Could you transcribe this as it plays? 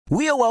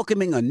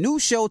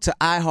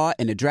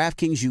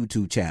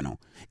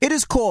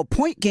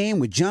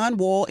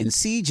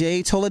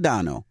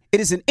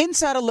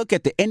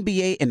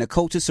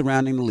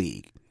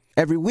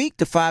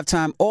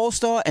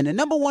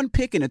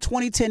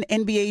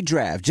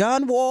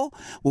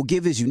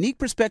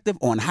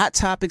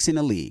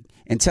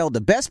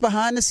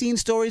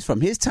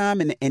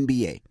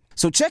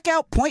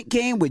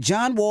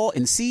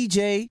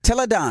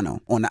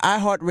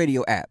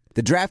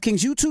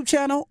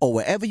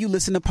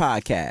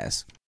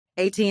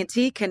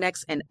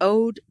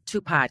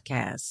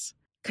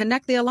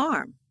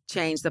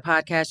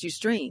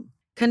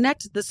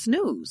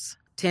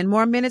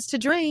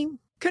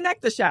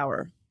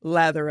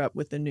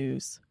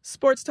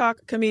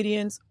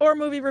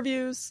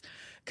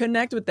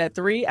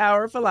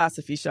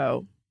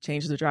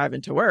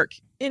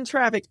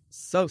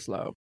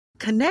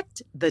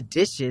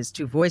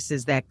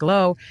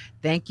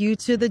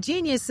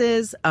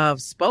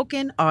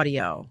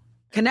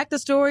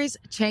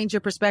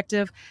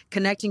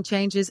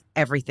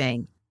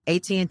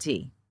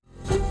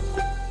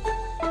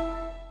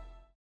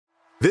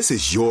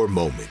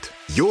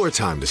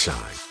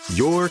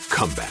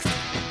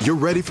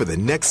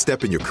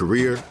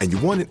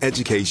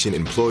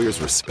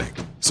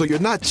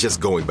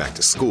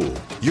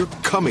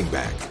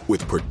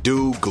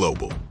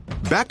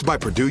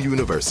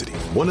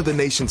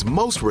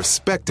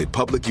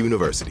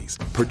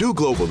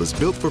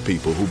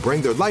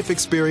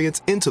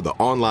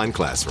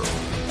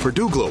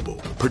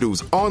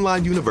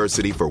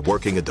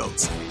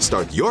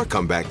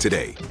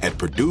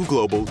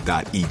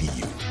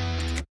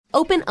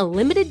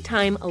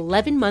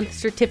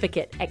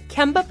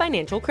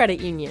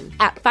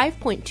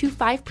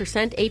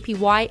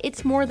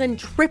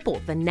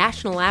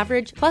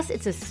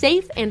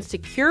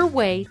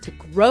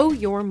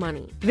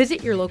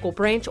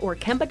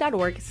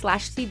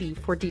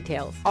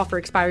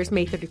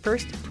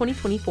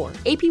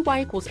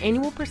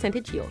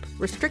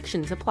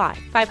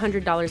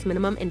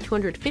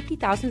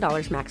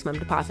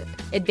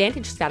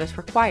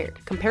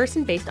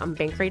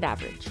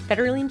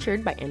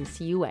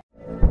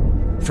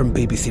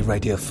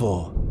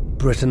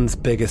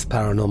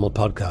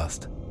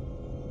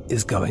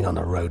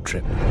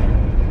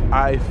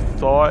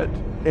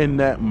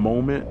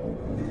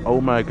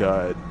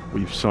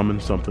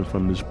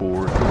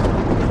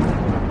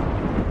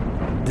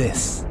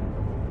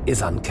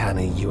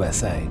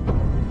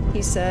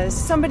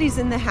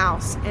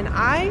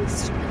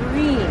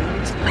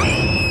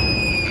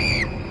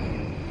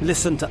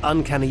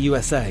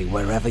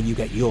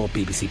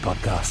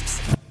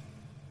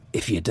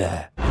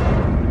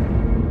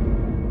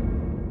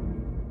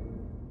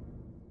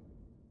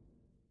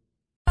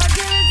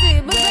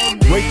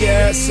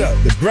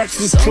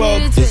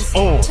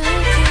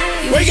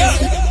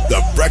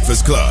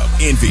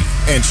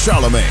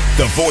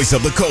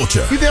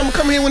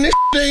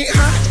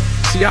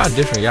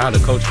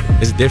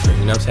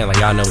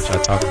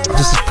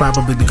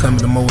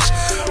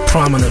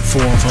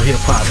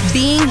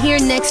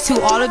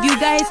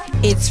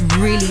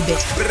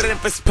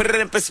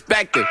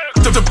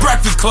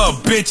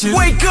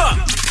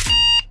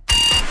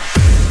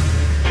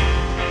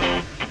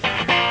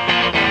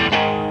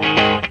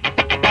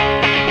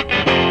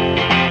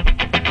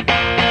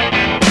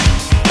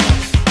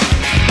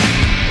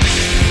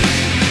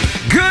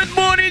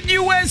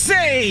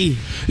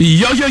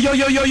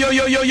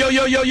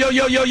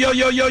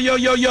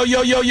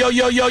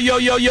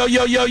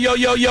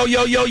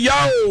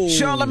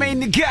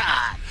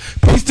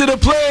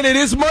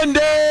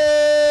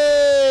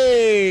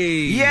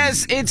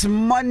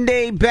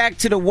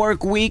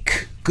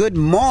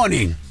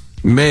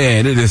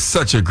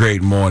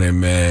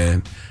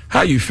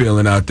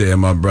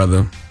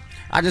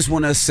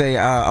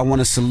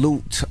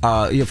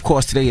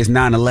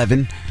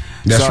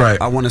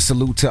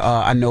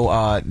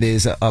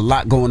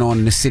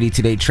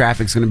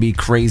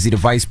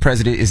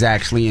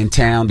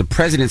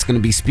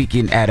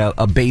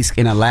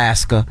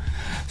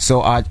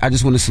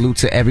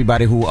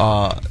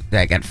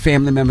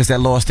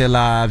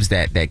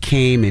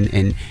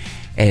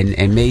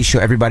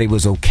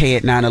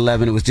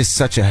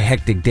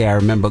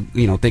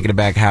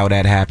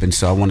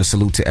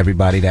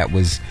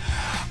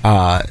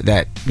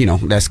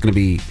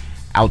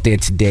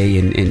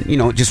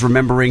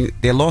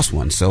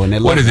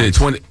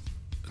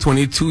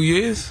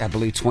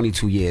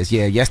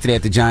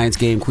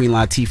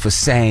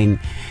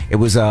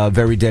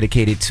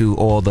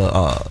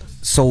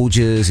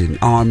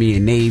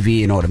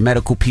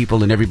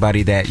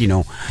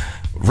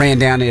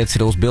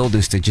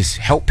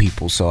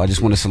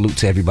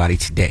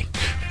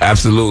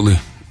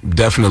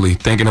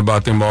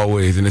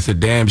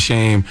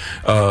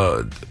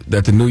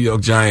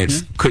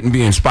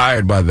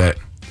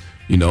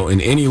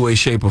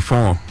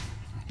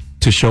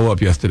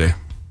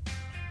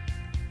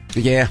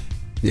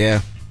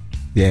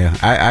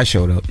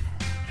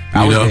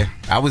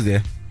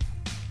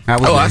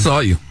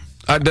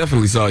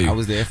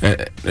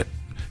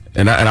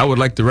And I would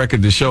like the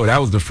record to show that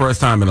was the first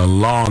time in a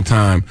long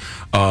time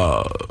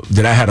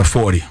that I had a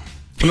 40.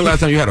 When the last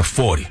time you had a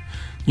 40?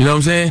 You know what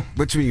I'm saying?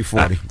 What you mean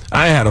 40?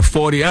 I ain't had a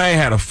 40. I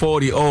ain't had a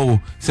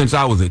 40-0 since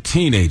I was a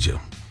teenager.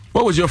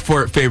 What was your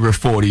favorite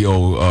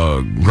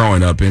 40-0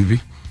 growing up,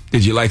 Envy?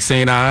 Did you like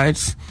St.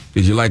 Ides?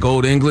 Did you like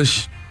Old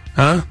English?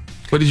 Huh?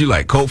 What did you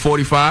like? Colt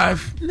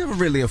 45? Never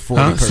really a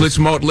 40 person. Schlitz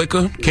Malt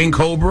Liquor? King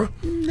Cobra?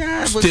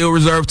 Nah, Steel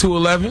Reserve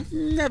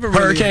 211? Never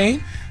really.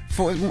 Hurricane?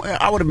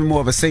 I would have been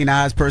more of a St.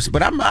 Ides person,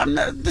 but I'm not,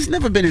 just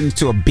never been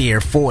into a beer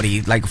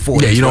 40, like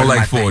 40s. Yeah, you don't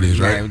like 40s,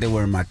 right? Yeah, they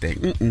weren't my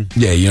thing.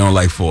 Yeah, you don't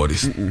like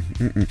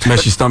 40s.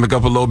 Messed your stomach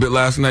up a little bit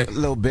last night? A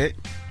little bit.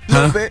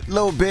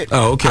 Little bit.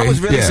 Oh, okay. I was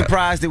really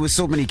surprised there was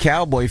so many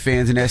Cowboy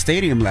fans in that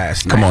stadium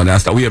last night. Come on, now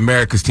we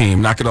America's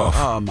team. Knock it off.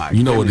 Oh my!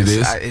 You know what it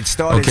is. It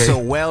started so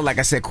well. Like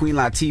I said, Queen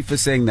Latifah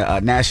sang the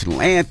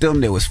national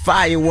anthem. There was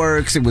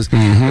fireworks. It was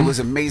an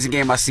amazing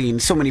game. I seen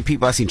so many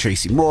people. I seen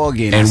Tracy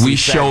Morgan, and we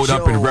showed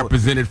up and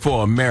represented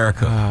for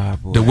America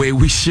the way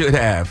we should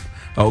have.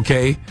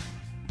 Okay,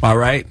 all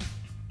right.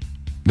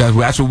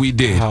 That's what we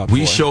did.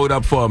 We showed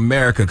up for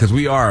America because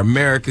we are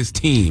America's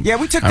team. Yeah,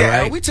 we took the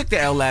L. We took the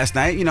L last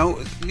night. You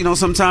know,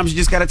 sometimes you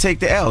just got to take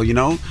the L. You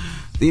know,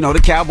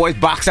 the Cowboys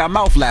boxed our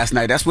mouth last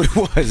night. That's what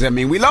it was. I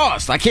mean, we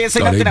lost. I can't say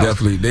nothing else.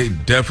 They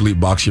definitely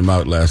boxed your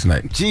mouth last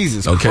night.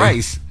 Jesus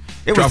Christ.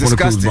 It was disgusting. Drop one of the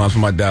clues bombs for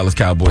my Dallas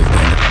Cowboys.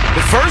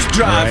 The first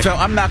drive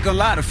I'm not going to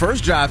lie, the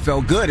first drive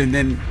felt good, and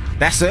then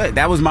that's it.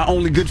 That was my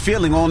only good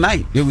feeling all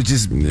night. It was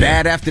just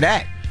bad after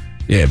that.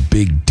 Yeah,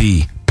 Big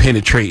D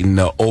penetrating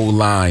the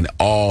O-line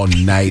all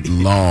night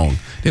long.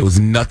 There was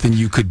nothing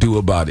you could do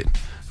about it.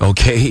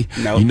 Okay?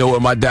 Nope. You know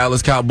what my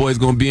Dallas Cowboys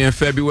going to be in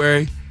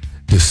February?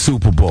 The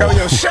Super Bowl.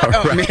 Yo, shut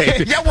up,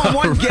 man. Y'all won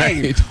one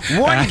game.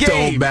 One game. It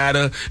don't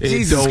matter.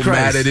 Jesus It don't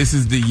Christ. matter. This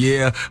is the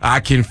year. I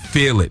can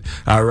feel it.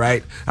 All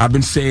right? I've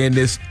been saying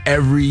this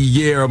every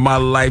year of my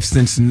life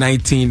since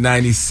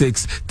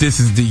 1996.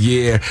 This is the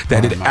year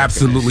that it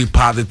absolutely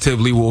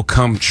positively will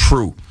come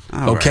true.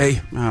 All okay?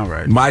 Right. All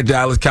right. My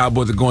Dallas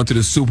Cowboys are going to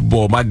the Super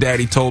Bowl. My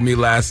daddy told me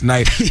last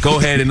night, go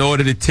ahead and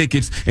order the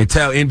tickets and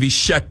tell Envy,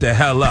 shut the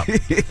hell up.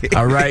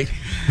 All right?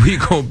 We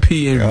going to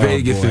be in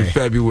Vegas in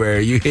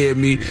February. You hear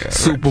me? Yeah,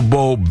 Super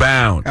Bowl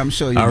bound. I'm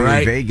sure you'll be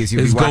in Vegas.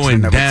 You'll it's be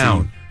watching going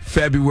down. Team.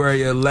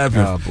 February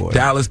 11th.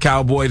 Dallas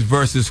Cowboys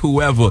versus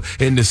whoever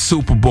in the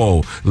Super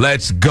Bowl.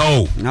 Let's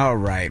go. All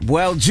right.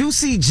 Well,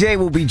 Juicy J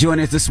will be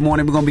joining us this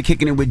morning. We're going to be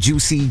kicking it with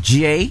Juicy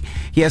J.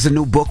 He has a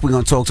new book. We're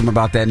going to talk to him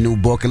about that new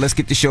book. And let's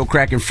get the show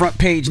cracking. Front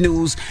page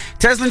news.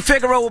 Teslin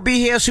Figaro will be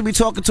here. She'll be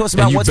talking to us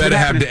about what's been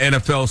happening. You better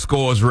have the NFL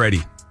scores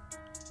ready.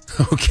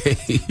 Okay.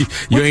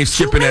 You ain't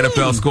skipping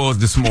NFL scores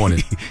this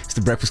morning. It's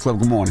the Breakfast Club.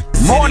 Good morning.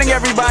 Morning,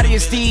 everybody.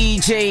 It's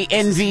DJ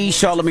Envy,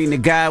 Charlamagne the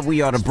Guy. We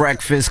are the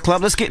Breakfast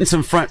Club. Let's get in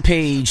some front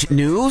page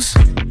news.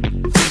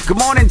 Good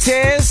morning,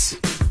 Tez.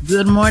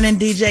 Good morning,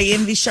 DJ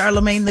Envy,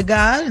 Charlamagne the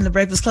Guy, and the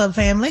Breakfast Club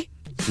family.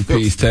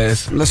 Peace,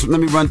 Tez. Let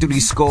me run through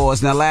these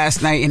scores. Now,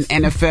 last night in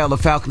NFL, the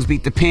Falcons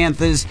beat the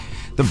Panthers.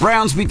 The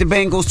Browns beat the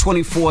Bengals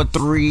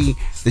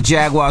 24-3. The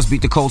Jaguars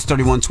beat the Colts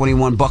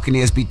 31-21.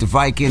 Buccaneers beat the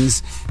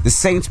Vikings. The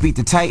Saints beat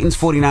the Titans.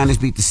 49ers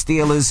beat the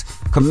Steelers.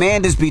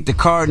 Commanders beat the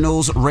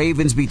Cardinals.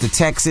 Ravens beat the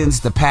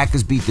Texans. The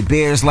Packers beat the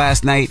Bears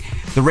last night.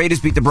 The Raiders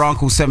beat the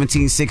Broncos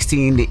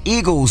 17-16. The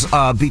Eagles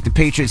beat the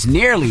Patriots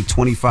nearly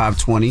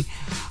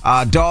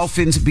 25-20.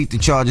 Dolphins beat the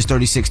Chargers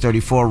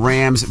 36-34.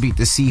 Rams beat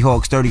the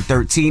Seahawks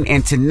 30-13.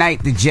 And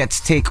tonight the Jets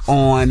take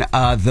on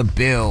the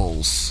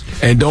Bills.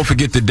 And don't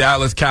forget the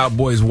Dallas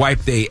Cowboys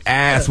wiped their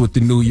ass with the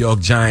New York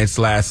Giants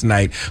last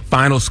night.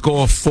 Final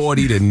score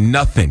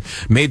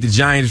 40-0. Made the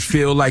Giants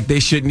feel like they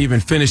shouldn't even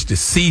finish the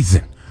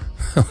season.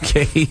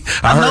 Okay,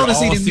 I heard all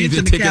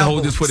season ticket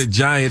holders for the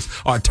Giants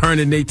are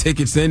turning their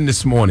tickets in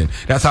this morning.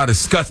 That's how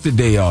disgusted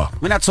they are.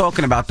 We're not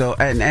talking about though,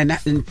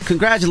 and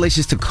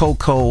congratulations to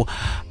Coco.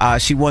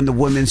 She won the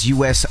Women's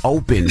U.S.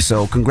 Open,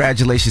 so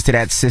congratulations to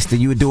that sister.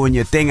 You were doing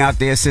your thing out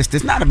there, sister.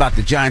 It's not about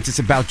the Giants; it's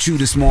about you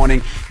this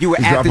morning. You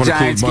were at the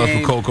Giants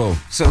game, for Coco.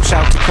 So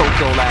shout out to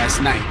Coco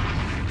last night.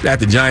 At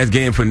the Giants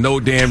game for no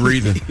damn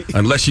reason,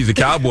 unless she's a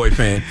Cowboy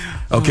fan.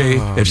 Okay,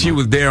 if she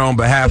was there on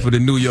behalf of the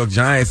New York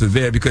Giants, or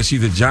there because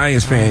she's a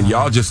Giants fan,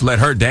 y'all just let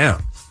her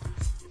down.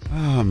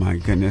 Oh my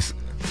goodness.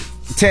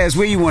 Taz,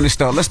 where you want to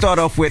start? Let's start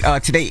off with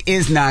today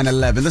is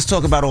 9/11. Let's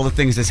talk about all the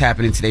things that's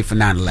happening today for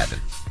 9/11.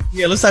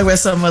 Yeah, let's talk about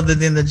something other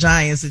than the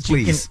Giants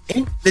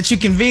that you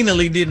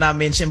conveniently did not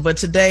mention. But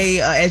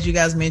today, as you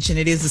guys mentioned,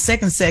 it is the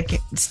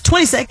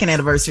 22nd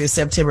anniversary of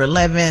September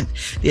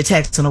 11th, the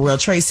attacks on the World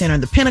Trade Center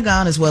and the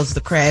Pentagon, as well as the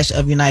crash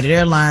of United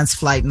Airlines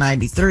Flight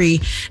 93.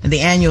 And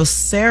the annual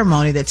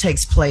ceremony that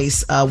takes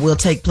place will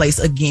take place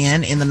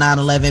again in the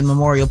 9/11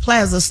 Memorial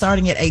Plaza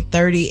starting at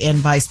 8:30, and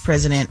Vice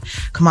President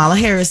Kamala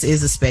Harris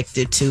is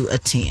expected to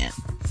attend.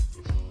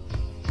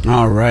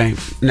 All right.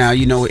 Now,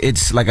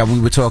 it's like we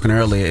were talking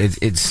earlier.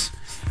 It's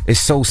it's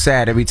so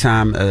sad every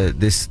time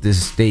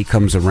this day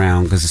comes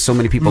around, because so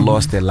many people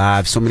lost their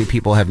lives. So many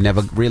people have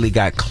never really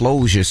got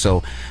closure.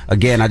 So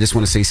again, I just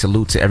want to say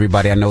salute to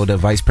everybody. I know the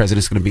vice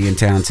president's going to be in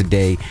town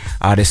today.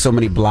 There's so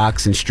many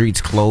blocks and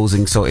streets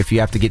closing. So if you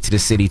have to get to the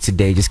city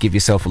today, just give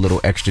yourself a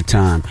little extra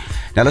time.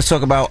 Now let's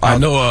talk about. I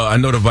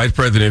know the vice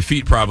president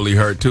feet probably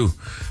hurt too,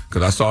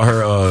 because I saw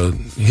her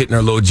hitting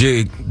her little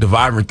jig, the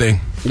vibrant thing.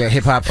 Yeah,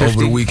 hip hop 50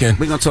 over the weekend.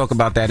 We're gonna talk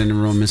about that in the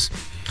rumors.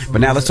 But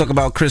now let's talk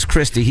about Chris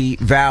Christie. He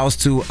vows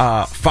to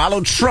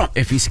follow Trump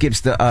if he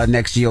skips the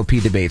next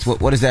GOP debates.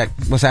 What is that?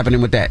 What's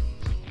happening with that?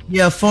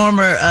 Yeah,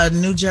 former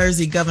New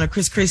Jersey Governor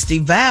Chris Christie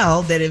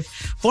vowed that if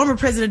former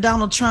President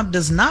Donald Trump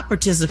does not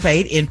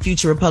participate in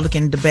future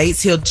Republican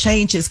debates, he'll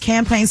change his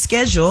campaign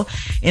schedule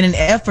in an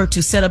effort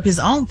to set up his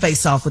own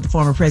face-off with the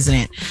former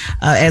president.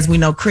 As we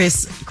know,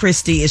 Chris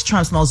Christie is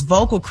Trump's most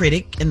vocal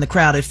critic in the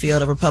crowded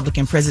field of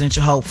Republican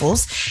presidential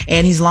hopefuls,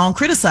 and he's long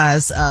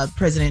criticized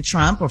President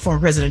Trump, or former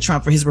President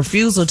Trump, for his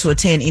refusal to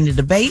attend any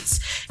debates.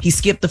 He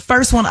skipped the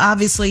first one.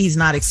 Obviously, he's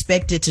not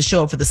expected to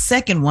show up for the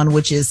second one,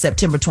 which is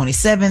September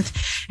 27th.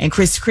 And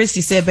Chris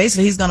Christie said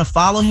basically he's going to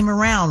follow him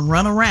around,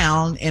 run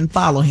around, and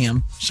follow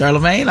him.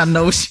 Charlamagne, I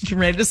know what you're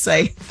ready to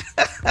say.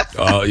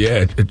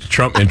 Yeah,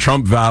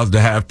 Trump vows to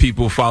have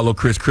people follow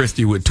Chris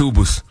Christie with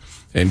tubas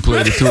and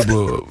play the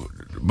tuba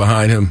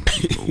behind him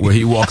where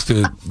he walks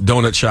to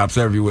donut shops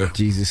everywhere.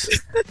 Jesus.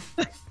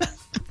 But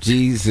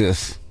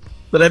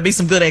that'd be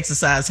some good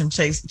exercise, him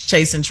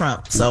chasing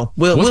Trump. So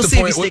we'll see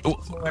if he sticks.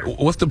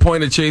 What's the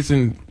point of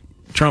chasing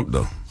Trump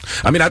though?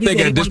 I mean, I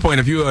think at this point,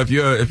 if you're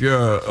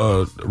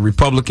a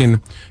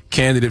Republican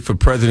candidate for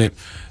president,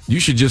 you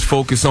should just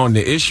focus on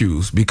the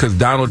issues, because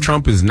Donald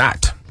Trump is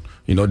not.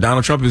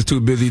 Donald Trump is too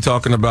busy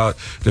talking about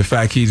the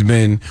fact he's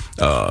been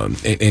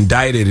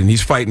indicted and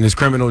he's fighting his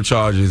criminal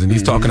charges and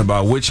he's talking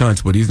about witch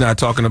hunts, but he's not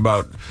talking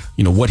about,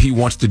 what he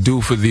wants to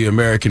do for the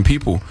American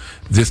people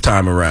this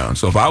time around.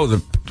 So if I was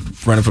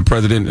running for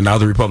president and I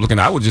was a Republican,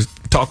 I would just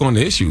talk on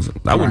the issues.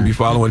 I wouldn't be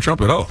following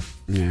Trump at all.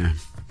 Yeah.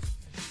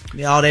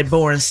 All that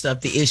boring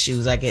stuff, the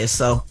issues, I guess.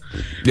 So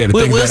yeah, the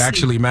things that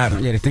actually matter.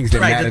 Yeah, the things that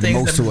matter the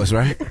most to us,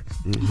 right?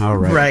 All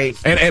right. Right.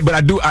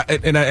 But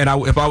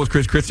if I was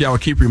Chris Christie, I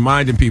would keep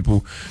reminding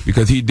people,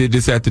 because he did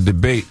this at the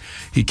debate.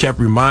 He kept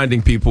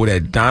reminding people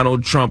that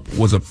Donald Trump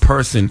was a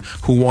person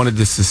who wanted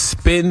to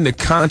suspend the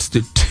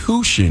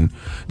Constitution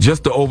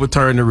just to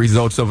overturn the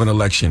results of an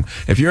election.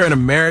 If you're an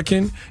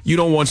American, you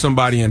don't want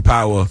somebody in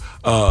power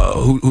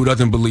who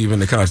doesn't believe in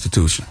the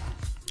Constitution.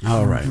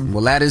 All right.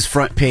 Well, that is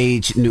front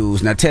page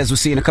news. Now, Tez, we'll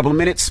see you in a couple of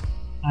minutes.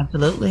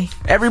 Absolutely.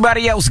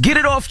 Everybody else, get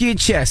it off your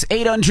chest.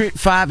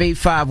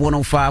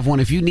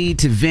 800-585-1051. If you need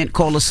to vent,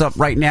 call us up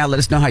right now. Let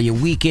us know how your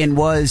weekend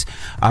was.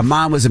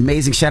 Mine was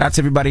amazing. Shout out to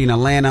everybody in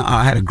Atlanta.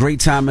 I had a great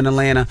time in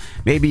Atlanta.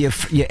 Maybe your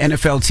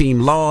NFL team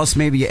lost.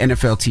 Maybe your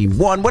NFL team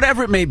won.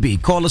 Whatever it may be,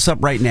 call us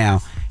up right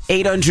now.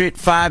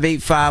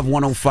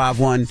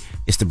 800-585-1051.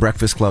 It's The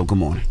Breakfast Club. Good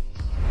morning.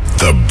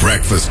 The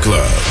Breakfast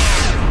Club.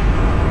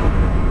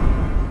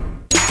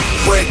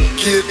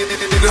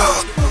 Get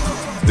up.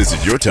 This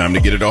is your time to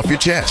get it off your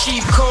chest.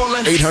 Keep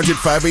calling.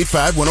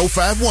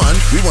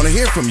 800-585-1051. We want to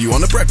hear from you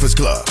on The Breakfast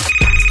Club.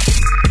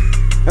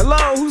 Hello,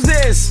 who's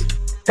this?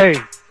 Hey,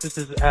 this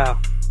is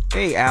Al.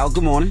 Hey, Al,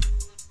 good morning.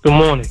 Good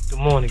morning.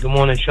 Good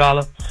morning,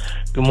 Charlotte.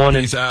 Good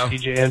morning, Al.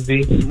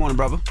 CJMB. Good morning,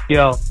 brother.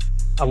 Yo,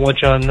 I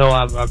want y'all to know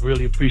I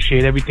really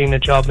appreciate everything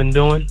that y'all been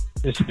doing.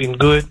 It's been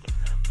good.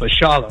 But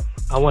Charlotte,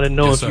 I want to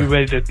know if you're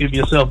ready to give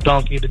yourself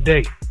Donkey of the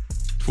Day.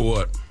 For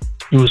what?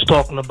 You was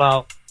talking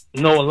about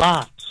Noah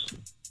Lyles,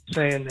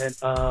 saying that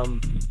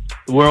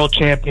the world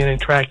champion in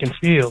track and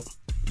field.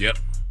 Yep.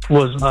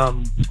 Was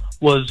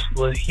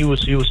he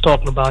was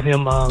talking about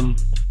him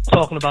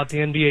talking about the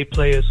NBA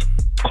players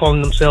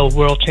calling themselves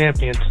world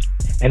champions,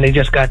 and they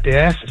just got their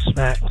asses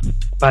smacked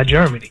by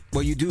Germany.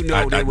 Well, you do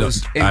know there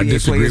was NBA I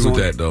disagree with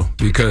that though,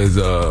 because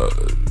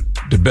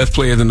the best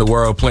players in the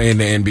world play in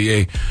the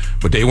NBA,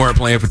 but they weren't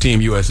playing for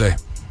Team USA.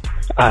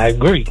 I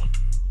agree.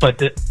 But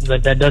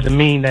that doesn't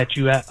mean that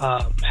you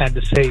had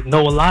to say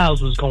Noah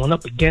Lyles was going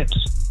up against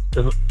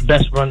the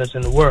best runners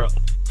in the world.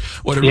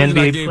 Well, the reason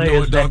I gave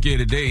Noah Donkey of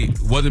the Day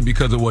wasn't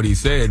because of what he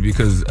said,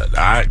 because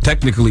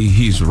technically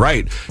he's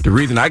right. The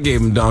reason I gave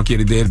him Donkey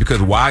of the Day is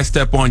because why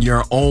step on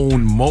your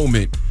own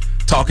moment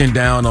talking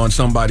down on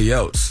somebody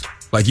else?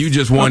 Like, you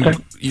just won,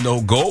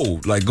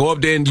 gold. Like, go up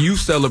there and you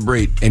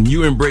celebrate and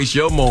you embrace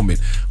your moment.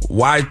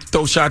 Why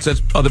throw shots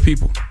at other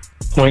people?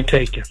 Point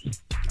taken.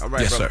 All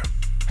right, yes, brother. Sir.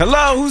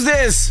 Hello, who's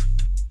this?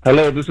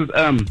 Hello, this is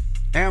M.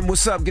 M,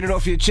 what's up? Get it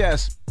off your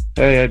chest.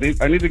 Hey,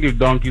 I need to give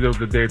Donkey of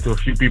the Day to a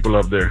few people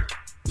up there.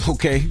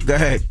 Okay, go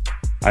ahead.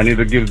 I need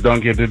to give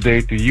Donkey of the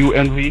Day to you,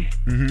 Envy.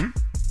 Mm-hmm.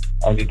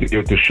 I need to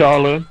give it to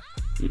Charlotte,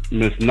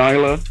 Miss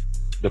Nyla,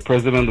 the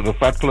president of the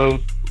Fat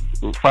Club.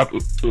 The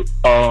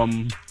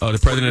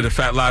president of the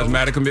Fat Lives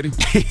Matter Committee?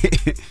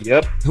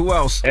 Yep. Who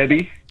else?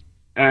 Eddie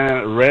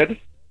and Red.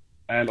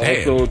 And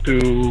also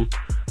to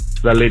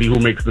that lady who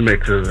makes the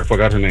mixes. I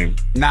forgot her name.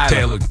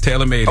 Taylor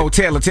made it. Oh,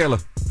 Taylor,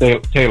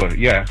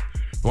 yeah.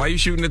 Why are you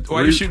shooting at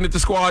the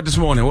squad this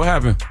morning? What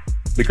happened?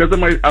 because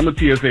I'm a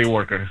TSA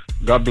worker.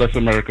 God bless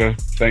America.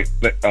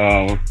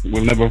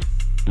 We'll never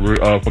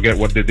forget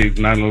what they did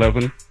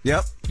 9/11.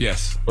 Yep.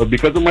 Yes. But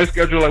because of my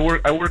schedule,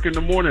 I work in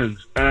the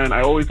mornings, and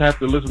I always have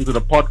to listen to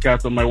the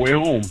podcast on my way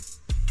home.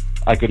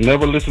 I could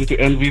never listen to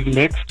Envy's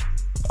mix.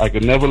 I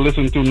could never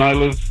listen to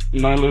Nyla's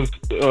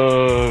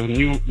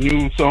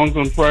new songs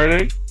on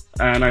Friday.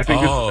 And I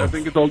think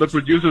it's all the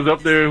producers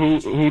up there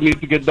who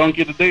need to get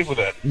donkey today for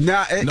that.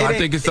 I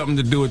think it's something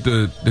to do with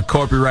the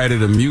copyright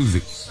of the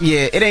music.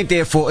 Yeah, it ain't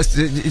their fault.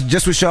 It's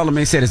just what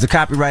Charlamagne said. It's the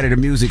copyright of the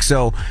music.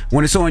 So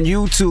when it's on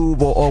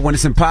YouTube or when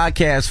it's in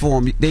podcast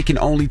form, they can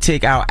only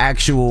take our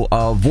actual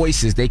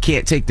voices. They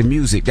can't take the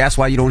music. That's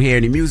why you don't hear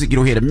any music. You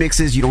don't hear the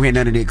mixes. You don't hear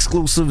none of the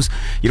exclusives.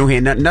 You don't hear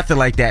nothing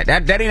like that.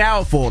 That ain't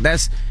our fault.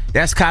 That's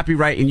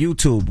copyright in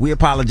YouTube. We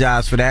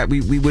apologize for that.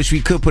 We wish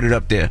we could put it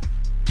up there.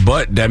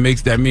 But that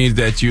means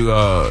that you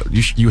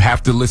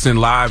have to listen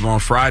live on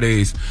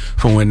Fridays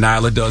for when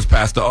Nyla does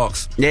Pass the Aux.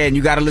 Yeah, and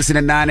you got to listen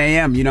at 9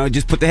 a.m.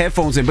 Just put the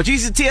headphones in. But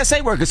he's a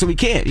TSA worker, so he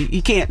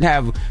can't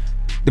have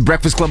the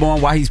Breakfast Club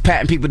on while he's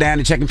patting people down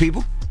and checking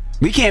people.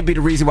 We can't be the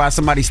reason why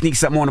somebody sneaks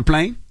something on a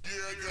plane.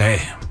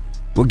 Damn.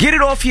 Well, get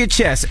it off your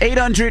chest.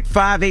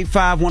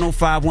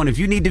 800-585-1051. If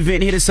you need to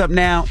vent, hit us up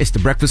now. It's the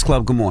Breakfast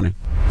Club. Good morning.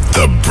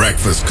 The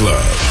Breakfast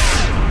Club.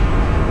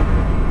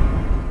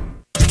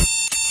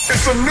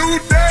 It's a new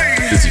day.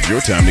 This is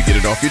your time to get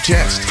it off your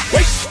chest.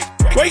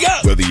 Wake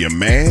up. Whether you're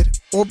mad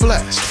or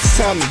blessed. It's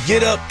time to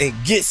get up and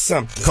get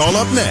something. Call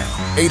up now.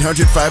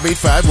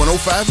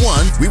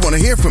 800-585-1051. We want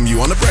to hear from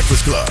you on The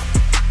Breakfast Club.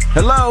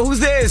 Hello, who's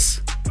this?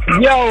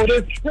 Yo,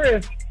 this is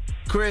Chris.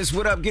 Chris,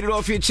 what up? Get it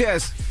off your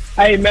chest.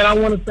 Hey, man, I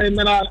want to say,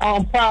 man,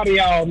 I'm proud of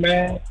y'all,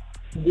 man.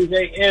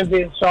 DJ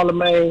Envy,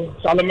 Charlamagne.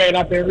 Charlamagne,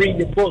 I've been reading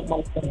your book.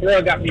 My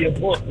girl got me a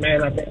book,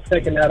 man. I've been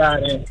checking that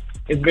out, and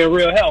it's been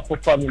real helpful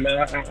for me, man.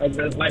 I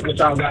just like what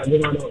y'all got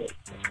going on.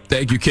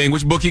 Thank you, King.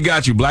 Which book he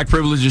got you? Black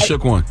Privilege or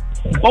Shook One?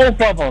 Both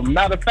of them.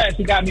 Matter of fact,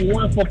 she got me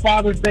one for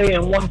Father's Day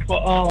and one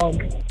for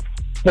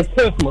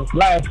Christmas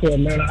last year,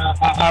 man.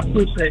 I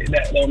appreciate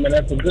that, though, man.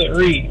 That's a good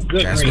read.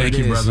 Thank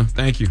you, brother.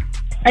 Thank you.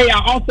 Hey,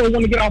 I also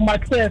want to get off my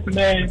chest,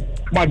 man.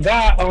 My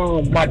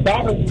daughter's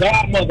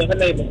godmother, her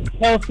name is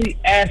Kelsey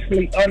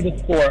Ashley _ on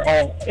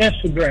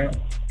Instagram.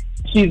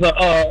 She's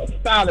a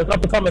stylist,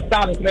 up-and-coming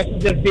stylist, man. She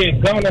just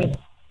did Gunna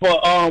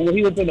for when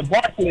he was in the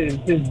Barclays,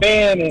 his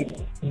band, and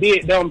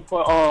did them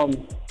for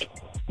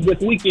this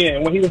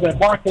weekend when he was at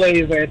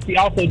Barclays, and she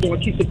also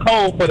doing Keisha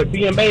Cole for the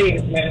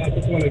BMAs, man. I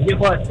just want to give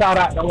her a shout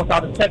out. I want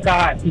y'all to check her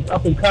out. She's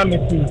up and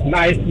coming. She's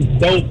nice. She's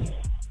dope.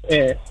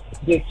 And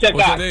just check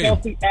out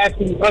Kelsey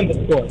Ashley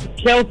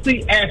 _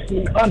 Kelsey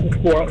Ashley _ on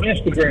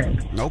Instagram.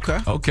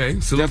 Okay.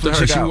 Salute to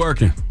her. She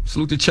working.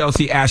 Salute to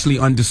Chelsea Ashley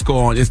 _ on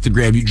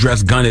Instagram. You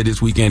dress Gunna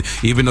this weekend,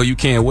 even though you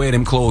can't wear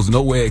them clothes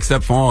nowhere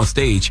except for on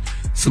stage.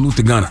 Salute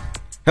to Gunna.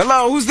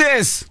 Hello, who's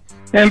this?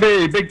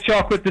 MB, Big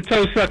Chocolate the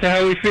Toe Sucker.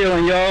 How we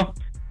feeling, y'all?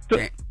 So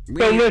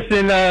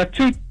listen,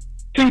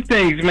 two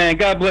things, man.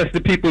 God bless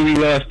the people we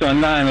lost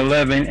on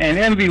 9/11. And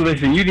Envy,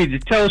 listen, you need to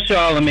tell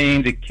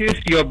Charlamagne to kiss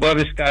your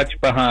butterscotch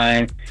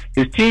behind.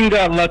 His team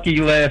got lucky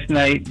last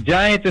night.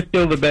 Giants are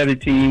still the better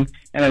team.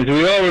 And as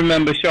we all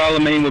remember,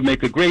 Charlamagne would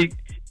make a great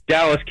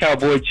Dallas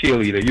Cowboy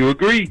cheerleader. You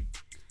agree?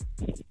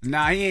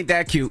 Nah, he ain't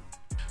that cute.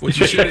 What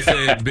you should have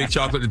said, Big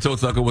Chocolate the Toe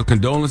Sucker, was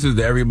condolences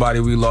to everybody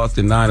we lost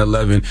in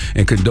 9/11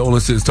 and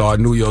condolences to our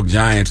New York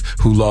Giants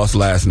who lost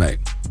last night.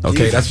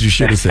 Okay, that's what you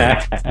should have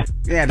said.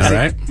 Yeah, all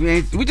right?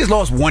 We just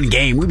lost one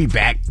game. We'll be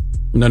back.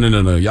 No.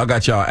 Y'all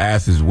got y'all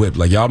asses whipped.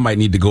 Like, y'all might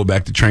need to go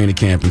back to training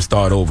camp and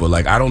start over.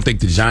 Like, I don't think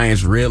the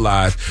Giants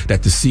realized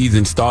that the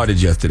season started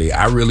yesterday.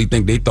 I really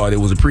think they thought it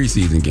was a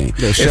preseason game.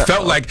 Yeah,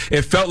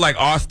 it felt like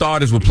our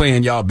starters were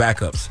playing y'all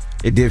backups.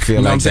 It did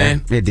feel like that.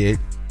 Saying? It did.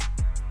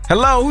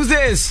 Hello, who's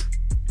this?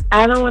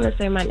 I don't want to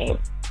say my name.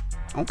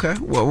 Okay.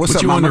 Well, what's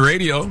up, you mama? on the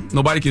radio?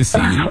 Nobody can see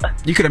you.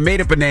 You could have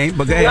made up a name,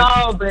 but go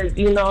ahead.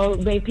 No,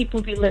 but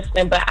people be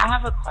listening. But I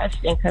have a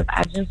question because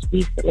I just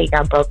recently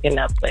got broken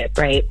up with,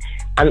 right?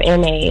 I'm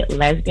in a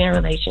lesbian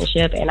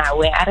relationship, and I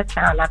went out of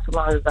town not too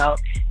long ago.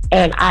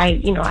 And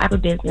I have a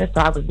business,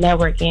 so I was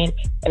networking,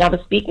 and I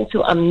was speaking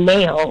to a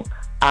male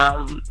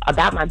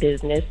about my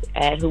business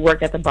who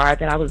worked at the bar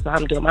that I was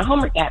doing my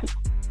homework at.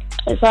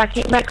 And so I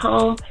came back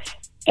home,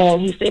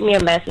 and he sent me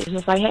a message. It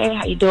was like, hey,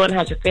 how you doing?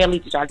 How's your family?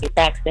 Did y'all get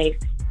back safe?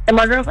 And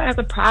my girlfriend has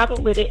a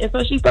problem with it. And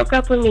so she broke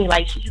up with me.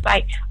 Like, she's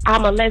like,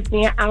 I'm a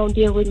lesbian. I don't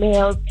deal with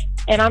males.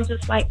 And I'm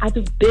just like, I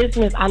do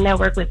business. I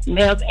network with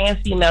males and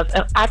females.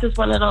 And I just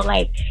want to know,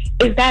 like,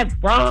 is that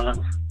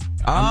wrong?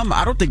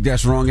 I don't think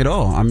that's wrong at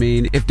all. I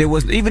mean,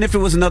 even if it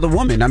was another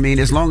woman, I mean,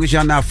 as long as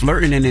y'all not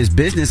flirting in his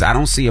business, I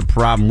don't see a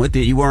problem with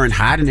it. You weren't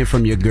hiding it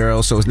from your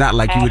girl, so it's not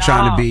like you were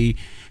trying to be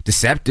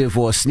deceptive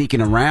or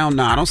sneaking around.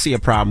 No, I don't see a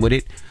problem with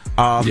it.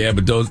 Yeah,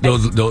 but those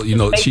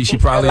she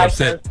probably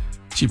upset.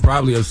 She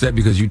probably upset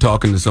because you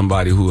talking to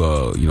somebody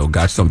who,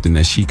 got something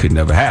that she could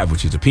never have,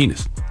 which is a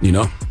penis,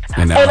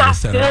 And I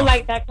feel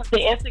like that because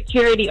the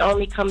insecurity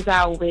only comes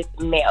out with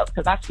males.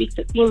 Because I speak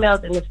to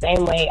females in the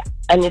same way,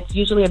 and it's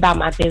usually about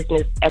my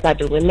business as I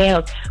do with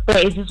males. But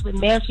it's just with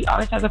males, she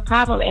always has a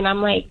problem, and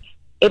I'm like,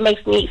 it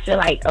makes me feel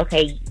like,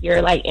 okay,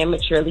 you're like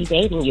immaturely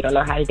dating. You don't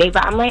know how to date.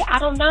 But I'm like, I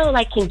don't know.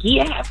 Like, can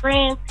Gia have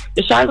friends?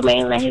 Does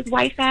Charlamagne let his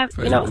wife have?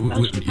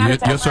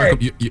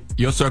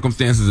 Your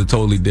circumstances are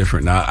totally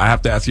different. Now, I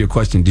have to ask you a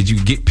question. Did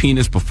you get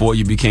penis before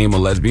you became a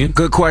lesbian?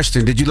 Good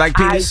question. Did you like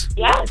penis?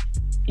 Yes.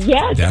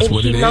 That's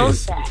what it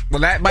is.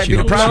 Well, that might be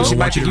the problem. She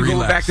might think you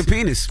going back to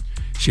penis.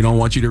 She don't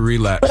want you to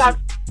relapse.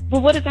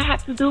 But what does that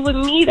have to do with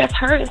me? That's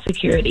her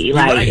insecurity.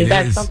 Like, is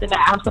that something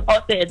that I'm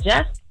supposed to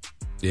adjust?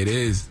 It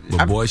is,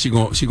 but boy, she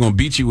gonna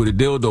beat you with a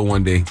dildo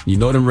one day. You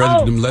know them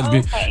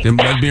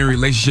lesbian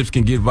relationships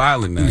can get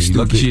violent now. You're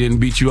lucky she didn't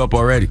beat you up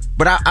already.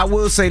 But I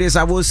will say this.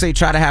 I will say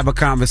try to have a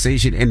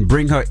conversation and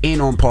bring her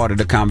in on part of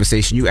the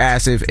conversation. You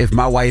asked if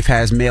my wife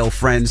has male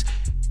friends.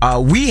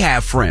 We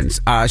have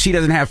friends. She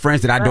doesn't have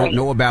friends that I don't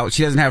know about.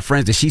 She doesn't have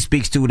friends that she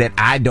speaks to that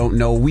I don't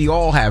know. We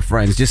all have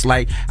friends, just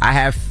like I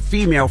have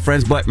female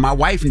friends, but my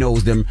wife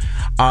knows them.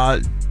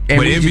 But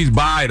Envy's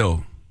bi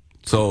though.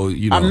 So,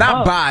 I'm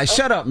not bi.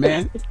 Shut up,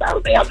 man.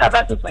 I'm not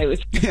about to play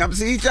with you.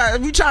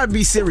 We try to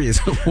be serious.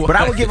 But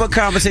I would give her a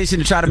conversation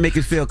to try to make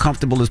it feel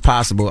comfortable as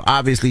possible.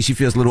 Obviously, she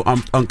feels a little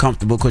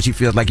uncomfortable because she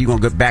feels like you're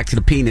going to get back to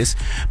the penis.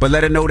 But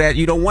let her know that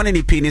you don't want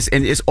any penis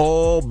and it's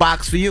all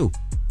box for you.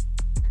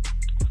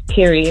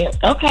 Period.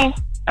 Okay.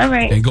 All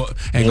right. And go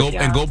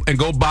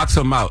box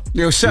him out.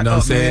 Yo, shut up, what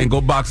I'm saying? Man. Go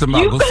box him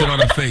out. Go sit on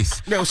her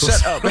face. Yo,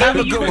 shut up. Have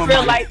a good one,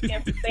 real light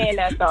skin for saying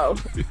that, though.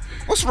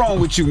 What's wrong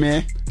with you,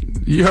 man?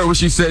 You heard what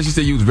she said? She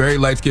said you was very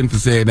light-skinned for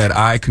saying that.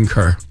 I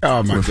concur.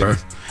 Oh, my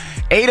goodness.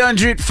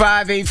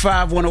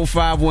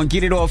 800-585-1051.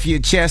 Get it off your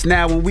chest.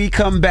 Now, when we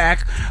come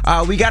back,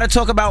 we got to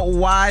talk about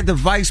why the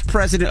Vice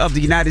President of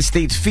the United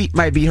States' feet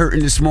might be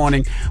hurting this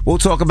morning. We'll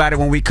talk about it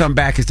when we come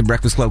back. It's The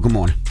Breakfast Club. Good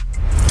morning.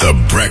 The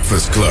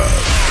Breakfast Club.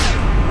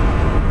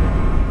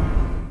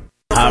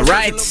 All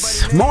right.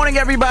 Morning,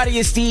 everybody.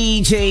 It's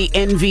DJ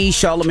Envy,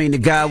 Charlamagne the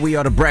Guy. We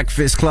are The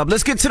Breakfast Club.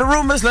 Let's get to the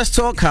rumors. Let's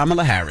talk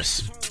Kamala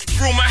Harris.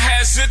 Rumor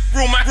has it.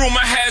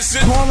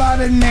 Call out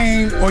a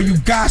name, or you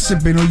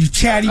gossiping, or you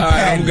chatty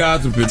patty. I'm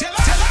gossiping.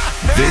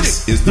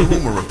 This is the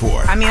Rumor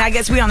Report. I mean, I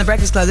guess we on The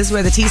Breakfast Club. This is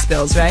where the tea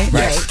spills, right?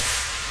 Right.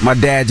 My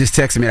dad just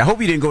texted me. I hope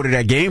you didn't go to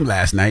that game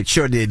last night.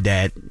 Sure did,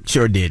 Dad.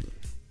 Sure did.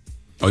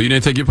 Oh, you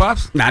didn't take your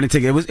pops? No, I didn't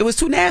take it. It was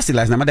too nasty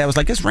last night. My dad was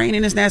like, it's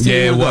raining, it's nasty.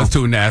 Yeah, it was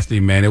too nasty,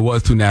 man. It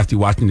was too nasty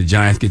watching the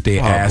Giants get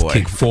their ass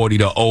kicked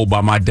 40-0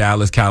 by my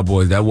Dallas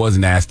Cowboys. That was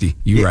nasty.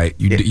 You're right.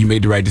 You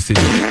made the right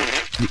decision.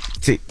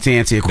 To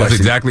answer your question. That's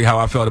exactly how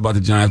I felt about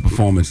the Giants'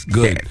 performance.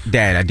 Good.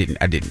 Dad, I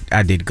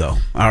did go.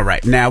 All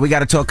right. Now, we got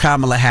to talk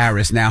Kamala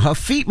Harris. Now, her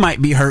feet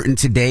might be hurting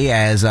today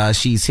as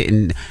she's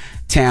hitting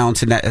town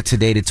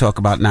today to talk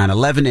about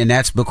 9/11, and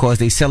that's because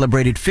they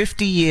celebrated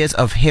 50 years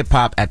of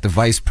hip-hop at the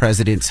vice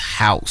president's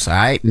house. All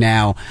right,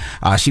 now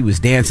she was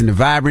dancing the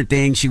vibrant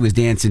thing. She was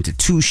dancing to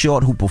Too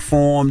Short, who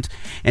performed,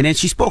 and then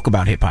she spoke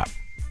about hip-hop.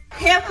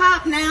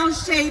 Hip-hop now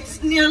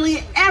shapes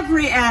nearly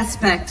every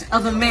aspect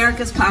of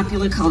America's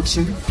popular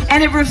culture,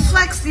 and it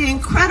reflects the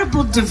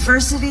incredible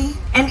diversity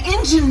and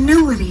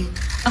ingenuity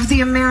of the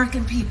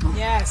American people.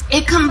 Yes.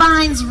 It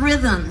combines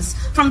rhythms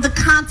from the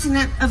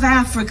continent of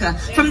Africa,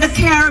 from the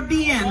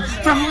Caribbean,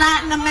 from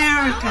Latin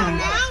America,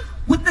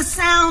 with the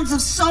sounds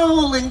of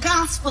soul and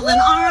gospel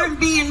and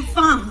R&B and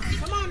funk,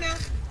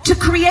 to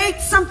create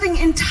something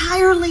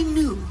entirely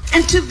new.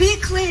 And to be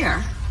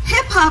clear,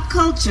 hip-hop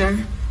culture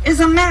is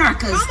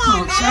America's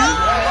culture.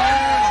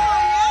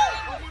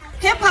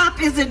 Hip-hop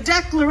is a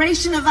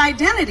declaration of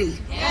identity.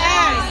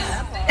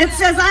 Yes. It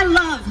says, I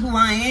love who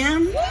I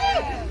am.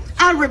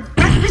 I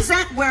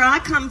represent where I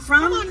come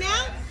from.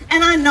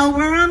 And I know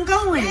where I'm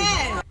going.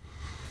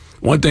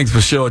 One thing's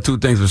for sure, two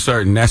things for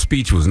certain. That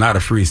speech was not a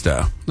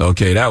freestyle.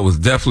 Okay, that was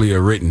definitely a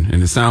written,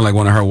 and it sounded like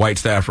one of her white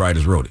staff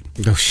writers wrote it.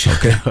 Oh, shit.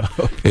 Okay?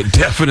 It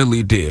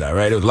definitely did, all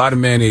right? There was a lot of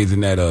mayonnaise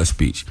in that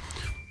speech.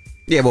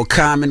 Yeah, well,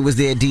 Common was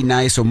there,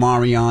 D-Nice,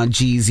 Omarion,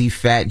 Jeezy,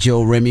 Fat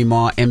Joe, Remy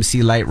Ma,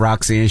 MC Light,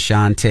 Roxanne,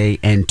 Shantae,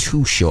 and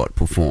Too Short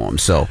performed.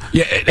 So,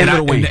 yeah,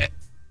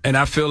 and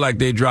I feel like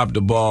they dropped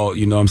the ball,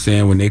 you know what I'm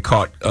saying, when they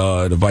caught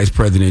the vice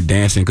president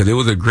dancing, because it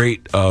was a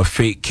great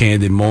fake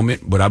candid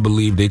moment, but I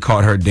believe they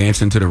caught her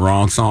dancing to the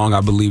wrong song.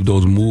 I believe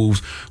those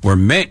moves were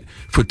meant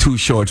for Too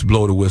Short's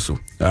Blow the Whistle,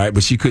 all right?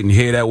 But she couldn't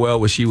hear that well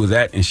where she was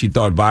at, and she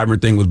thought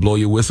Vibrant Thing was Blow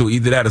Your Whistle.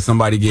 Either that or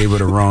somebody gave her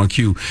the wrong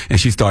cue, and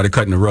she started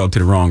cutting the rug to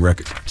the wrong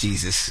record.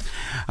 Jesus.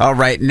 All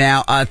right,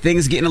 now,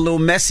 things getting a little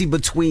messy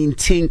between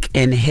Tink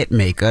and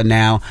Hitmaker.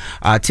 Now,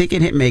 Tink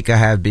and Hitmaker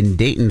have been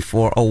dating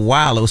for a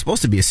while. It was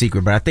supposed to be a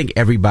secret, but I think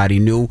everybody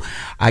knew.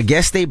 I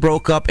guess they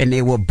broke up, and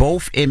they were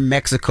both in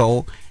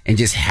Mexico and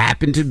just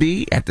happened to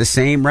be at the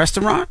same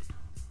restaurant.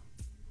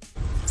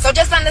 So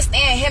just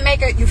understand,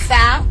 Hitmaker, you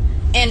foul.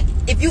 And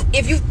if you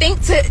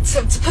think to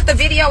put the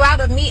video out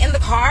of me in the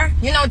car,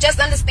 you know, just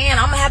understand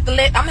I'm gonna have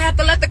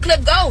to let the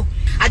clip go.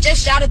 I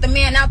just shouted the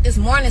man out this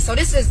morning, so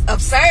this is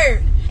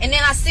absurd. And then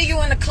I see you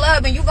in the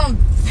club and you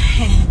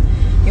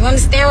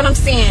understand what I'm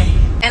saying?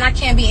 And I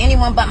can't be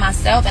anyone but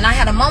myself. And I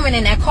had a moment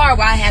in that car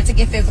where I had to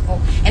get physical.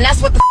 And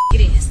that's what the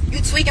it is.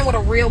 You tweaking with a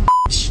real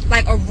bitch,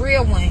 like a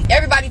real one.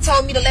 Everybody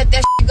told me to let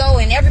that go,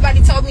 and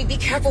everybody told me be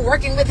careful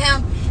working with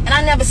him. And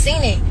I never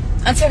seen it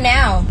until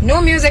now.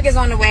 New music is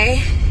on the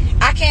way.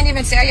 I can't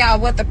even tell y'all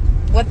what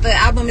the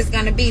album is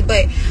gonna be,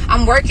 but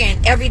I'm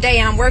working every day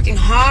and I'm working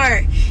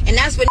hard. And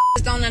that's what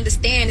don't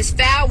understand. It's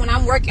foul when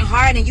I'm working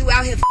hard and you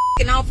out here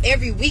off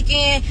every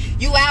weekend.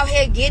 You out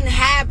here getting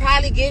high,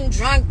 probably getting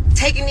drunk,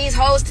 taking these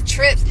hoes to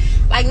trips.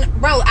 Like,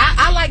 bro,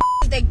 I like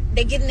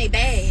they get in their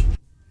bag.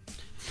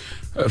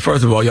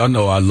 First of all, y'all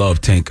know I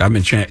love Tink. I've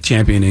been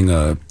championing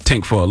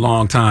Tink for a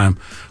long time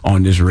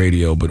on this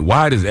radio. But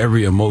why does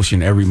every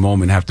emotion, every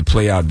moment have to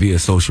play out via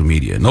social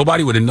media?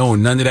 Nobody would have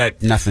known none of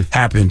that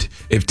happened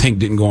if Tink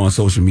didn't go on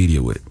social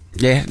media with it.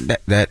 Yeah,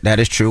 that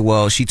is true.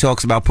 Well, she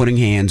talks about putting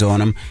hands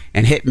on him,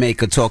 and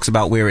Hitmaker talks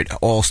about where it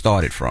all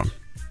started from.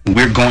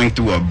 We're going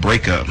through a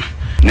breakup.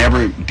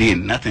 Never did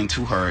nothing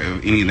to her or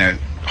any of that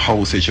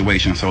whole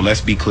situation. So let's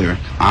be clear.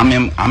 I'm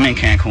in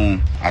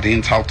Cancun. I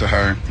didn't talk to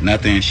her,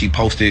 nothing. She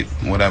posted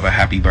whatever,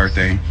 happy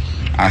birthday.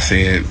 I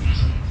said,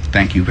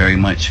 thank you very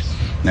much.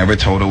 Never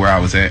told her where I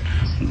was at.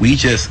 We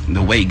just,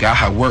 the way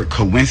God worked,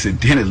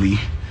 coincidentally,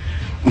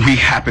 we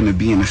happened to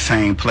be in the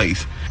same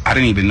place. I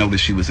didn't even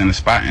notice she was in the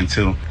spot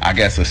until I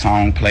guess a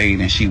song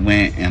played and she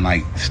went and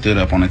like stood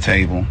up on the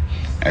table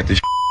at the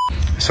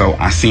So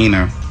I seen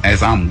her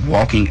as I'm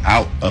walking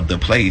out of the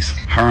place.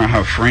 Her and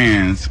her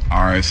friends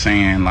are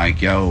saying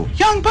like, yo,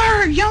 young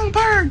bird,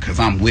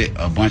 because I'm with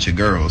a bunch of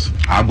girls.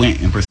 I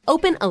went and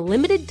Open a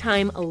limited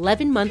time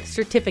 11-month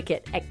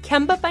certificate at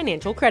Kemba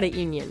Financial Credit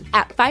Union.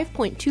 At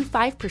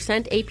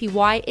 5.25%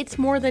 APY, it's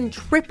more than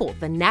triple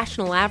the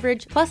national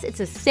average, plus it's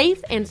a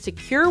safe and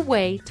secure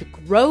way to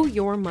grow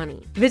your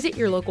money. Visit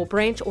your local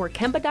branch or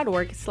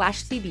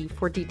kemba.org/CD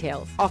for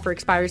details. Offer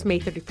expires May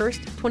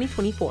 31st,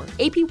 2024.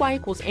 APY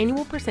equals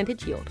annual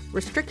percentage yield.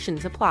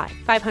 Restrictions apply.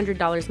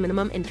 $500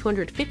 minimum and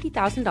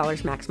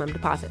 $250,000 maximum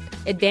deposit.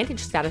 Advantage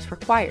status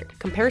required.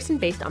 Comparison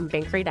based on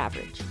bank rate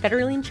average.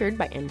 Federally insured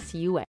by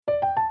NCUA.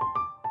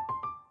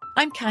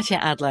 I'm Katya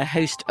Adler,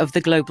 host of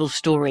The Global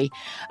Story.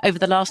 Over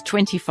the last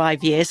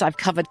 25 years, I've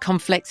covered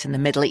conflicts in the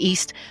Middle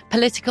East,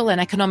 political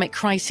and economic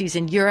crises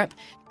in Europe,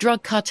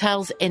 drug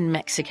cartels in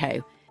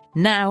Mexico.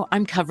 Now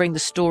I'm covering the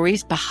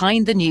stories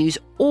behind the news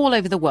all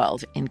over the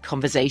world in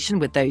conversation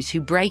with those who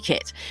break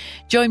it.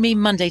 Join me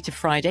Monday to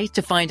Friday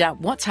to find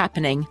out what's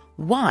happening,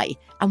 why,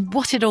 and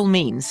what it all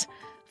means.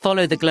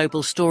 Follow The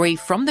Global Story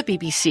from the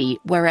BBC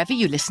wherever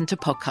you listen to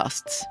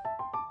podcasts.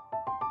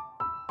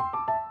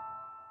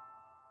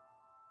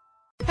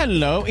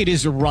 Hello, it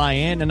is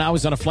Ryan, and I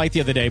was on a flight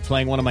the other day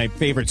playing one of my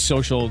favorite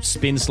social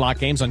spin slot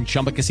games on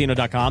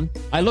ChumbaCasino.com.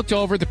 I looked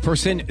over at the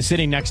person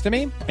sitting next to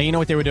me, and you know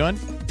what they were doing?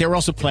 They were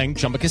also playing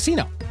Chumba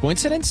Casino.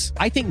 Coincidence?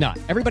 I think not.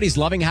 Everybody's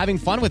loving having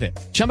fun with it.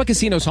 Chumba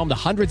Casino is home to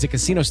hundreds of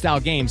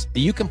casino-style games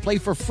that you can play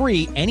for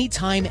free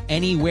anytime,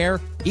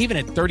 anywhere, even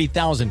at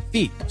 30,000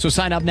 feet. So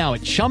sign up now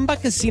at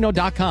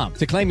ChumbaCasino.com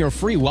to claim your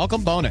free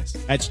welcome bonus.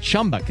 That's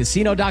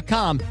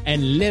ChumbaCasino.com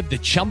and live the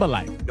Chumba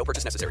life. No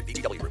purchase necessary.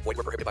 VGW. Void where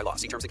prohibited by law.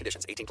 See terms and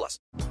conditions. 18+.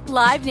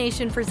 Live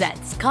Nation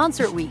presents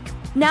Concert Week.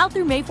 Now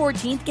through May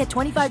 14th, get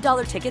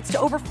 $25 tickets to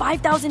over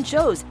 5,000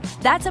 shows.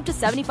 That's up to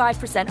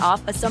 75%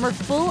 off a summer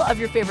full of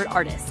your favorite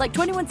artists like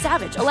 21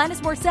 Savage,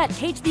 Alanis Morissette,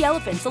 Cage the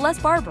Elephant,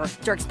 Celeste Barber,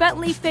 Dierks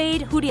Bentley,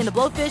 Fade, Hootie and the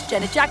Blowfish,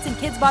 Janet Jackson,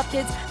 Kidz Bop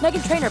Kids,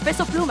 Meghan Trainor,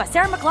 Peso Pluma,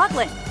 Sarah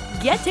McLachlan.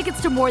 Get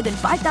tickets to more than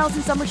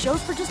 5,000 summer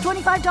shows for just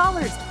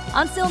 $25.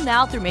 Until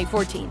now through May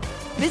 14th.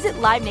 Visit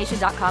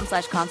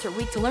LiveNation.com/Concert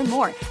Week to learn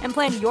more and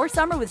plan your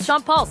summer with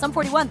Sean Paul, Sum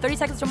 41, 30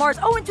 Seconds to Mars,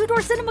 and Two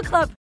Door Cinema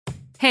Club.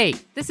 Hey,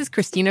 this is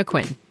Christina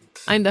Quinn.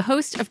 I'm the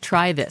host of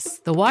Try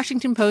This, the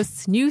Washington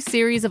Post's new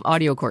series of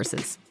audio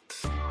courses.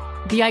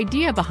 The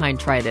idea behind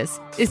Try This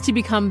is to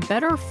become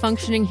better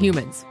functioning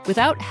humans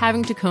without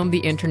having to comb the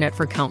internet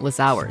for countless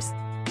hours.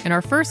 In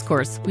our first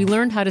course, we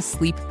learned how to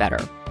sleep better.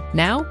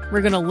 Now,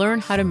 we're going to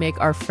learn how to make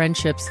our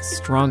friendships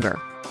stronger.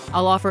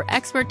 I'll offer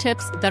expert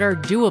tips that are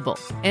doable,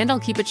 and I'll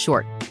keep it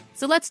short.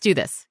 So let's do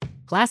this.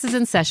 Class is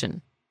in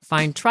session.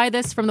 Find Try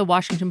This from the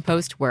Washington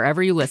Post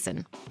wherever you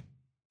listen.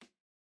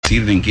 She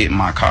didn't get in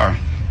my car.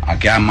 I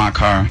got in my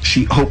car.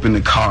 She opened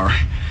the car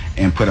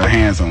and put her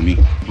hands on me.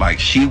 Like,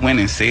 she went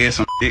and said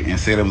some shit and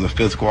said it was a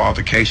physical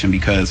altercation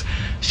because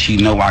she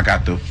know I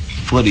got the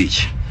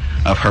footage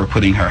of her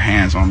putting her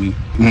hands on me.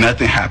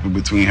 Nothing happened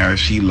between her.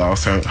 She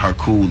lost her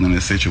cool in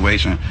this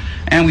situation,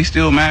 and we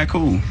still mad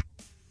cool.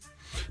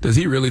 Does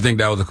he really think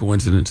that was a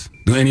coincidence?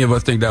 Do any of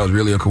us think that was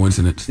really a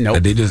coincidence? Nope.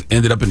 That they just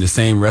ended up in the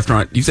same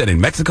restaurant? You said in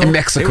Mexico? In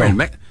Mexico. They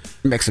were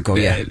in Mexico,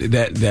 yeah.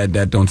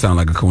 That don't sound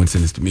like a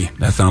coincidence to me.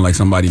 That sounds like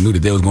somebody knew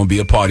that there was going to be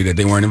a party that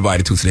they weren't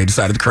invited to, so they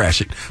decided to crash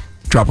it.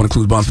 Drop on the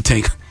clues bombs for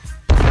Tink.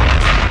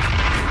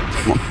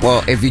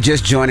 Well, if you're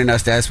just joining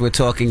us, we're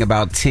talking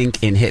about Tink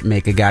and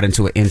Hitmaker got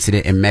into an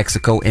incident in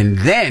Mexico, and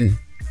then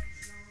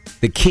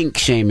the kink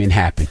shaming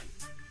happened.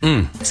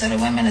 To the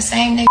women, the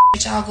same nigga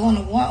that y'all going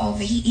to war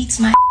over, he eats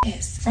my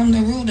ass. From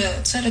the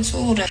rooter to the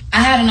tutor. I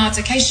had an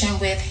altercation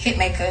with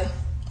Hitmaker,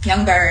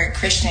 Young Bird,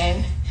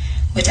 Christian,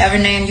 whichever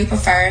name you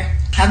prefer.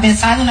 I've been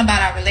silent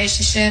about our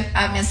relationship.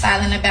 I've been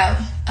silent about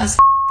us.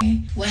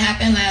 What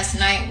happened last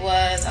night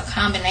was a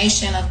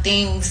combination of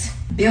things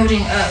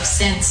building up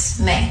since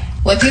May.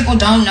 What people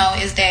don't know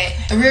is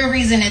that the real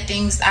reason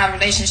that our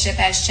relationship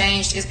has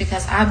changed is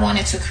because I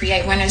wanted to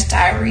create Winter's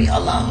Diary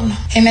alone.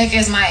 Hitmaker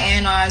is my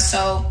A&R,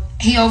 so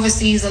he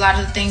oversees a lot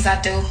of the things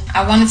I do.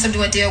 I wanted to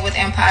do a deal with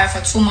Empire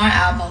for 2 more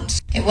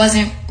albums. It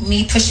wasn't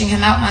me pushing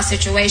him out my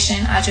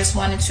situation. I just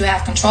wanted to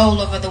have control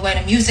over the way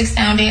the music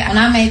sounded. When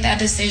I made that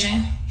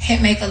decision,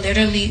 Hitmaker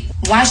literally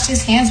washed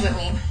his hands with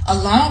me.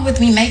 Along with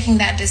me making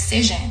that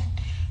decision,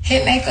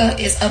 Hitmaker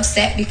is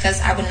upset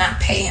because I would not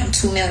pay him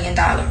 $2 million.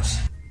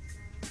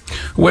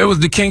 Where was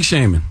the king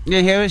shaming? Yeah,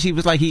 here he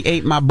was like, he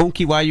ate my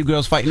bunkie while you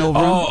girls fighting over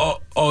him.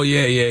 Oh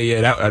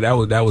yeah.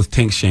 That was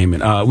tink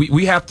shaming.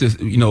 We have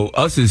to,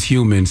 us as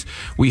humans,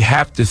 we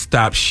have to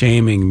stop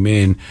shaming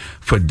men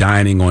for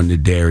dining on the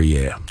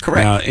derriere.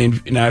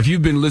 Correct. Now, if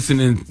you've been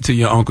listening to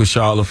your Uncle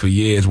Charlotte for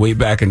years, way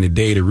back in the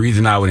day, the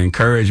reason I would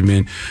encourage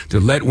men to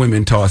let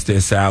women toss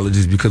their salads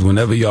is because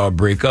whenever y'all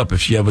break up,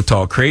 if she ever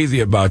talk crazy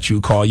about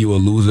you, call you a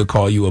loser,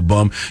 call you a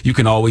bum, you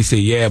can always say,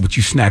 yeah, but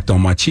you snacked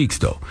on my cheeks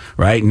though,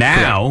 right?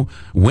 Now,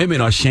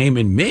 women are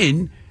shaming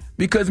men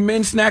because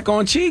men snack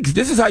on cheeks.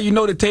 This is how you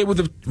know the tables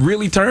have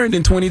really turned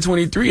in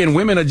 2023, and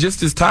women are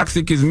just as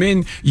toxic as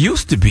men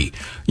used to be.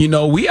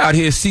 We out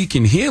here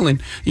seeking healing,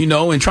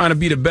 and trying to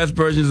be the best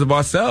versions of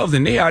ourselves,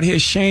 and they out here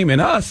shaming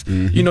us,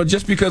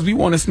 just because we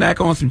want to snack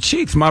on some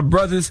cheeks. My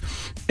brothers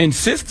and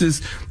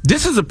sisters,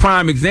 this is a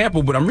prime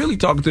example, but I'm really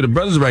talking to the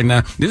brothers right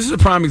now. This is a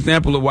prime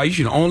example of why you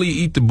should only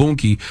eat the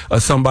bunkie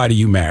of somebody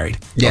you married.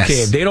 Yes.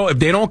 Okay, if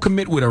they don't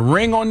commit with a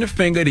ring on the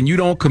finger, then you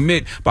don't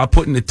commit by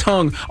putting the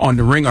tongue on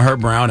the ring of her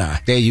brown eye.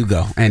 There you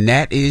go. And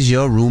that is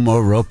your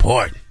rumor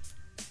report.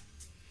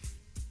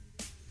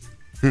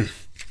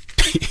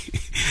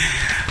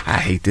 I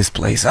hate this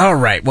place. All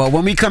right. Well,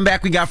 when we come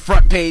back, we got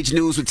front page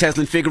news with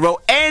Teslin Figaro,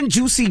 and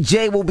Juicy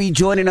J will be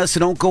joining us, so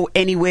don't go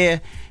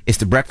anywhere. It's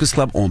The Breakfast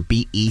Club on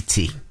BET.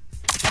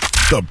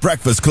 The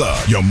Breakfast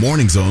Club. Your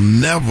mornings will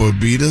never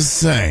be the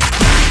same.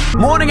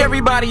 Morning,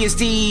 everybody. It's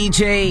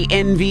DJ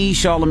NV,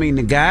 Charlamagne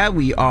the Guy.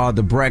 We are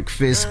The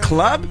Breakfast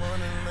Club.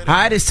 All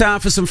right, it's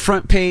time for some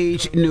front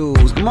page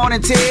news. Good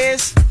morning,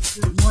 Tez.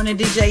 Good morning,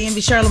 DJ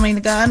Envy, Charlamagne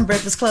the God, and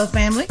Breakfast Club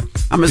family.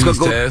 I'm just going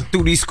to go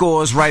through these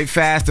scores right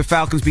fast. The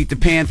Falcons beat the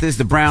Panthers.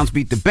 The Browns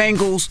beat the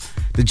Bengals.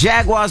 The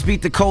Jaguars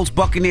beat the Colts.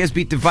 Buccaneers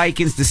beat the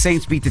Vikings. The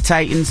Saints beat the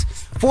Titans.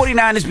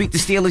 49ers beat the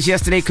Steelers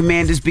yesterday.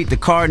 Commanders beat the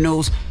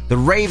Cardinals. The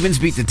Ravens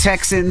beat the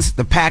Texans.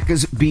 The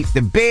Packers beat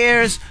the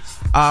Bears.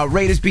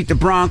 Raiders beat the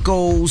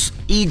Broncos.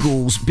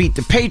 Eagles beat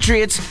the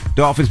Patriots.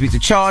 Dolphins beat the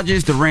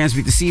Chargers. The Rams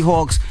beat the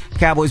Seahawks.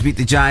 Cowboys beat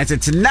the Giants.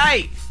 And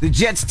tonight, the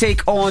Jets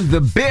take on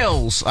the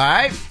Bills. All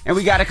right? And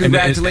we got to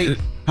congratulate...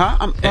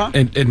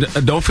 And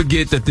don't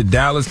forget that the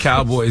Dallas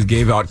Cowboys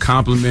gave out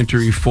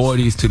complimentary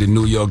 40s to the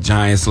New York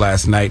Giants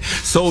last night.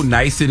 So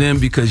nice of them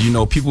because,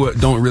 people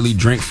don't really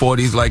drink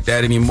 40s like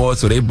that anymore.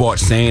 So they bought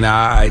St.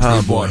 Ides.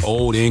 They bought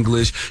Old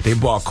English. They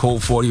bought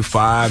Colt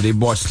 45. They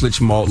bought Schlitz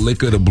Malt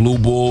Liquor, the Blue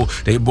Bull.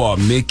 They bought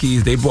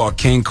Mickey's. They bought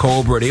King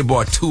Cobra. They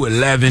bought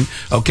 211.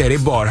 Okay, they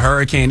bought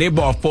Hurricane. They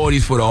bought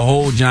 40s for the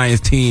whole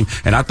Giants team.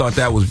 And I thought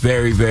that was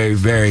very, very,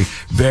 very,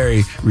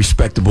 very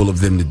respectable of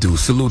them to do.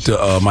 Salute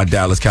to my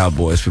Dallas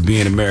Cowboys for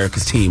being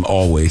America's team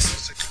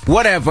always.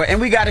 Whatever.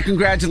 And we got to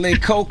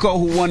congratulate Coco,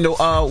 who won the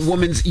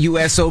Women's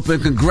U.S. Open.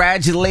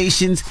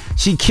 Congratulations.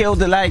 She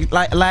killed it like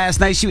last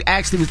night. She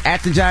actually was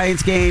at the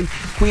Giants game.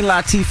 Queen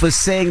Latifah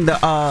sang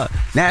the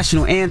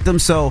national anthem.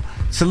 So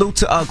salute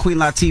to Queen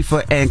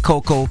Latifah and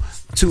Coco,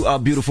 two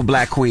beautiful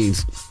black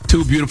queens.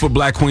 Two beautiful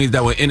black queens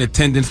that were in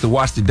attendance to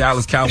watch the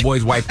Dallas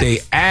Cowboys wipe their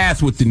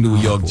ass with the New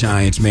York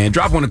Giants, man.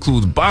 Drop on the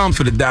clues. Bombs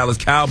for the Dallas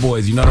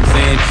Cowboys. You know what I'm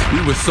saying?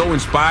 We were so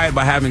inspired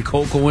by having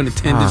Coco in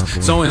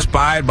attendance. So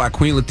inspired by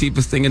Queen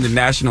Latifah singing the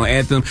national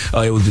anthem.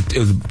 It was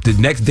the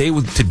next day.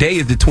 Today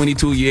is the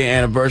 22-year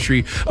anniversary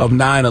of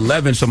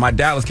 9/11. So my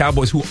Dallas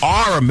Cowboys, who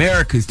are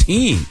America's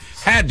team,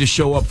 had to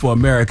show up for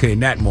America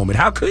in that moment.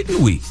 How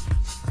couldn't we?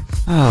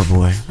 Oh,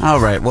 boy. All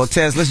right. Well,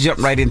 Tez, let's jump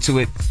right into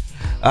it.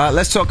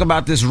 Let's talk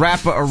about this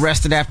rapper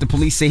arrested after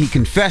police say he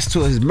confessed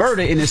to his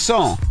murder in his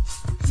song.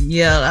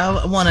 Yeah,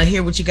 I want to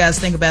hear what you guys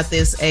think about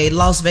this. A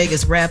Las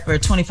Vegas rapper,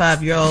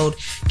 25-year-old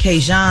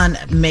Kajan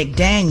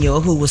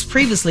McDaniel, who was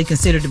previously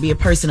considered to be a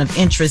person of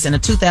interest in a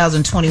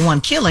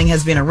 2021 killing,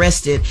 has been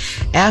arrested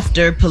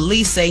after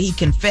police say he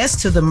confessed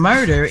to the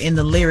murder in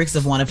the lyrics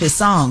of one of his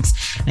songs.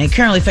 And he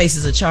currently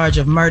faces a charge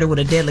of murder with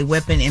a deadly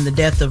weapon in the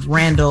death of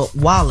Randall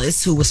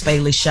Wallace, who was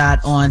fatally shot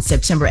on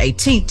September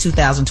 18,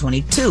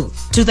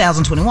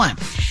 2021.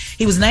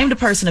 He was named a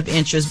person of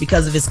interest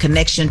because of his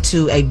connection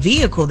to a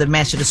vehicle that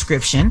matched the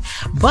description.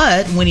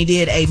 But when he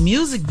did a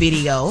music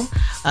video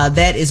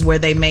that is where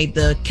they made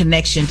the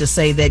connection to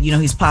say that,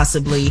 he's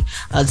possibly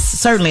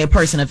certainly a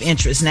person of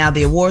interest. Now,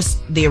 the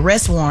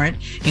arrest warrant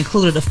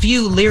included a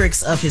few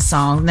lyrics of his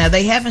song. Now,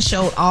 they haven't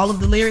showed all of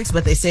the lyrics,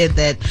 but they said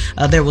that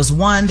there was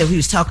one that he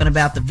was talking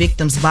about the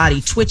victim's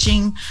body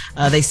twitching.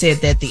 They said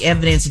that the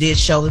evidence did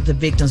show that the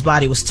victim's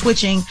body was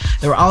twitching.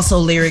 There were also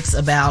lyrics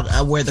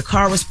about where the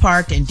car was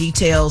parked and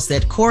details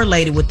that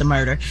correlated with the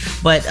murder.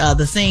 But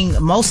the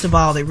thing most of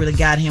all that really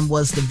got him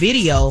was the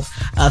video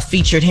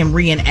featured him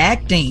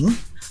reenacting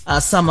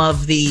some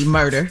of the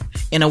murder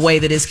in a way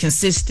that is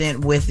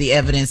consistent with the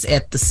evidence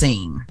at the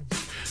scene.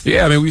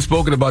 Yeah, I mean, we've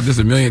spoken about this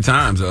a million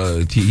times.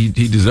 He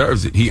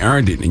deserves it. He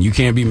earned it. And you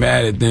can't be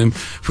mad at them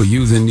for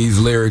using these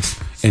lyrics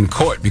in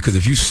court, because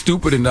if you're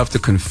stupid enough to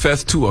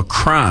confess to a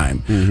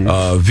crime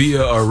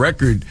via a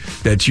record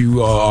that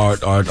you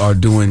are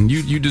doing,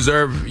 you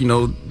deserve,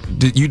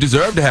 you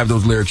deserve to have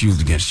those lyrics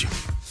used against you.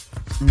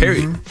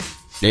 Period.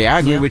 Yeah, I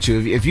agree with you.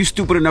 If you're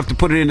stupid enough to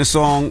put it in a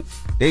song,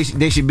 they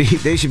should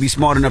be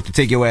smart enough to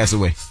take your ass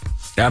away.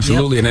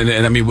 Absolutely. Yep.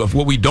 And I mean,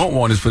 what we don't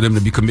want is for them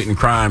to be committing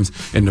crimes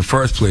in the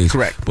first place.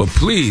 Correct. But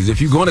please, if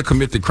you're going to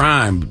commit the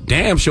crime,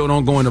 damn sure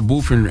don't go in the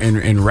booth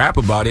and rap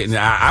about it. And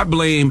I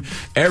blame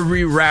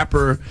every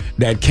rapper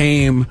that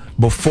came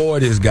before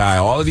this guy.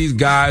 All of these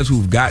guys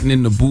who've gotten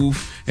in the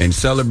booth and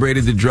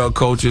celebrated the drug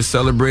culture,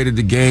 celebrated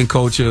the gang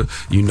culture,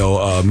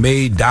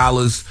 made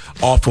dollars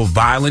off of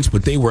violence,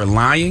 but they were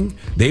lying.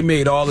 They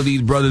made all of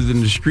these brothers in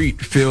the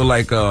street feel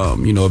like,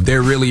 if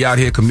they're really out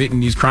here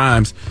committing these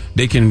crimes,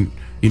 they can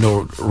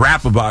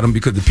rap about them,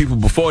 because the people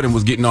before them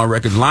was getting on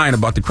records lying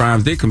about the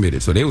crimes they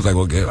committed. So they was like,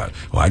 okay, well,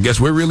 I guess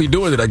we're really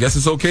doing it. I guess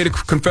it's okay to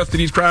confess to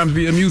these crimes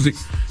via music.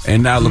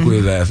 And now look where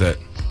his ass at.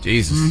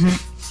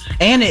 Jesus.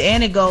 And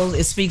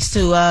it speaks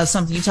to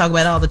something you talk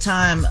about all the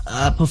time,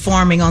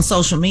 performing on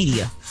social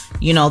media.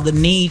 The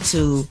need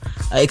to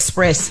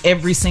express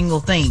every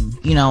single thing,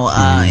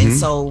 and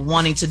so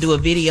wanting to do a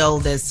video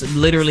that's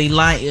literally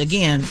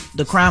again,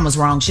 the crime was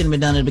wrong, shouldn't have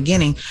been done at the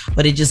beginning,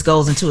 but it just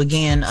goes into,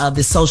 again,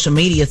 this social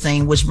media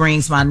thing, which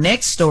brings my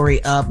next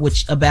story up,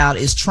 which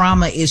is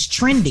trauma is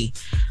trendy.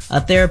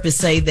 Therapists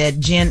say that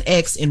Gen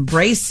X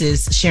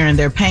embraces sharing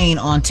their pain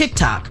on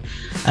TikTok.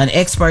 An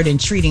expert in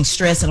treating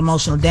stress and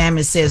emotional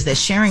damage says that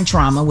sharing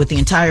trauma with the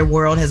entire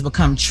world has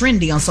become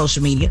trendy on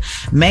social media,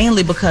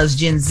 mainly because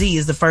Gen Z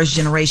is the first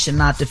generation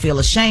not to feel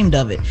ashamed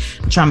of it.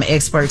 Trauma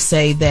experts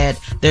say that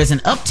there's an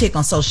uptick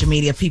on social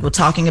media, people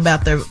talking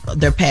about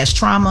their past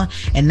trauma,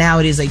 and now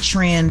it is a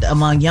trend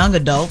among young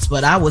adults,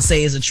 but I would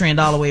say it's a trend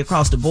all the way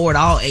across the board,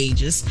 all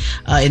ages.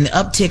 And the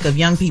uptick of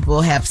young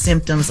people have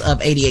symptoms of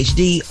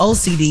ADHD,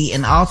 OCD,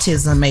 and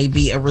autism may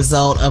be a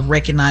result of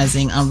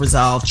recognizing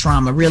unresolved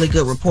trauma. Really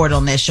good report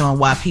on that, showing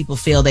why people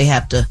feel they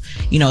have to,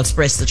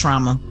 express the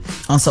trauma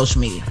on social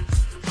media.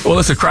 Well,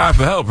 it's a cry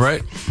for help,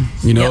 right?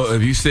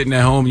 If you're sitting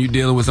at home and you're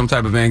dealing with some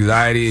type of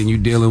anxiety and you're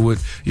dealing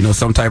with,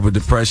 some type of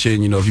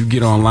depression, if you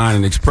get online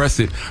and express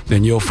it,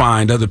 then you'll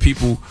find other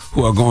people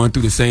who are going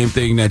through the same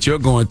thing that you're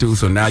going through.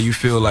 So now you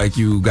feel like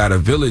you got a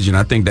village, and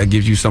I think that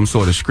gives you some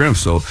sort of strength.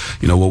 So,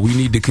 what we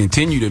need to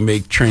continue to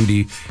make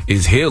trendy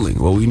is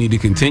healing. What we need to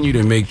continue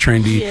to make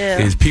trendy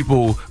is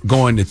people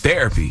going to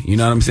therapy. You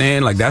know what I'm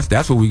saying? Like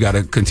that's what we got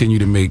to continue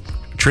to make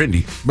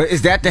trendy. But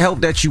is that the help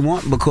that you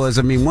want?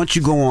 Because once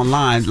you go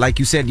online, like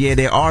you said,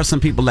 there are some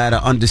people that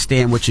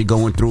understand what you're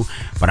going through,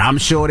 but I'm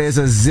sure there's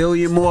a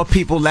zillion more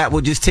people that will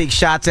just take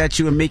shots at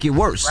you and make it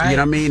worse. Right. You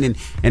know what I mean?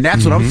 And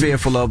that's what I'm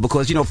fearful of,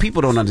 because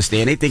people don't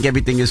understand. They think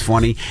everything is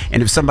funny,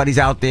 and if somebody's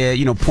out there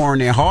pouring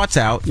their hearts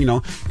out,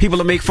 people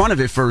will make fun of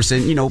it first,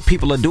 and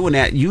people are doing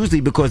that usually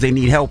because they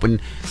need help,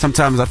 and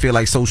sometimes I feel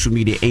like social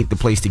media ain't the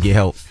place to get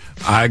help.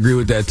 I agree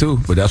with that too,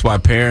 but that's why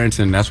parents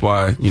and that's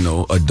why,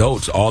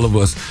 adults, all of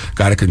us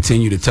got to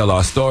continue to tell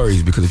our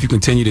stories, because if you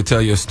continue to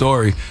tell your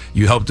story,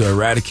 you help to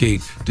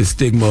eradicate the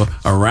stigma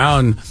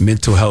around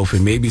mental health.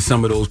 And maybe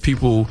some of those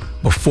people,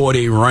 before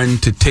they run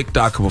to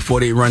TikTok or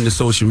before they run to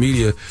social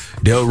media,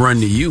 they'll run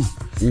to you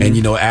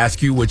and,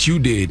 ask you what you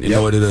did in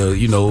order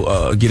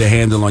to, get a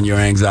handle on your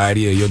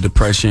anxiety or your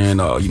depression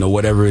or,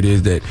 whatever it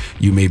is that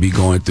you may be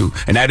going through.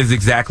 And that is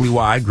exactly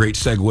why, great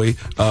segue,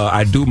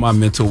 I do my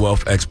Mental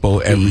Wealth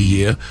Expo every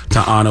year to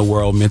honor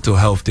World Mental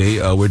Health Day.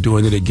 We're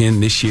doing it again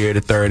this year.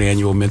 The third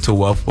annual Mental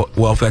Wealth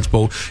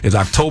Expo is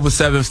October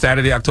 7th,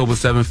 Saturday, October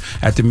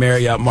 7th at the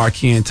Marriott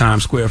Marquis in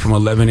Times Square from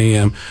 11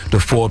 a.m. to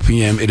 4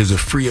 p.m. It is a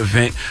free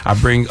event. I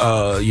bring,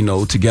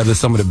 together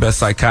some of the best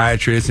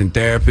psychiatrists and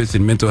therapists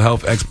and mental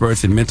health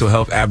experts and mental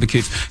health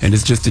advocates. And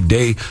it's just a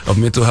day of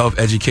mental health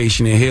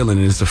education and healing.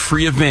 And it's a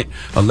free event,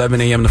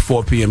 11 a.m. to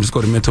 4 p.m. Just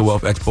go to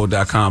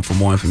mentalwealthexpo.com for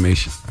more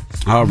information.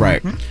 All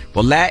right.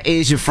 Well, that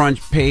is your front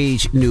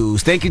page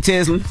news. Thank you,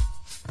 Teslin.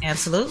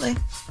 Absolutely.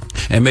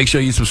 And make sure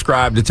you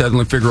subscribe to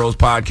Teslin Figaro's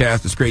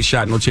podcast, the Straight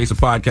Shot No Chaser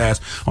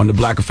podcast, on the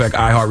Black Effect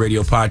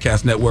iHeartRadio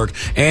podcast network,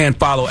 and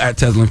follow at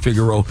Teslin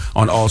Figaro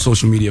on all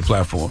social media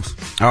platforms.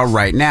 All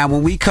right. Now,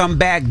 when we come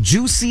back,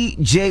 Juicy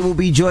J will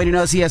be joining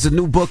us. He has a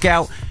new book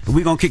out, and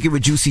we're going to kick it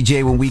with Juicy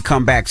J when we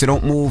come back. So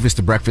don't move. It's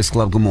The Breakfast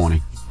Club. Good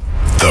morning.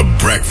 The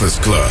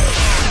Breakfast Club.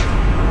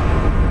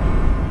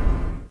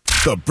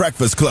 The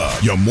Breakfast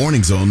Club. Your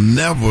mornings will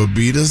never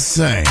be the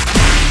same.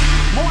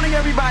 Morning,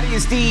 everybody.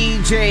 It's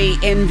DJ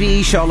NV,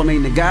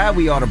 Charlamagne the Guy.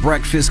 We are the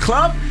Breakfast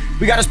Club.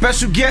 We got a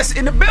special guest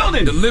in the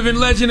building. The living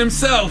legend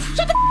himself.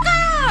 Shut the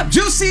f*** up,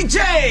 Juicy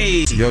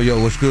J.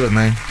 Yo, what's good,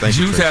 man? Thank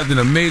Juice has an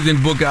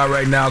amazing book out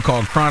right now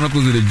called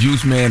Chronicles of the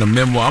Juice Man, a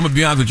memoir. I'm going to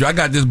be honest with you. I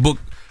got this book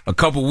a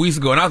couple weeks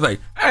ago, and I was like,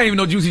 I didn't even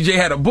know Juicy J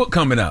had a book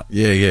coming out.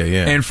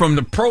 Yeah. And from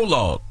the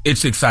prologue,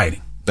 it's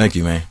exciting. Thank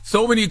you, man.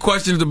 So many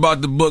questions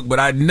about the book, but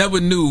I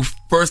never knew,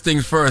 first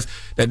things first,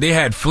 that they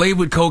had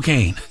flavored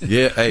cocaine.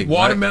 Yeah, hey.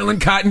 Watermelon,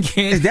 cotton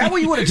candy. Is that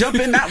where you want to jump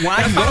in? Not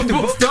why you wrote the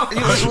book?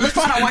 Let's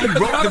find out why you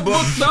wrote the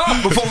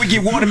book before we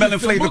get watermelon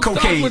flavored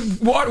cocaine.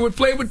 With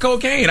flavored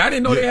cocaine. I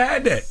didn't know they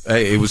had that.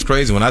 Hey, it was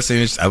crazy. When I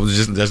seen it, I was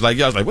just like,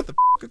 y'all. I was like, what the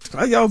f***?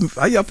 How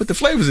y'all put the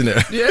flavors in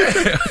there?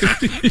 Yeah.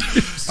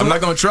 I'm not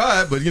going to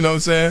try it, but you know what I'm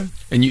saying?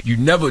 And you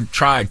never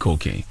tried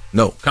cocaine.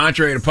 No.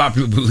 Contrary to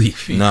popular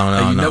belief.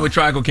 No. You never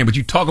tried cocaine, but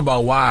you talk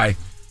about why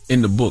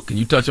in the book. Can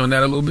you touch on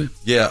that a little bit?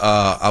 Yeah,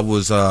 I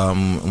was,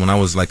 when I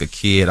was like a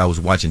kid, I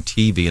was watching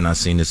TV and I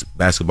seen this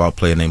basketball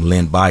player named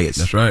Len Bias.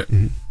 That's right.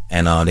 Mm-hmm.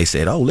 And they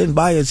said, Len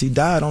Bias, he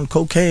died on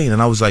cocaine.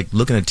 And I was like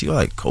looking at TV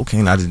like,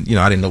 cocaine? I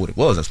didn't know what it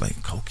was. I was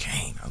like,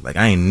 cocaine. I was like,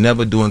 I ain't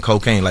never doing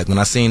cocaine. Like when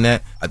I seen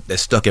that, that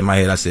stuck in my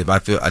head. I said, I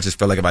just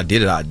felt like if I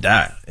did it, I'd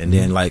die. And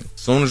then like,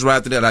 soon as right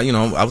after that,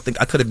 I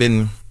think I could have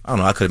been,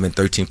 I could have been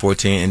 13,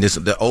 14. And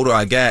the older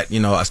I got,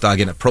 I started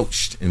getting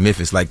approached in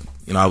Memphis. Like,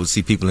 I would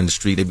see people in the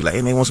street. They'd be like,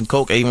 hey, man, want some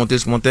coke? Hey, you want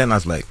this, want that? And I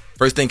was like,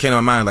 first thing came to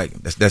my mind, like,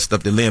 that's that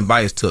stuff that Len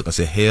Bias took. I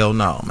said, hell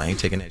no, man, I ain't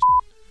taking that shit.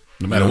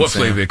 No matter what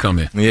flavor it come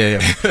in.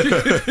 Yeah.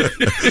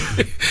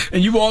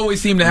 And you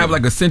always seem to have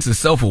like a sense of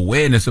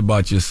self-awareness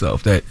about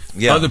yourself that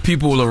other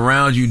people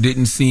around you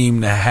didn't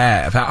seem to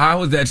have.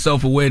 How has that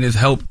self-awareness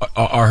help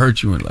or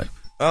hurt you in life?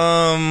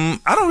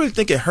 I don't really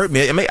think it hurt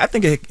me. I mean, I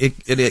think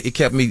it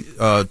kept me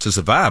to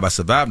survive. I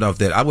survived off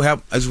that. I would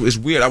have. It's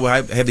weird. I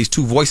would have these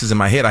two voices in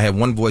my head. I had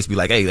one voice be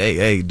like,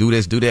 "Hey, do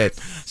this, do that,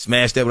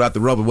 smash that without the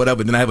rubber,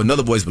 whatever." Then I have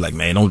another voice be like,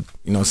 "Man, don't."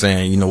 You know what I'm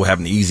saying? You know what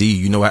happened to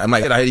Easy? I'm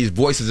like, I had these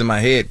voices in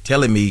my head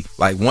telling me,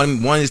 like,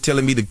 one is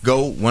telling me to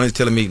go, one is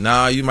telling me,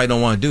 nah, you might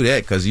don't want to do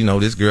that because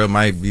this girl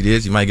might be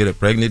this, you might get her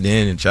pregnant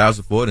then, and child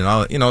support and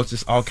all. It's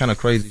just all kind of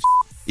crazy shit.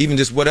 Even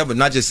just whatever,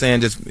 not just saying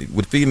just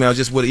with females,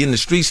 just with in the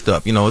street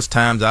stuff. It's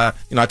times I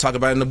talk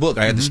about it in the book.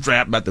 I had the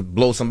strap about to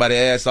blow somebody's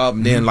ass off,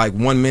 and then like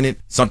 1 minute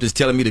something's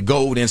telling me to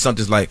go, then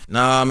something's like,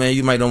 nah, man,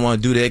 you might don't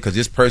want to do that because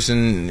this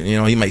person,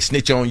 he might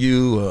snitch on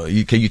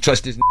you. Can you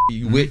trust this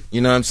you with?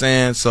 You know what I'm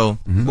saying? So,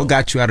 what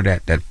got you out of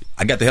that?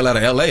 I got the hell out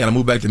of LA and I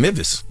moved back to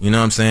Memphis. You know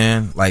what I'm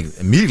saying? Like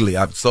immediately,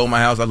 I sold my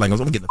house. I was like, I'm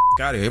gonna get the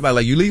f*** out of here. Everybody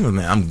like, you leaving,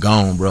 man? I'm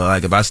gone, bro.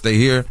 Like if I stay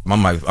here,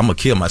 I'm gonna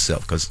kill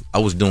myself because I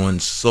was doing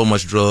so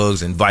much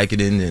drugs and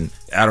Vicodin and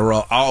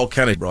Adderall, all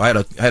kind of, bro.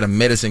 I had a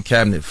medicine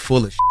cabinet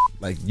full of shit.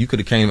 Like you could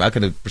have came, I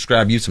could have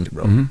prescribed you something,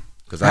 bro.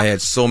 Because I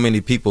had so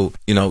many people,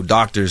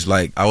 doctors,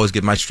 like I always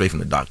get my straight from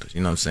the doctors,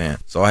 you know what I'm saying?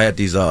 So I had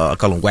these, I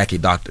call them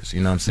wacky doctors, you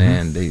know what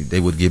I'm saying?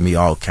 They would give me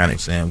all kind of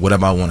saying,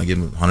 whatever I want to give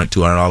me, $100,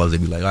 $200, they'd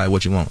be like, all right,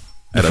 what you want?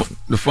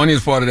 The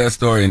funniest part of that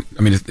story, and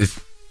I mean,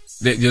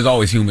 there's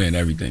always humor in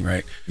everything,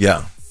 right?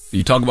 Yeah.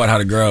 You talk about how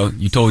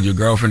you told your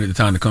girlfriend at the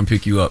time to come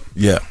pick you up.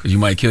 Yeah. Because you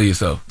might kill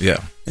yourself.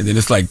 Yeah. And then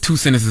it's like 2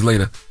 sentences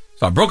later.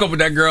 So I broke up with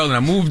that girl and I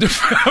moved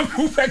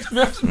back to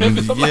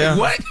Memphis. I'm like,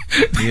 what?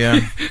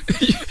 Yeah.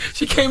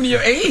 She came to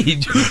your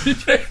age.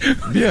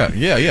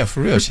 yeah,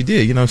 for real. She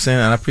did, you know what I'm saying?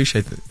 And I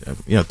appreciate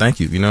that. Thank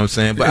you, you know what I'm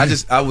saying?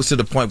 But I was to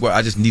the point where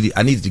I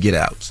needed to get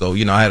out. So,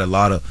 I had a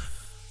lot of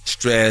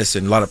stress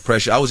and a lot of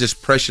pressure. I was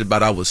just pressured,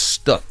 but I was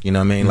stuck, you know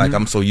what I mean? Like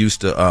I'm so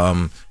used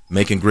to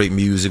making great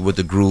music with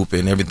the group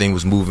and everything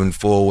was moving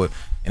forward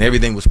and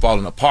everything was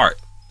falling apart.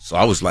 So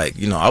I was like,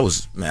 I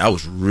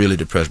was really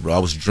depressed, bro. I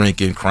was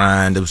drinking,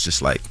 crying. It was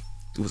just like,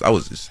 I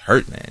was just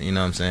hurt, man. You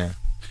know what I'm saying?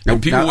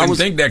 And people wouldn't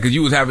think that because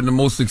you was having the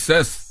most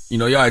success.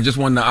 Y'all had just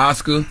won the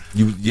Oscar.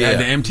 You had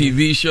the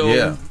MTV show.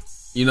 Yeah.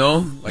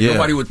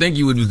 Nobody would think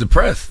you was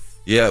depressed.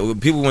 Yeah,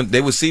 people when they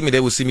would see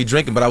me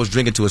drinking, but I was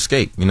drinking to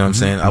escape. You know what I'm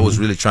saying? I was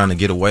really trying to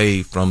get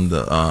away from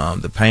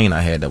the pain I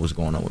had that was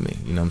going on with me.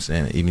 You know what I'm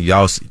saying? Even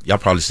y'all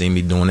probably seen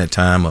me during that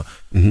time, or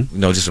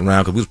just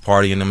around because we was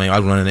partying. I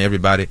was running to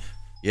everybody.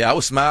 Yeah, I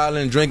was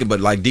smiling and drinking, but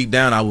like deep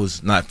down, I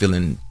was not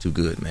feeling too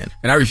good, man.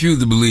 And I refuse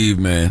to believe,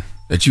 man,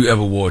 that you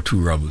ever wore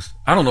 2 rubbers.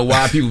 I don't know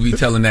why people be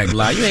telling that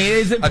lie.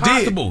 It's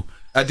impossible.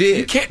 I did.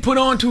 You can't put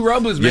on 2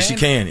 rubbers, man. Yes, you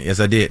can.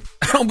 Yes, I did.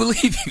 I don't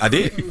believe you. I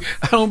did.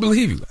 I don't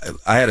believe you.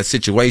 I had a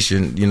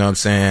situation, you know what I'm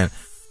saying?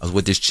 I was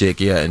with this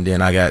chick, and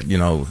then I got,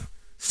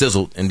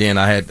 sizzled, and then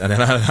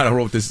I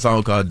wrote this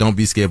song called "Don't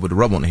Be Scared" with the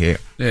rubber on the hair.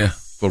 Yeah.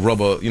 For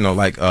rubber,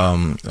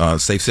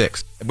 safe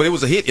sex. But it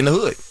was a hit in the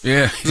hood.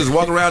 Yeah. Just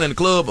walk around in the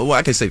club. Well,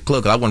 I can't say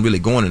club because I wasn't really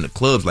going in the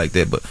clubs like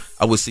that, but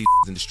I would see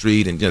in the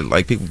street and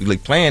people be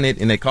like playing it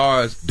in their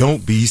cars.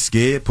 Don't be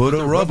scared, put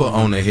a rubber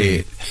on the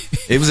head.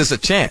 It was just a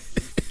chant.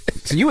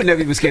 So you would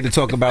never be scared to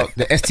talk about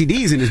the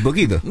STDs in this book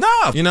either?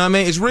 No. You know what I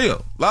mean? It's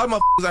real. A lot of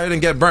motherfuckers out here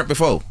didn't get burnt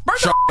before.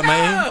 Burnt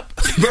up.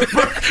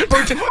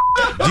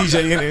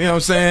 DJ, you know what I'm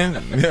saying? Yeah,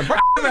 never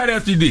had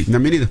STD. No,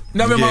 me neither.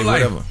 Never in my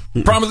life. Whatever.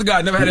 Promise to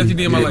God, never had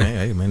STD in my life.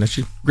 Man, hey, man, that's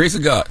you. Grace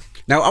of God.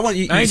 Now, I want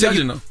you. I ain't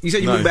judging you though.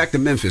 said you moved back to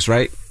Memphis,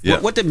 right? Yeah.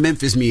 What did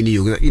Memphis mean to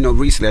you? You know,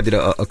 recently I did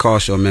a car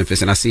show in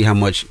Memphis, and I see how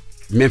much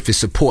Memphis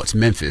supports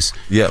Memphis.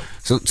 Yeah.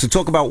 So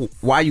talk about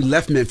why you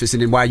left Memphis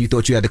and then why you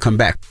thought you had to come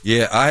back.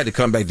 Yeah, I had to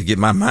come back to get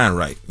my mind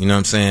right. You know what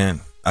I'm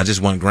saying? I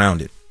just wasn't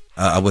grounded.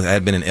 I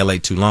had been in LA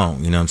too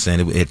long. You know what I'm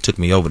saying? It took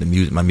me over. The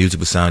music, my music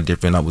was sounding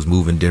different. I was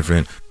moving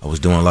different. I was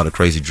doing a lot of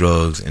crazy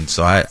drugs, and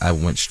so I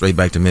went straight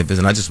back to Memphis,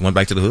 and I just went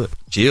back to the hood,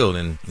 chilled,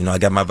 and I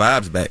got my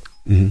vibes back.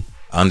 Mm-hmm.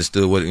 I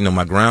understood what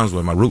my grounds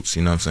were, my roots.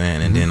 You know what I'm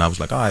saying? And then I was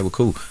like, all right, well,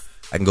 cool.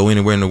 I can go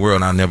anywhere in the world,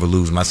 and I'll never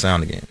lose my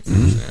sound again. You know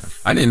what I'm saying?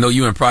 I didn't know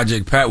you and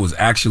Project Pat was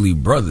actually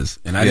brothers,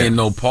 and I didn't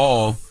know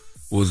Paul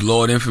was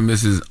Lord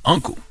Infamous's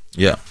uncle.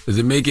 Yeah. Does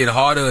it make it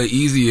harder or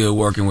easier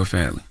working with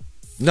family?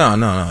 No,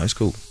 it's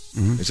cool.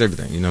 It's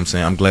everything. You know what I'm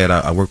saying? I'm glad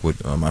I work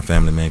with my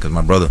family, man, because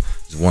my brother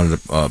is one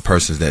of the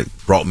persons that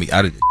brought me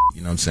out of this.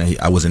 You know what I'm saying?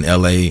 I was in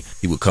LA.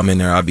 He would come in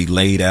there. I'd be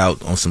laid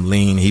out on some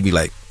lean. He'd be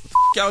like,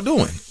 y'all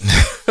doing?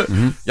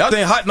 Y'all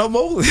ain't hot no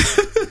more.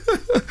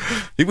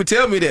 He would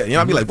tell me that.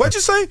 I'd be like, what'd you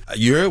say?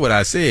 You heard what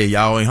I said.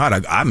 Y'all ain't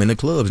hot. I'm in the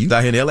clubs. You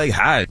out here in LA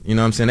hot. You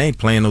know what I'm saying? They ain't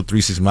playing no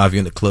 3 6 Mafia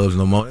in the clubs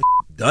no more.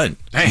 Done.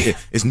 Dang.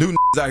 It's new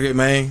out here,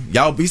 man.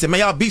 Y'all beats, man.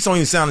 Y'all beats don't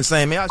even sound the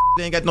same, man.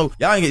 Y'all ain't got no.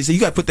 Y'all ain't. So you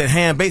got to put that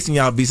hand bass in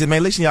y'all beats,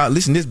 man.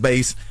 Listen this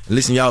bass and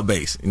listen y'all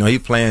bass. He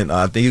playing.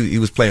 I think he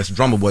was playing some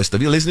drummer boy stuff.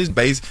 You listen to this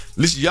bass,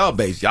 listen to y'all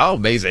bass. Y'all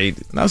bass ain't.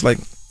 And I was like,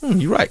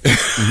 you're right.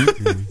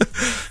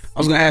 I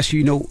was gonna ask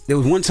you. There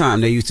was one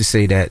time they used to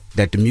say that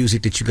the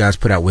music that you guys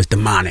put out was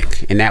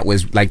demonic, and that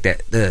was like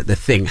the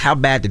thing. How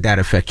bad did that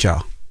affect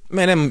y'all?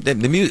 Man, the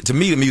music, to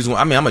me, the music,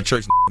 I mean, I'm a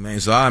church man,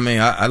 so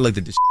I looked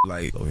at this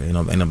like, ain't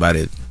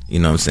nobody, you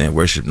know what I'm saying,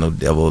 worship no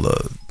devil or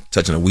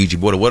touching a Ouija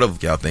board or whatever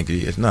y'all think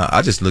it is. No,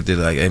 I just looked at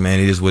it like, hey man,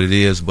 it is what it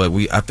is, but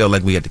I felt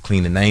like we had to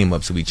clean the name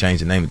up, so we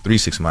changed the name to 3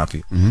 6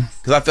 Mafia.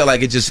 Because I felt like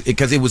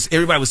because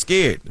everybody was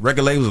scared. The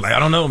record label was like, I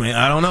don't know, man,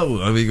 I don't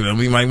know.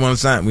 We might want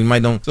to sign, we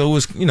might don't. So it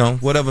was,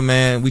 whatever,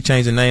 man, we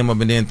changed the name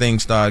up and then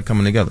things started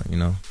coming together,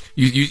 You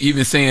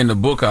even say in the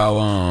book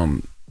how,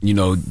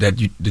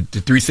 that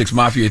the 3 6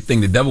 Mafia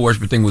thing, the devil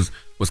worshiper thing was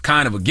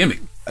kind of a gimmick.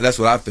 That's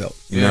what I felt.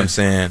 You know what I'm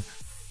saying?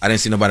 I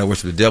didn't see nobody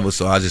worship the devil,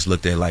 so I just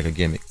looked at it like a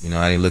gimmick.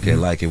 I didn't look at it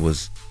like it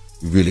was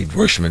really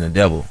worshiping the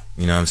devil.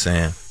 You know what I'm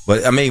saying?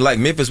 But I mean, like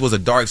Memphis was a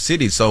dark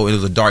city, so it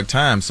was a dark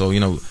time. So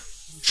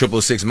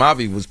 666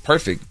 Mafia was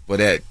perfect for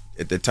that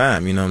at the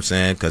time. You know what I'm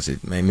saying?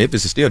 Because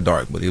Memphis is still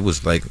dark, but it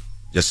was like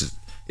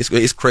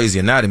it's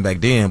crazier now than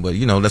back then. But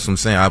that's what I'm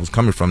saying. I was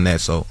coming from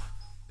that, so.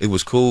 It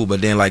was cool,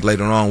 but then like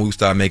later on we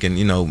started making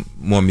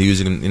more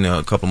music and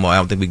a couple more. I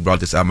don't think we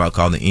brought this album out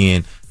called The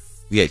End.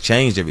 We had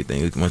changed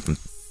everything. It went from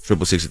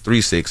 666 to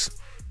 3 6,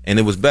 and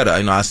it was better.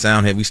 Our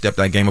sound we stepped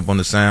our game up on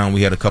the sound.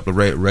 We had a couple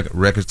of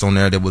records on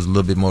there that was a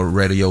little bit more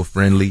radio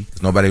friendly.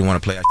 Nobody want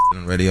to play our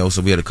shit on radio,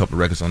 so we had a couple of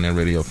records on there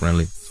radio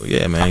friendly. So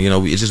yeah, man,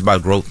 it's just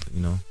about growth.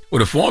 Well,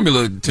 the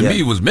formula to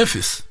me was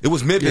Memphis. It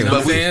was Memphis. You know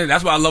what I'm saying?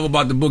 That's what I love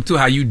about the book too,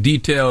 how you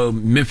detail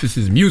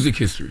Memphis's music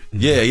history.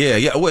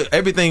 Yeah. Well,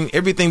 everything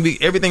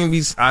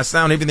our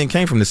sound, everything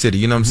came from the city.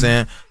 You know what I'm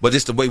saying? But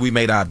it's the way we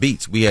made our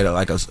beats. We had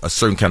a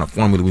certain kind of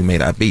formula we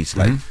made our beats.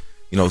 Like,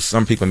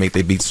 some people make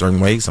their beats a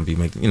certain way. Some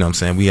people make, what I'm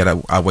saying? We had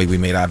our way we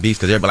made our beats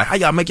because everybody like, how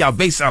y'all make y'all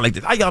bass sound like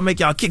this? How y'all make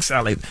y'all kick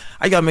sound like this?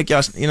 How y'all make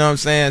y'all, what I'm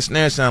saying,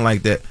 snare sound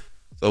like that?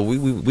 So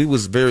we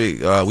was very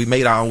we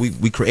made our own,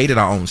 we created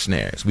our own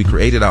snares, we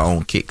created our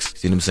own kicks.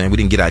 See what I'm saying? We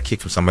didn't get our kick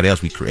from somebody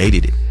else, we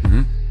created it.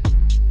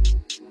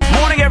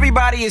 Morning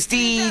everybody, it's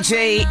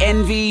DJ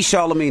Envy,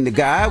 Charlamagne the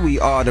Guy.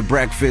 We are the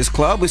Breakfast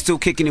Club. We're still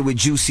kicking it with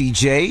Juicy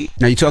J.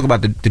 Now you talk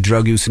about the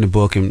drug use in the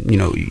book, and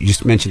you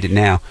just mentioned it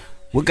now.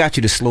 What got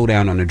you to slow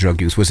down on the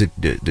drug use? Was it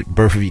the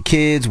birth of your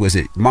kids? Was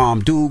it Mom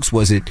Dukes?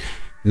 Was it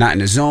not in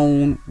the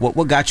zone?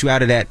 What got you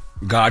out of that?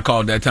 God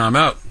called that time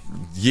out.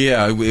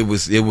 Yeah, it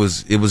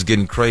was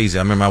getting crazy.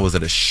 I remember I was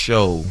at a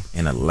show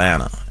in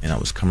Atlanta, and I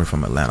was coming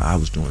from Atlanta. I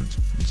was doing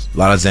a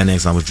lot of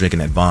Xanax. I was drinking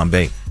at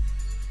Bombay.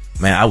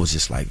 Man, I was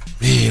just like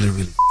really up,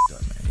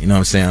 man. You know what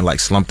I'm saying? Like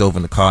slumped over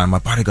in the car, and my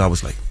bodyguard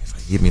was like,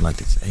 hit me like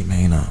this. Hey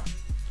man,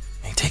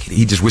 take it.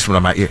 He just whispered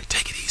in my ear,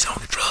 take it easy on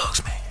the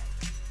drugs, man.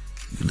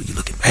 You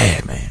looking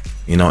bad, man.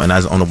 And I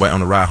was on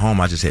the ride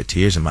home. I just had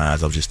tears in my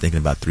eyes. I was just thinking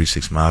about 3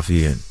 6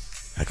 Mafia and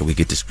how could we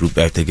get this group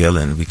back together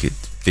and we could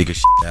figure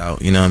shit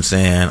out, you know what I'm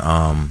saying?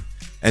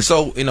 And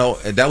so,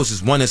 that was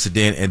just one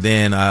incident, and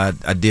then I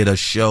did a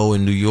show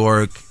in New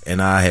York,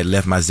 and I had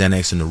left my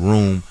Xanax in the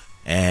room,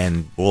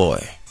 and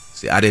boy,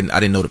 see, I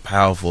didn't know the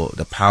power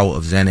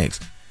of Xanax.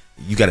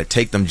 You got to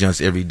take them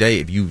junks every day.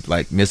 If you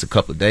miss a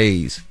couple of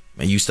days,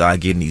 man, you start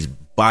getting these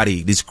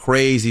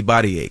crazy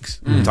body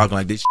aches. I'm talking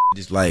like this shit,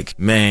 just like,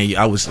 man,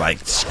 I was like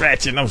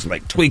scratching, I was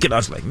like tweaking, I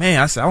was like, man,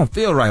 I said I don't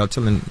feel right. I was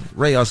telling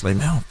Ray, I was like,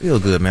 man, I don't feel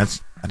good, man.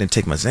 I didn't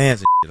take my Xans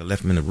and shit. I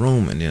left them in the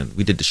room, and then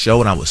we did the show,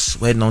 and I was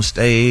sweating on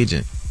stage,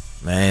 and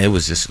man, it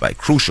was just like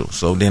crucial.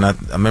 So then I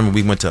remember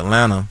we went to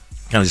Atlanta,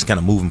 kind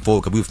of moving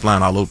forward because we were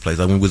flying all over the place.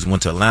 Like when we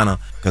went to Atlanta,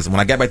 because when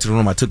I got back to the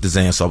room, I took the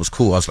Xans, so I was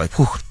cool. I was like,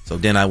 whew. So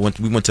then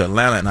we went to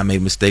Atlanta, and I made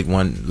a mistake.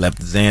 Left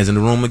the Xans in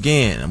the room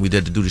again, and we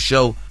did to do the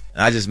show.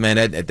 And I just, man,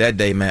 at that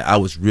day, man, I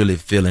was really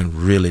feeling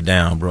really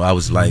down, bro. I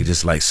was like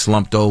just like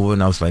slumped over,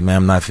 and I was like, man,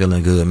 I'm not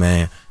feeling good,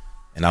 man.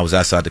 And I was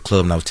outside the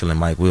club, and I was telling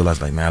Mike Will, I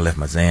was like, man, I left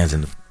my Xans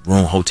in the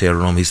hotel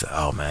room. He said,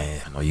 oh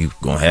man, I know you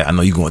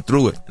going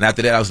through it. And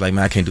after that, I was like,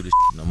 man, I can't do this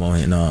no more.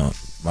 And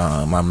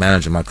my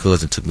manager, my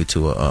cousin, took me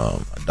to a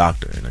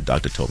doctor, and the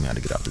doctor told me how to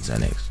get off the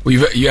Xanax. Well,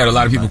 you had a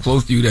lot of people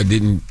close to you that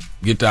didn't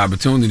get the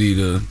opportunity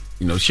to,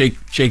 shake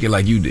it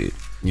like you did.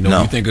 When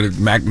you think of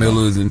the Mac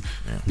Millers and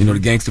the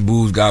Gangsta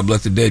Boos, God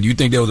bless the dead. You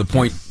think there was a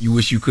point you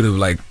wish you could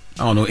have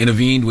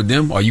intervened with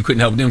them, or you couldn't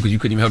help them because you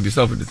couldn't even help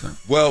yourself at the time?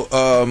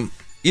 Well,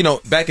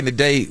 back in the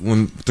day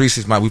when 3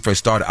 6 Mafia we first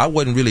started, I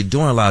wasn't really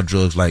doing a lot of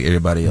drugs like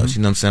everybody else.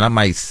 You know what I'm saying? I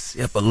might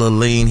sip a little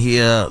lean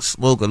here,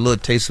 smoke a little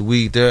taste of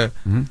weed there.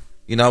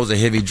 I was a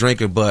heavy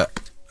drinker,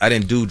 but I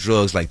didn't do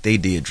drugs like they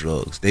did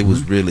drugs. They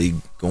was really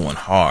going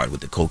hard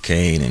with the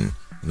cocaine, and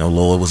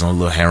Lord was on a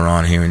little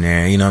heroin here and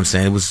there. You know what I'm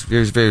saying? It was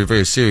very, very,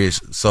 very serious.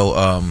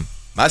 So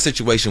my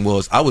situation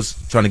was I was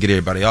trying to get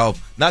everybody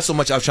off. Not so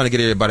much I was trying to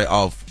get everybody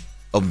off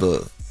of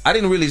the. I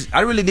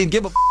really didn't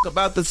give a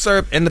about the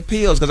syrup and the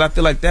pills because I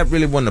feel like that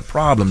really wasn't the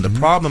problem. The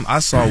problem I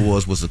saw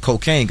was the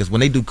cocaine, because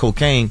when they do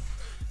cocaine,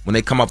 when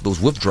they come off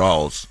those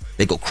withdrawals,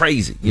 they go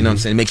crazy. You know what I'm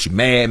saying? It makes you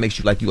mad, makes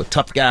you like you a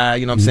tough guy.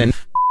 You know what I'm saying?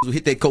 Who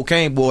hit that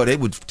cocaine, boy, they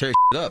would tear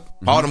up.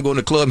 Paul them go in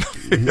the club.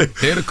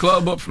 Tear the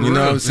club up for real. You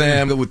know what I'm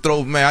saying? They would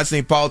throw, man, I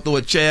seen Paul throw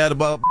a chair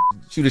about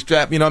shoot a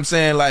strap, you know what I'm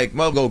saying? Like,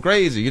 mother go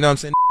crazy, you know what I'm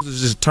saying? It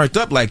was just turned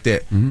up like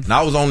that. And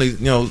I was only,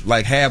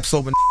 like half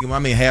sober. I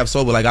mean, half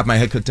sober. Like, I might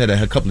have had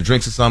a couple of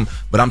drinks or something,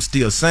 but I'm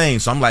still sane.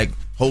 So I'm like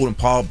holding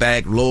Paul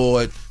back,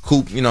 Lord,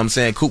 Coop, you know what I'm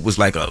saying? Coop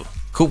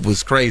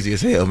was crazy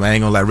as hell, man. I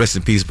ain't gonna lie, rest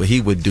in peace, but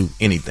he would do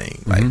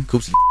anything. Like,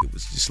 Coop's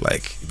was just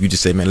like, if you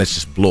just say, man, let's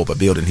just blow up a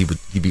building,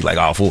 he'd be like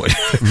all for it.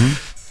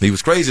 He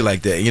was crazy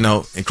like that,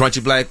 And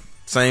Crunchy Black,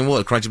 same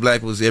way. Crunchy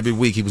Black was every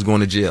week he was going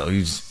to jail. He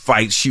was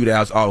fight,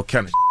 shootouts, all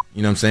kind of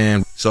you know what I'm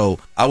saying? So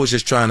I was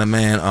just trying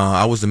to,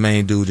 I was the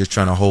main dude just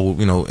trying to hold,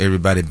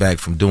 everybody back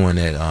from doing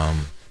that.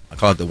 I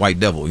call it the white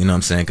devil, you know what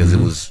I'm saying? Because it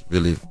was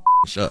really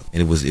up.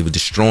 And it was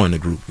destroying the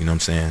group, you know what I'm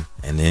saying?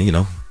 And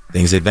then,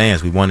 things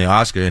advanced. We won the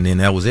Oscar, and then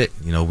that was it.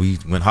 We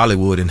went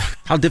Hollywood. And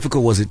how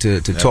difficult was it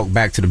to talk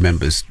back to the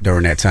members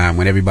during that time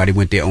when everybody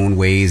went their own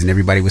ways and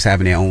everybody was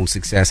having their own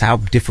success? How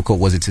difficult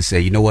was it to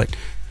say, you know what,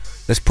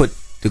 let's put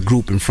the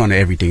group in front of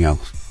everything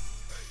else?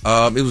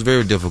 It was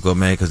very difficult,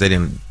 man, because they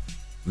didn't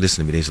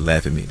listen to me. They used to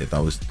laugh at me. They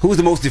thought who was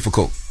the most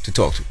difficult to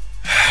talk to?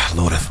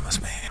 Lord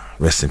infamous, man.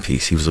 Rest in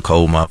peace. He was a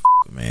cold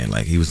motherfucker, man.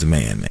 Like, he was the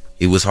man.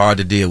 It was hard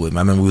to deal with. I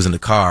remember we was in the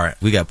car.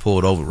 We got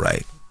pulled over,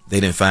 right? They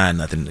didn't find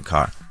nothing in the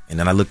car. And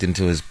then I looked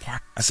into his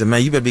pocket. I said,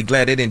 man, you better be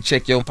glad they didn't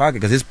check your pocket,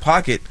 because his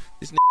pocket,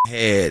 this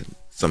had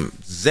some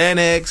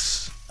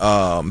Xanax.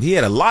 He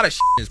had a lot of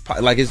shit in his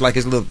pocket.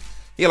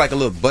 He had like a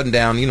little button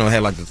down,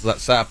 had like the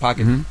side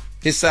pocket.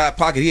 His side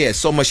pocket, he had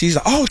so much. He's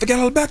like, oh, I forgot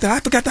all about that. I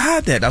forgot to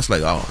hide that. I was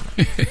like, oh.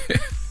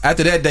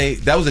 After that day,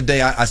 that was the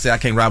day I said, I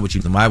can't ride with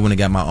you. I went and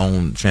got my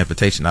own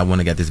transportation. I went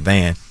and got this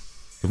van.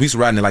 We used to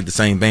ride in like the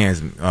same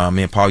vans.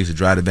 Me and Paul used to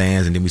drive the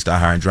vans, and then we started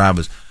hiring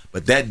drivers.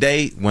 But that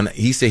day, when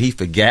he said he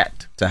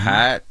forgot to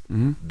hide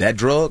that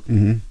drug,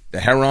 the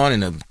heroin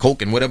and the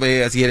coke and whatever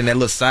else he had in that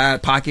little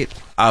side pocket,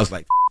 I was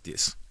like,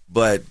 this.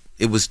 But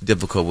it was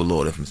difficult with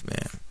Lord Infamous,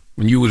 man.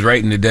 When you was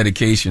writing the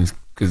dedications,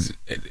 because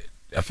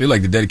I feel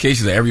like the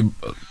dedications are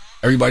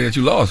everybody that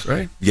you lost,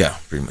 right? Yeah,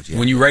 pretty much. Yeah.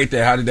 When you write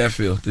that, how did that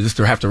feel?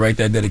 To have to write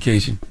that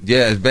dedication?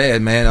 Yeah, it's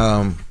bad,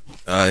 man.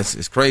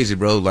 It's crazy,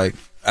 bro. Like,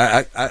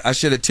 I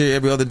shed a tear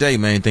every other day,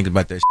 man, thinking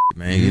about that shit,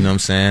 man. You know what I'm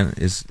saying?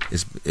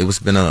 It's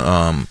been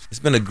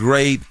a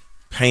great,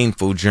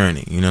 painful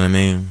journey. You know what I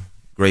mean?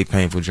 Great,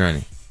 painful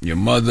journey. Your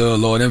mother,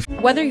 Lord.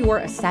 Whether you're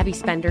a savvy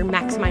spender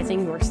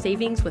maximizing your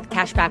savings with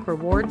cashback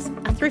rewards,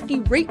 a thrifty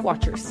rate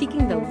watcher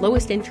seeking the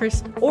lowest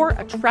interest, or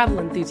a travel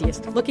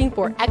enthusiast looking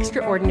for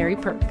extraordinary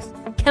perks,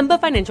 Kemba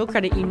Financial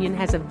Credit Union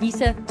has a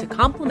visa to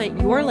complement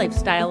your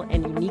lifestyle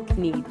and unique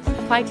needs.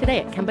 Apply today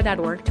at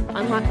Kemba.org to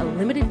unlock a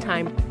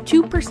limited-time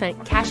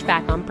 2% cash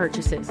back on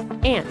purchases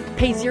and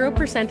pay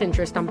 0%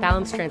 interest on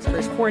balance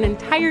transfers for an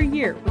entire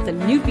year with a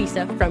new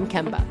visa from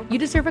Kemba. You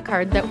deserve a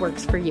card that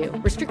works for you.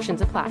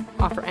 Restrictions apply.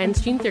 Offer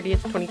ends June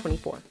 30th,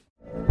 2024.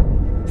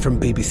 From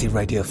BBC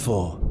Radio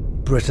 4,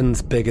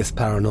 Britain's biggest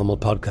paranormal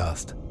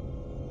podcast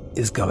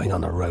is going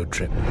on a road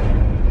trip.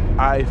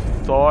 I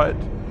thought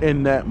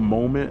in that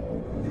moment,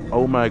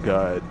 oh my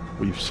God,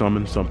 we've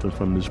summoned something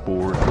from this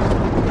board.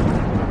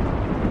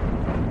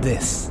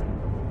 This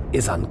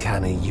is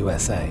Uncanny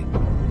USA.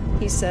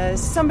 He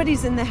says,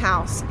 somebody's in the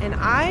house, and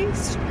I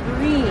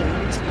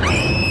screamed.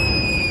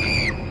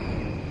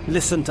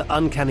 Listen to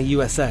Uncanny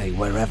USA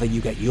wherever you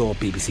get your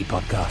BBC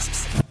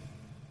podcasts,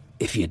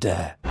 if you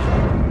dare.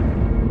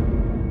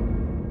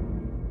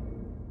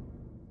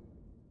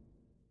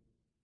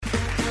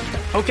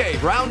 Okay,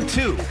 round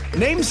two.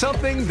 Name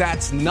something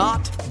that's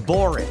not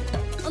boring.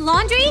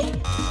 Laundry?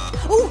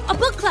 Ooh, a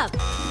book club.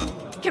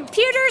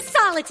 Computer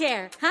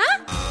solitaire,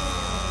 huh?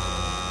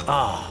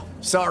 Ah,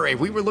 sorry,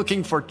 we were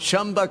looking for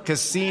Chumba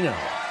Casino.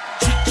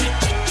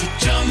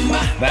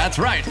 That's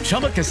right,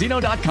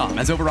 ChumbaCasino.com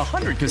has over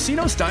 100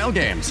 casino-style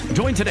games.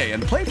 Join today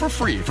and play for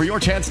free for your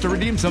chance to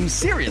redeem some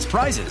serious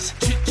prizes.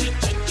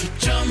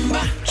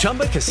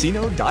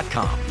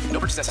 ChumbaCasino.com. No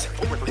purchase necessary.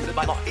 Void where prohibited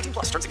by law. 18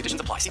 plus. Terms and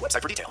conditions apply. See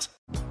website for details.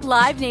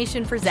 Live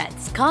Nation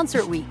presents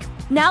Concert Week.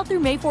 Now through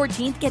May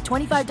 14th, get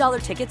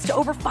 $25 tickets to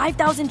over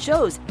 5,000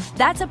 shows.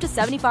 That's up to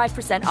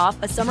 75% off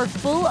a summer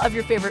full of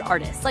your favorite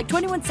artists like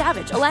 21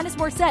 Savage, Alanis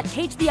Morissette,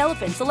 Cage the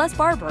Elephant, Celeste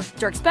Barber,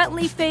 Dierks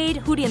Bentley, Fade,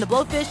 Hootie and the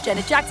Blowfish,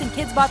 Janet Jackson,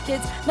 Kids Bop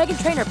Kids,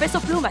 Meghan Trainor, Peso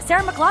Pluma,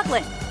 Sarah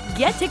McLachlan.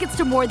 Get tickets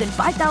to more than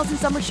 5,000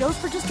 summer shows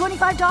for just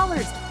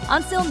 $25.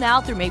 On sale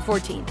now through May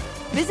 14th.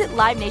 Visit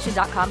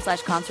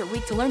LiveNation.com/Concert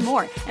Week to learn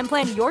more and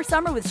plan your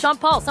summer with Sean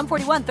Paul, Sum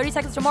 41, 30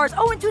 Seconds to Mars,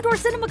 and Two Door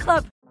Cinema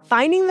Club.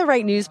 Finding the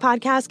right news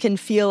podcast can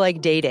feel like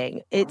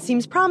dating. It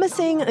seems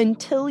promising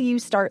until you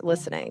start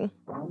listening.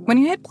 When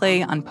you hit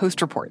play on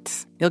Post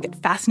Reports, you'll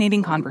get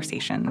fascinating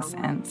conversations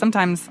and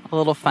sometimes a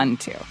little fun,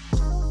 too.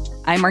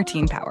 I'm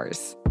Martine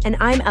Powers. And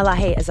I'm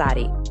Elahe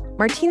Azadi.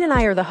 Martine and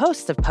I are the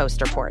hosts of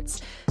Post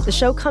Reports. The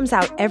show comes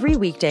out every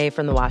weekday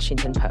from the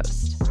Washington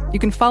Post. You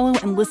can follow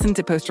and listen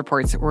to Post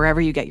Reports wherever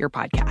you get your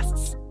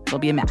podcasts. It'll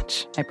be a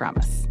match, I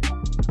promise.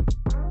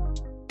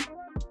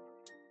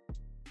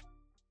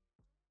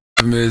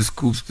 Miz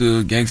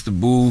Coopster, Gangsta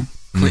Boo,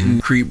 Clinton,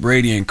 Creep,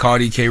 Brady, and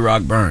Cardi,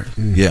 K-Rock, Burn.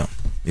 Yeah.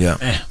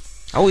 I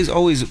always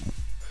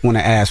want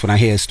to ask when I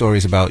hear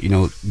stories about,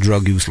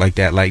 drug use like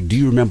that, like, do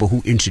you remember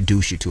who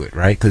introduced you to it,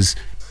 right? Because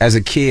as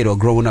a kid or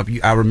growing up,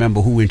 I remember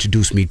who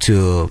introduced me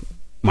to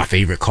my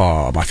favorite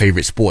car, my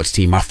favorite sports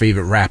team, my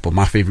favorite rapper,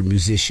 my favorite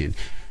musician.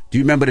 Do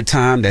you remember the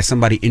time that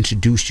somebody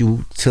introduced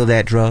you to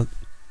that drug?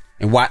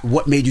 And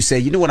what made you say,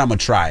 you know what, I'm going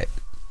to try it?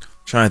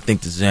 Trying to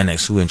think the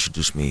Xanax, who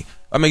introduced me.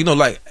 I mean,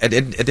 like, at the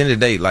end of the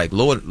day, like,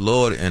 Lord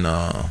and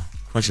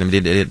Crunchy,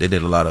 they did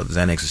a lot of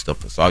Xanax and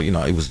stuff. So,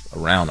 it was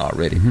around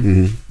already.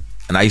 Mm-hmm.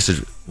 And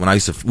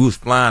we was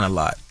flying a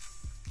lot.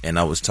 And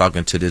I was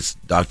talking to this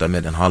doctor I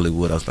met in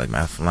Hollywood. I was like,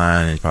 man, I'm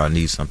flying and probably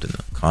need something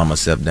to calm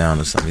myself down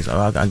or something. He's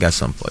like, I got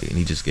something for you. And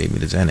he just gave me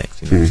the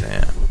Xanax, you know what I'm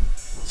saying?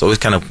 So it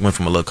kind of went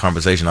from a little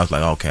conversation. I was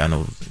like, okay, I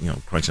know,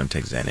 Crunchy them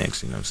take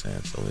Xanax, you know what I'm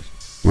saying? So it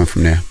went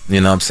from there.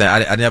 You know what I'm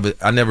saying?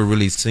 I never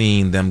really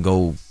seen them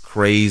go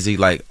crazy,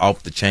 like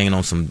off the chain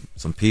on some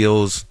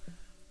pills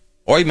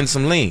or even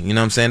some lean, you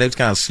know what I'm saying? They was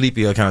kind of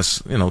sleepy or kind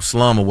of,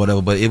 slum or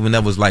whatever, but even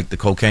that was like the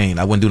cocaine.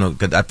 I wouldn't do no,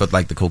 because I felt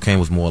like the cocaine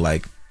was more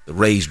like the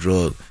rage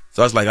drug.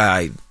 So I was like,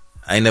 I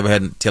ain't never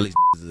had to tell these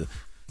to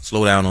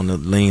slow down on the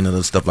lean or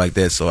the stuff like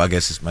that. So I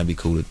guess this might be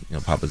cool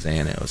to, pop a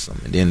Xanax or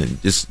something. And then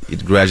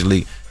it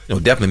gradually,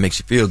 definitely makes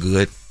you feel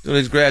good. So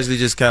it gradually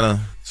just kind of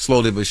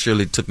slowly but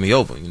surely took me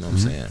over, you know what I'm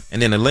saying?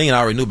 And then the lean, I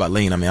already knew about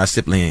lean. I mean, I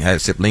had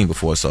sipped lean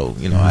before, so,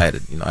 I had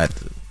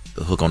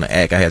the hook on the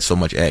act. I had so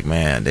much act,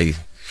 man.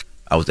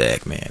 I was the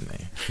act man.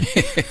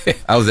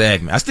 I was the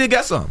act man. I still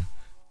got some.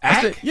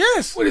 Act?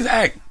 Yes. What is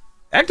act?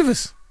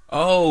 Activist.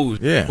 Oh.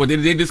 Yeah. Well,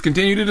 did they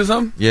discontinue it or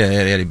something? Yeah,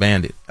 they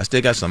banned it. I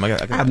still got some. I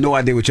have no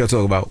idea what you're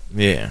talking about.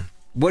 Yeah.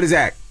 What is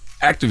act?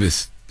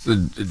 Activist.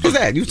 What's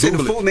that? You said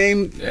the full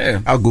name?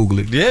 Yeah. I'll Google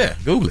it. Yeah,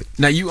 Google it.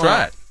 Now you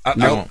try it. I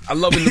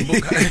love in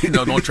the book.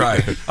 No, don't try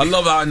it. I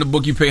love how in the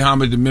book you pay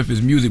homage to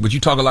Memphis music, but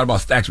you talk a lot about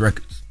Stax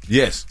Records.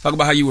 Yes. Talk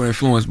about how you were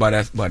influenced by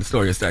the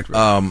story of Stax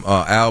Records.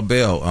 Al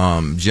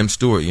Bell, Jim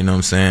Stewart, you know what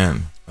I'm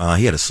saying?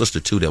 He had a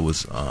sister too that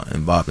was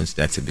involved in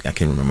Stax. I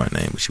can't remember her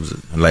name, but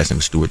her last name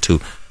was Stewart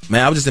too.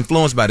 Man, I was just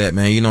influenced by that,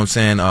 man. You know what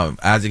I'm saying?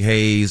 Isaac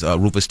Hayes,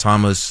 Rufus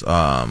Thomas,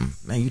 man,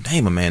 you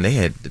name them, man. They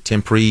had the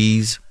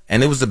Temprees.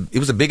 And it was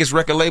the biggest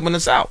record label in the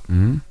South.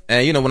 Mm-hmm.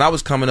 And, when I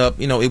was coming up,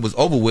 it was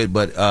over with,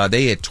 but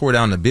they had tore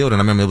down the building.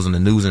 I remember it was in the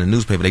news in the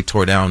newspaper. They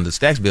tore down the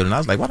Stax building. I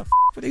was like, why the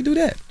would they do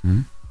that?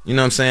 Mm-hmm. You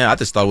know what I'm saying? I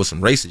just thought it was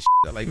some racist shit.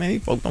 I was like, man,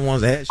 these folks don't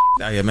want to have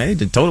shit out here, man. They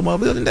just tore the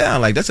mother building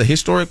down. Like, that's a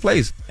historic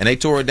place. And they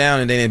tore it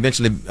down and then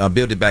eventually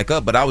built it back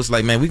up. But I was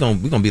like, man, we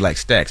gonna be like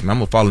Stax, man. I'm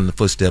gonna follow in the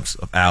footsteps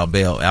of Al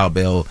Bell. Al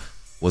Bell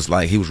was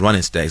like, he was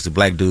running Stax, the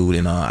black dude.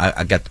 And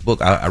I got the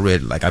book. I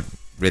read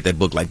that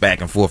book like back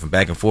and forth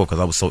because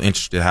I was so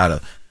interested how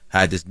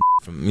this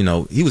from,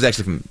 he was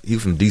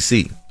from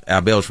DC.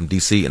 Al Bell was from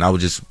DC, and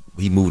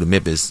he moved to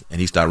Memphis and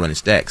he started running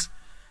Stax.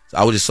 So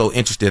I was just so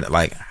interested,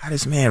 like, how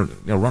this man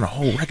run a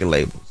whole record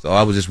label. So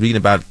I was just reading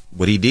about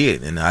what he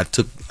did, and I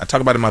talk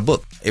about it in my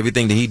book.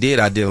 Everything that he did,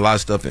 I did a lot of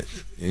stuff,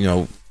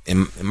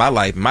 in my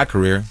life, in my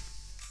career,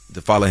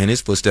 to follow in his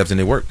footsteps, and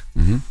it worked.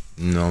 Mm-hmm.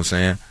 You know what I'm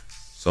saying?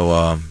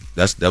 So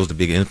that was the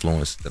big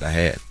influence that I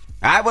had.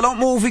 All right, well, don't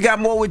move. We got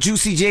more with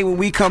Juicy J when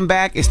we come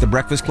back. It's the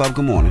Breakfast Club.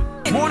 Good morning.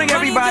 Morning,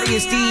 everybody.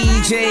 It's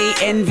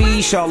DJ Envy,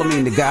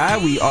 Charlamagne the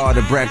Guy. We are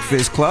the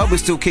Breakfast Club. We're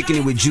still kicking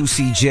it with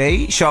Juicy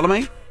J.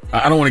 Charlamagne?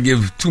 I don't want to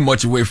give too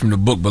much away from the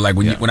book, but like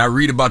when I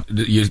read about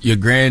your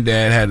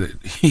granddad had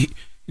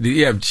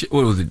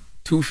what was it,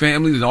 2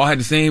 families that all had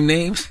the same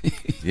names?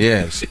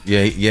 Yes.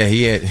 Yeah.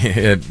 He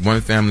had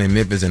one family in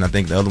Memphis, and I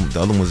think the other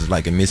one was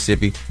like in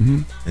Mississippi.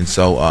 And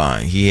so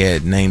he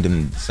had named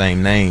them the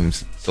same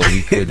names. So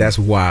he could. That's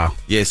wild.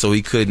 Yeah, so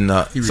he couldn't.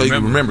 So he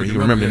remember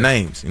the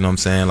names. You know what I'm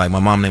saying? Like my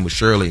mom's name was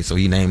Shirley, so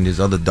he named his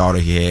other daughter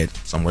he had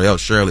somewhere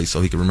else Shirley,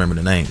 so he could remember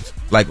the names.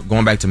 Like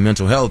going back to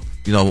mental health,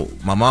 you know,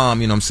 my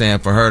mom, you know what I'm saying,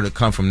 for her to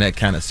come from that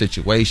kind of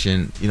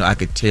situation, you know, I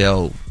could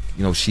tell,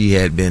 you know, she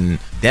had been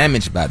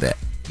damaged by that.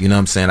 You know what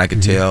I'm saying? I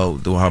could tell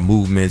through her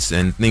movements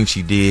and things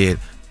she did,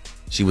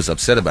 she was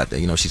upset about that.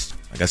 You know, she's,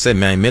 like I said,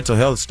 man, mental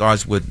health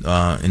starts with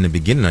in the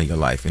beginning of your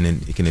life, and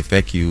then it can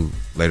affect you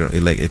later.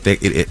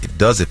 It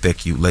does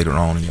affect you later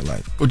on in your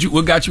life.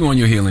 What got you on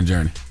your healing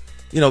journey?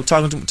 You know,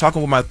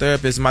 talking with my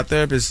therapist. My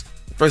therapist,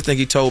 first thing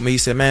he told me, he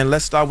said, "Man,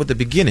 let's start with the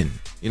beginning."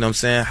 You know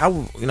what I'm saying?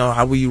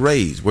 How were you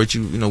raised? Where'd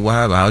you, what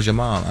happened? How's your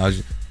mom?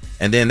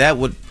 And then that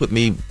would put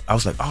me. I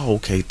was like, oh,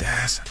 okay,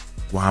 that's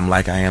why I'm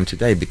like I am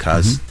today,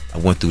 because I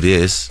went through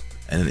this,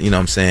 and you know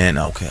what I'm saying?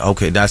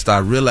 Okay. Then I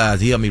started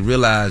realizing. He helped me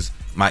realize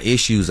my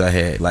issues I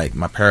had, like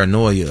my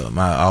paranoia,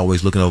 my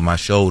always looking over my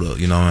shoulder,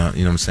 you know what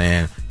I'm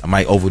saying? I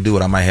might overdo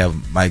it. I might have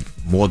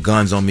more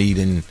guns on me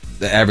than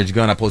the average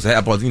gun I'm supposed to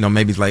have. You know,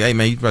 maybe it's like, hey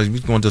man, you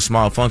going to a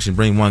small function,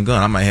 bring 1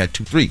 gun. I might have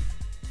 2, 3.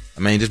 I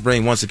mean, just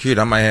bring 1 security,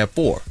 I might have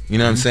 4. You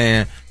know what I'm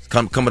saying?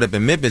 Coming up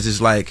in Memphis,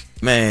 it's like,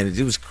 man,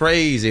 it was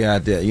crazy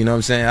out there. You know what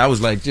I'm saying? I was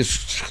like,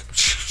 just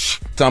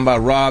talking about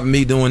robbing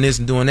me, doing this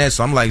and doing that.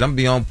 So I'm like, I'm gonna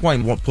be on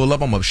point. Pull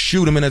up, I'm gonna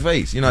shoot him in the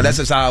face. You know, that's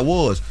just how I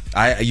was.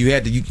 You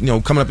had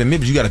to, coming up in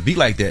Memphis, you gotta be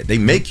like that. They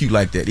make you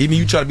like that. Even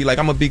you try to be like,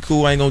 I'm gonna be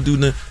cool, I ain't gonna do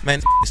nothing.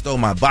 Man, stole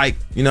my bike.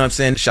 You know what I'm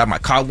saying? Shot my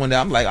car one day.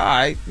 I'm like, all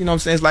right. You know what I'm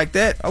saying? It's like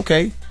that.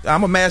 Okay,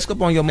 I'm gonna mask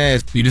up on your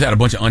mask. You just had a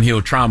bunch of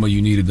unhealed trauma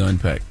you needed to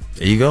unpack.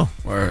 There you go.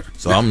 Word.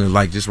 So I'm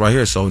like just right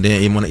here. So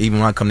then even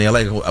when I come to LA,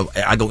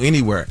 I go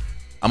anywhere.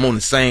 I'm on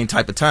the same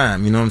type of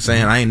time. You know what I'm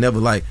saying? I ain't never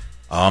like,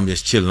 oh, I'm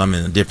just chilling. I'm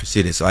in a different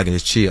city, so I can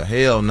just chill.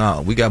 Hell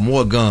no. We got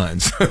more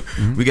guns.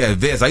 We got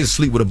vests. I used to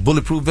sleep with a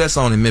bulletproof vest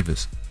on in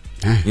Memphis.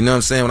 You know what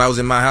I'm saying? When I was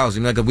in my house,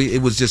 you know,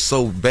 it was just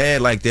so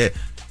bad like that.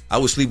 I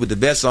would sleep with the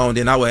vest on.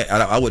 Then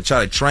I would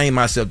try to train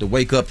myself to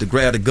wake up to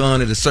grab the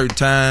gun at a certain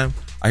time.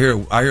 I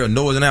hear a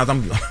noise and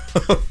I'm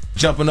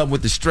jumping up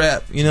with the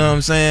strap. You know what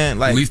I'm saying?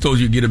 Like, Police told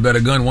you to get a better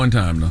gun one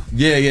time though.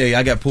 Yeah.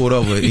 I got pulled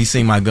over. He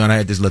seen my gun. I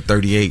had this little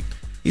 38.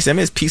 He said,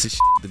 man, this piece of shit.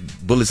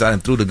 The bullets out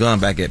and threw the gun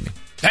back at me.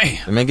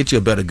 Damn. Man, get you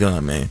a better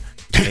gun, man.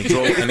 And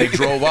they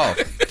drove off.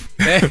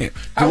 Damn.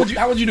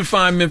 How would you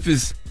define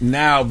Memphis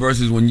now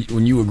versus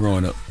when you were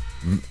growing up?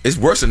 It's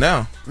worse than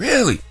now.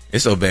 Really?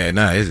 It's so bad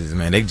now.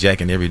 Man, they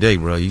jacking every day,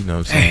 bro. You know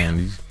what I'm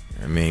saying?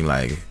 I mean,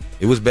 like,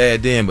 it was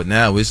bad then, but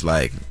now it's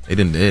like they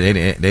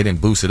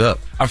didn't boost it up.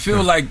 I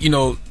feel like,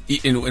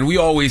 and we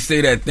always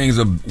say that things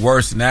are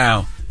worse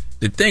now.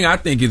 The thing I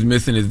think is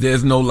missing is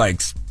there's no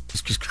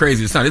it's just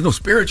crazy to sound. There's no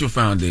spiritual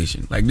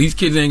foundation. Like, these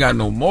kids ain't got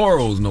no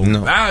morals, no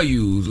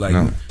values,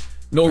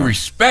 no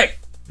respect.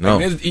 No.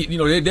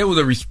 Like, there was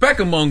a respect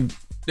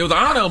there was an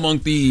honor among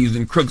thieves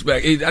and crooks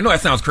back. I know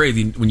that sounds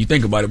crazy when you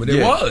think about it, but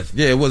there was.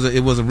 Yeah, it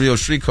was a real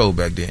street code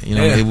back then. You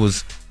know, it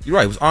was. You're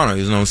right. It was honor.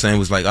 You know what I'm saying? It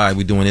was like, all right,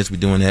 we're doing this, we're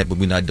doing that, but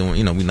we're not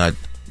doing. We're not.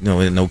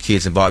 No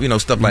kids involved.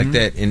 Stuff like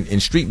that in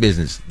street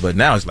business. But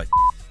now it's like,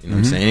 you know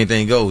what I'm saying?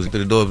 Anything goes. To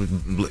the door,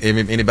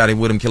 anybody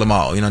with them, kill them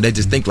all. They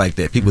just think like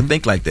that. People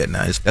think like that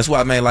now. That's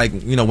why, man, like,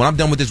 when I'm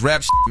done with this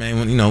rap shit, man,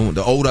 when,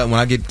 the older, when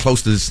I get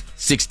close to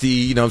 60,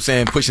 you know what I'm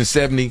saying, pushing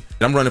 70,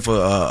 I'm running for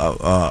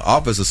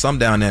office or something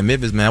down there in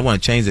Memphis, man. I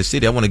want to change the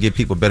city. I want to give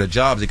people better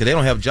jobs because they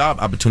don't have job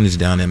opportunities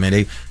down there,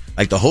 man.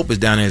 The hope is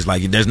down there is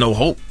like, there's no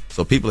hope.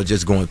 So people are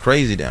just going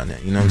crazy down there.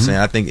 You know what I'm saying?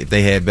 I think if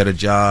they had better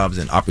jobs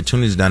and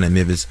opportunities down in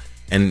Memphis,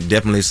 and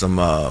definitely some,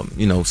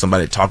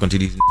 somebody talking to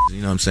these,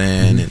 you know what I'm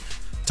saying, and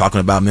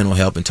talking about mental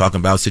health and talking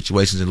about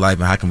situations in life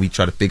and how can we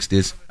try to fix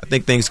this, I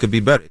think things could be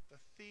better.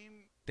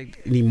 They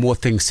need more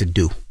things to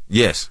do.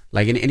 Yes.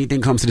 Like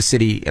anything comes to the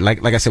city,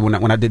 like I said,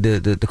 when I did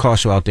the car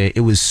show out there,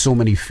 it was so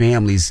many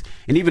families,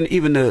 and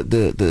even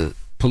the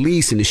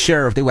police and the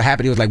sheriff, they were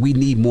happy. They was like, we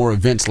need more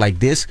events like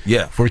this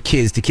for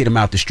kids to get them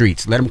out the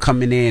streets. Let them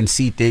come in there and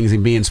see things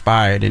and be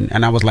inspired.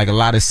 And I was like, a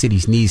lot of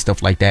cities need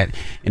stuff like that.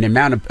 And the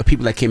amount of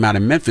people that came out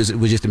in Memphis, it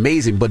was just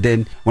amazing. But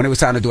then when it was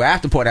time to do an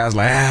after party, I was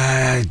like,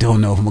 I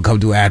don't know if I'm going to come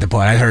do an after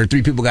party. I heard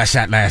 3 people got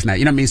shot last night.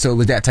 You know what I mean? So it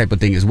was that type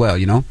of thing as well,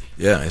 Yeah,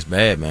 it's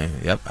bad, man.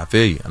 Yep, I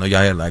feel you. I know y'all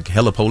had like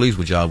hella police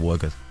with y'all, boy.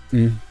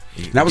 And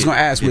I was going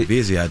to ask,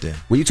 busy out there.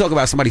 When you talk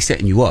about somebody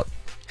setting you up,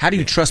 how do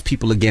you trust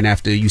people again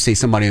after you say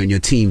somebody on your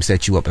team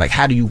set you up? Like,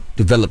 how do you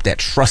develop that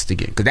trust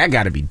again? Because that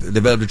got to be...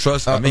 Develop the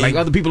trust? Like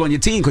other people on your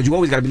team, because you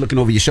always got to be looking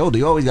over your shoulder.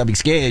 You always got to be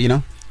scared,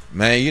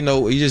 Man,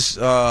 you just...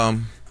 I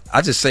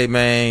just say,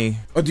 man...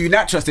 Or do you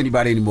not trust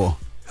anybody anymore?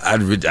 I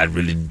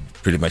really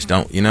pretty much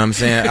don't. You know what I'm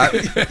saying?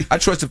 I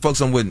trust the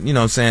folks I'm with, you know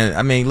what I'm saying?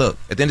 I mean, look,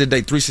 at the end of the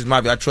day, 3 6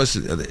 Mafia, I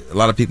trusted a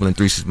lot of people in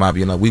 3 6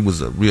 Mafia. But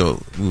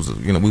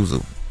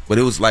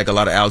it was like a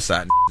lot of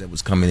outside that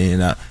was coming in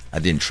and I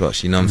didn't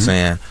trust, you know what I'm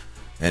saying?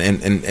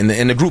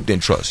 and the group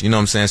didn't trust. You know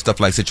what I'm saying? Stuff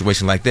like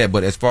situation like that.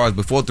 But as far as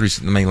before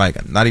threesomes, I mean,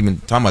 like not even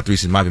talking about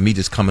threesomes, might be me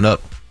just coming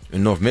up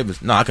in North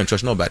Memphis. No, I couldn't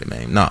trust nobody,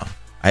 man. No,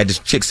 I had this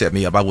chick set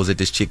me up. I was at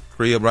this chick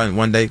crib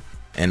one day,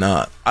 and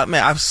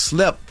I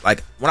slept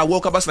like when I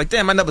woke up, I was like,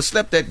 damn, I never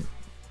slept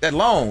that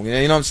long. You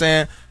know what I'm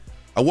saying?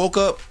 I woke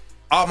up,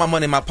 all my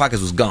money in my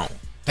pockets was gone.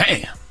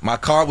 Damn. My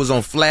car was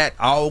on flat.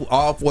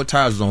 All 4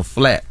 tires was on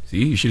flat.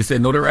 See, you should have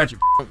said no to ratchet.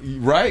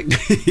 Right?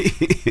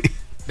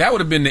 That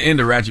would have been the end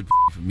of ratchet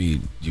for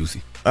me,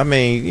 Juicy. I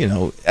mean, you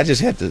know, I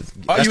just had to.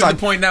 Are you at the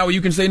point now where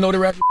you can say no to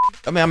ratchet?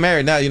 I mean, I'm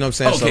married now. You know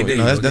what I'm saying? Okay,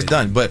 so that's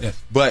done.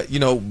 But you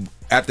know,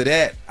 after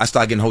that, I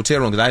started getting hotel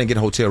rooms because I didn't get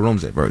hotel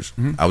rooms at first.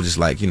 I was just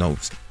like, you know,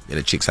 at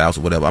a chick's house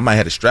or whatever. I might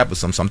have a strap or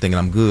something. So I'm thinking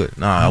I'm good.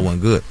 Nah, I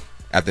wasn't good.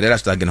 After that, I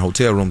started getting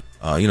hotel rooms.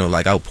 You know,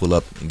 like I would pull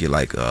up and get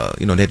like,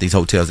 you know, they have these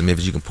hotels in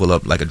Memphis. You can pull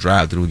up like a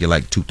drive-through, get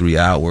like 2-3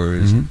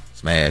 hours,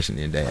 smash, and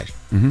then dash.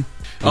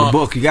 The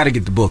book, you got to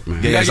get the book,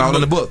 man. Yeah, it's all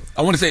in the book.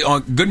 I want to say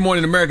on Good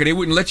Morning America, they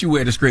wouldn't let you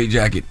wear the straight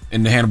jacket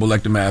and the Hannibal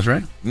Lecter mask,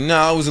 right?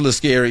 No, it was a little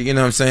scary. You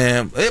know what I'm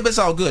saying? But it's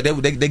all good.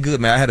 They good,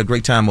 man. I had a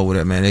great time over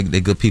there, man. They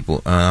good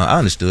people. I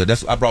understood.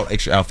 I brought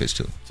extra outfits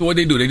too. So what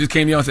they do? They just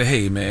came to you and said,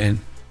 "Hey, man."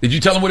 Did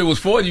you tell them what it was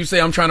for? Did you say,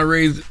 "I'm trying to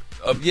raise"?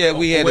 We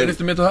had awareness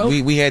to mental health.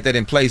 We had that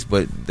in place,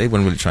 but they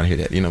weren't really trying to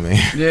hear that. You know what I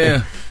mean?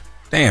 Yeah.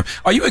 Damn.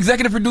 Are you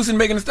executive producing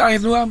Megan Thee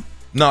Stallion's new album?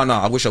 No.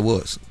 I wish I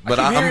was. But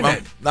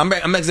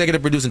I'm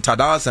executive producing Ty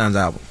Dolla $ign's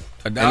album.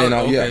 Ty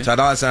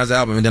Dolla $ign's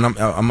album, and then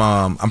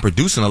I'm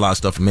producing a lot of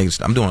stuff for Megan Thee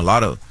Stallion. I'm doing a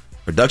lot of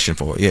production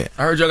for it. Yeah.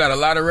 I heard y'all got a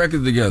lot of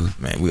records together.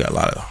 Man, we got a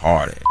lot of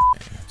hard.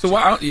 So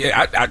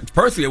I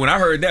personally, when I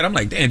heard that, I'm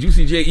like, damn,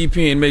 Juicy J, EP,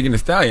 and Megan Thee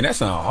Stallion, that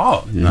sounds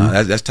hard.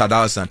 Nah, that's Ty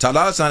Dolla $ign. Ty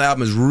Dolla $ign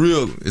album is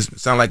real. It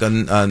sounds like a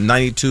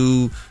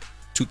 92,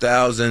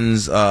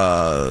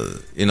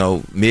 2000s, you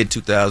know, mid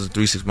 2000s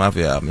 3 6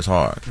 Mafia album. It's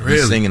hard.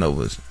 Really? He's singing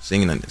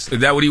on this.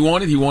 Is that what he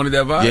wanted? He wanted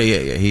that vibe?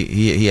 Yeah.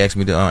 He asked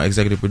me to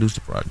executive produce the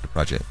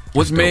project.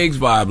 What's Meg's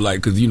vibe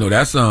like? Because you know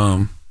that's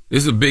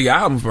this is a big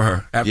album for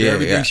her. After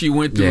everything she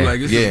went through, like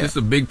it's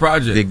a big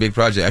project. Big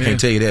project. I can't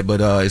tell you that, but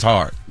it's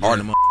hard. Hard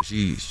to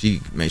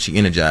she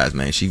energized,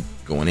 man. She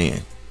going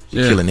in. She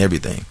killing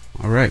everything.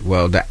 All right.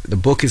 Well, the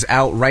book is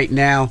out right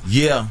now.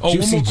 Yeah. Oh,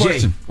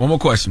 one more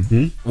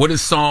question. What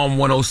does Psalm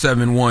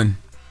 107:1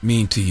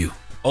 mean to you?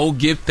 Oh,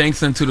 give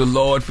thanks unto the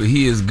Lord, for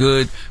He is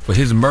good, for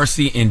His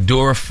mercy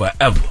endureth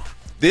forever.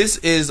 This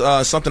is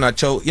something I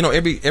chose. You know,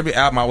 every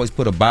album I always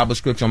put a Bible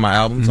scripture on my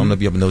albums. I don't know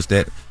if you ever noticed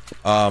that.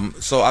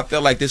 So I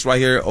felt like this right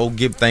here. Oh,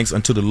 give thanks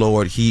unto the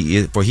Lord. He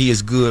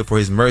is good, for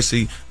His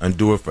mercy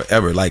endureth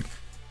forever. Like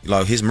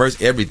His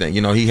mercy, everything.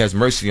 You know, He has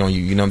mercy on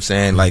you. You know what I'm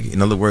saying? Like,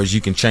 in other words,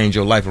 you can change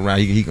your life around.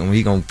 He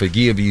gonna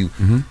forgive you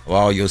of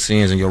all your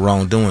sins and your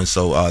wrongdoing.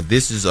 So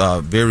this is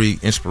very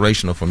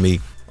inspirational for me.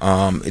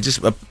 It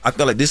just I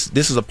feel like this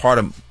is a part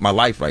of my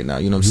life right now.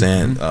 You know what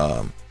I'm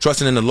saying?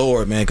 Trusting in the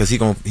Lord, man, because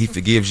He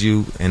forgives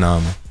you, and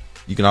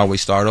you can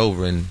always start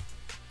over and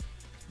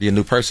be a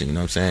new person. You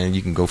know what I'm saying?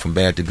 You can go from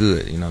bad to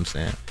good. You know what I'm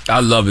saying? I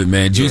love it,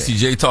 man. Juicy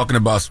J talking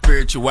about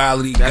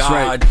spirituality,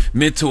 God,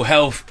 mental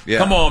health. Yeah.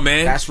 Come on,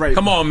 man. That's right.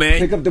 Come on, man.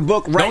 Pick up the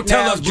book right now. Don't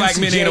tell us black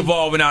men ain't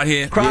evolving out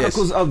here.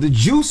 Chronicles of the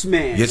Juice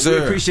Man. Yes, sir.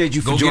 We appreciate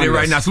you for joining us. joining Go get it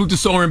right us. now. Salute to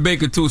Soren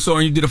Baker, too.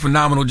 Soren, you did a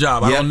phenomenal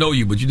job. I don't know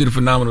you, but you did a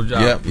phenomenal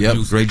job. Yep.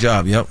 Great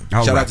job. Yep.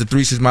 Shout out to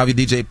 3 6 Mafia,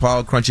 DJ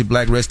Paul, Crunchy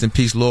Black, rest in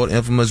peace, Lord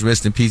Infamous,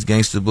 rest in peace,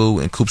 Gangsta Boo,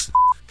 and Coops.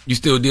 You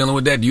still dealing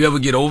with that? Do you ever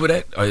get over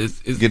that? Or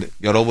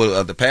get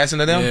over the passing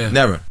of them? Yeah.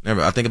 Never.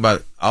 I think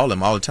about all of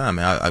them all the time,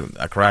 man.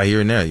 I cry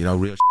here and there. You know,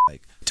 real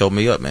like told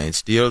me up, man. It's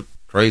still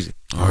crazy.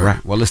 All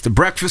right. Well, it's the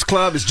Breakfast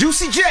Club. It's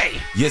Juicy J.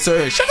 Yes,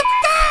 sir. Shut up.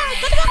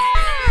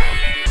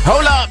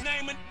 Hold up.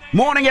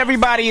 Morning,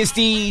 everybody. It's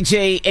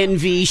DJ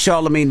NV,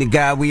 Charlamagne the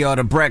Guy. We are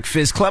the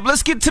Breakfast Club.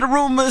 Let's get to the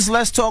rumors.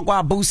 Let's talk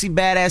while Boosie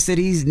Badass said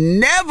he's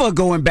never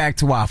going back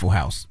to Waffle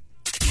House.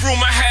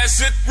 Rumor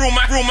has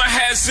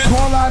it.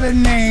 Call out a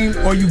name,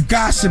 or you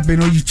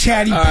gossiping, or you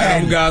chatty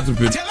patty. I'm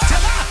gossiping.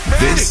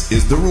 This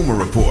is the Rumor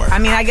Report. I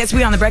mean, I guess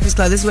we on the Breakfast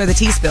Club. This is where the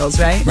tea spills,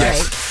 right?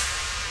 Right.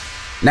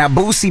 Now,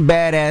 Boosie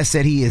Badass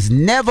said he is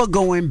never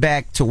going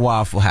back to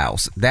Waffle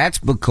House. That's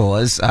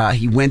because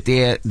he went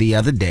there the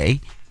other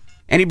day,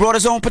 and he brought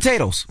his own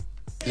potatoes.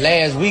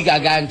 Last week I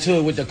got into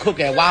it with the cook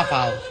at Waffle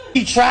House.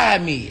 He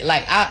tried me.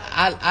 Like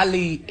I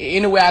leave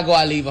anywhere I go,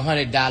 I leave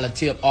 $100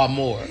 tip or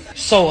more.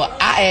 So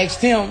I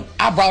asked him.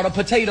 I brought a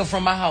potato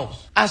from my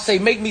house. I say,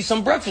 make me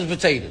some breakfast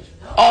potatoes.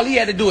 All he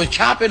had to do is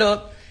chop it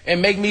up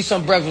and make me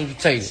some breakfast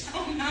potatoes.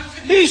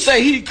 He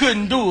say he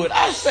couldn't do it.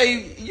 I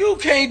say, you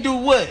can't do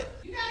what?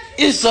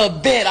 It's a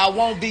bet. I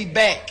won't be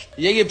back.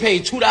 You get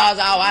paid $2 an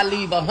hour. I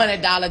leave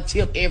 $100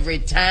 tip every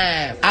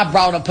time. I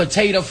brought a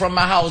potato from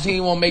my house. He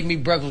didn't want to make me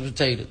breakfast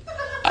potatoes.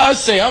 I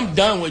say, I'm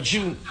done with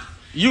you.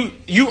 You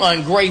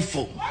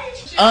ungrateful.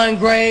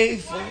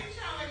 Ungrateful.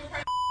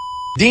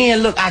 Then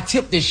look, I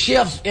tip the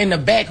chefs in the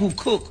back who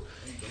cook.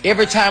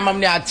 Every time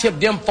I'm there, I tip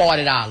them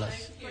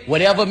 $40.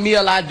 Whatever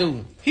meal I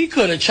do. He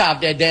could have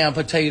chopped that damn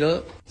potato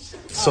up.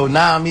 So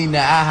now I'm eating the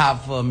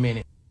IHOP for a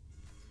minute.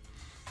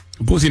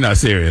 Boosie not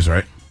serious,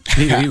 right?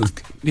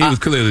 He was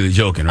clearly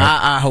joking, right?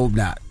 I hope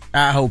not.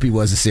 I hope he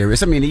wasn't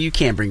serious. I mean, you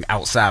can't bring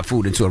outside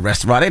food into a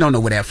restaurant. They don't know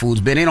where that food's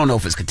been. They don't know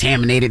if it's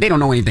contaminated. They don't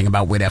know anything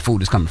about where that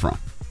food is coming from.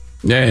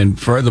 Yeah, and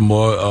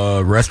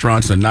furthermore,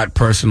 restaurants are not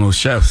personal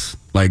chefs.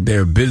 Like,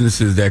 they're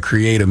businesses that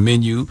create a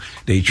menu.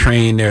 They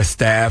train their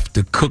staff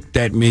to cook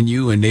that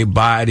menu, and they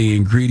buy the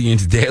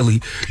ingredients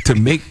daily to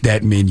make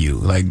that menu.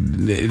 Like,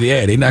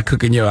 yeah, they're not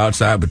cooking your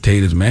outside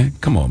potatoes, man.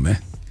 Come on, man.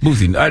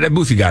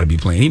 Boosie got to be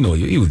playing. He know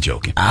he was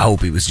joking. I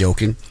hope he was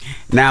joking.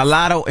 Now,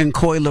 Latto and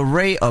Coi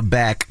Leray are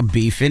back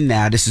beefing.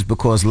 Now, this is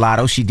because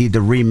Latto, she did the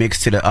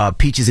remix to the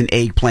Peaches and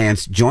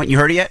Eggplants joint. You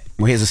heard it yet?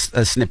 Well, here's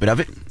a snippet of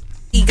it.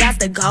 He got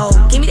to go.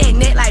 Give me that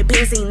net like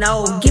benzene,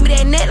 no. Give me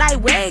that net like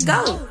where it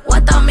go.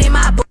 What thumb in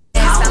my book?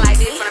 Sound like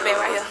this from the bed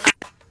right here.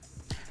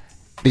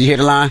 Did you hear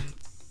the line?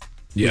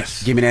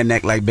 Yes. Give me that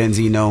neck like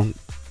benzino.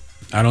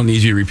 I don't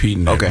need you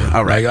repeating that. Okay, bro.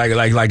 all right.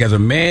 Like as a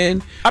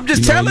man, I'm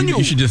just telling you.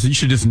 You should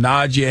just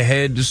nod your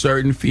head to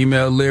certain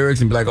female lyrics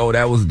and be like, "Oh,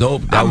 that was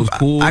dope. That was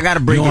cool." I gotta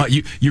bring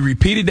you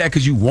repeated that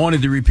because you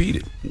wanted to repeat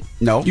it.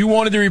 No, you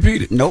wanted to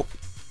repeat it. Nope.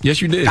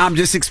 Yes, you did. I'm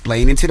just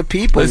explaining to the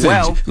people.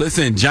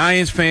 Listen,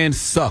 Giants fans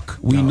suck.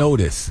 We know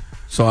this,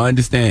 so I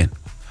understand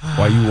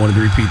why you wanted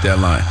to repeat that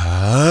line.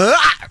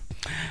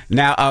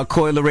 Now,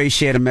 Coi Leray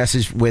shared a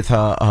message with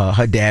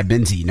her dad,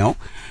 Benzino.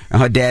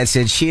 And her dad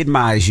said, she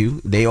admires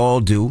you. They all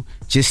do.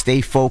 Just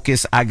stay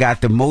focused. I got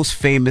the most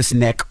famous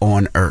neck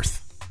on earth.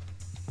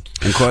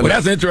 Well,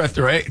 that's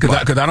interesting, right?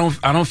 Because I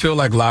don't feel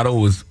like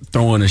Latto was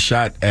throwing a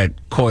shot at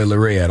Coi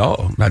Leray at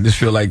all. I just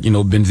feel like,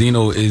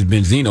 Benzino is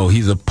Benzino.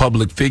 He's a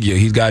public figure.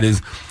 He's got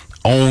his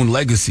own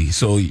legacy.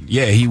 So,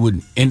 yeah, he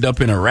would end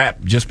up in a rap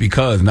just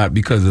because, not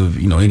because of,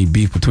 any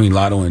beef between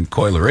Latto and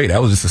Coi Leray.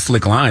 That was just a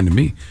slick line to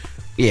me.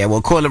 Yeah,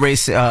 well, Coi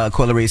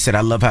Leray said,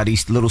 I love how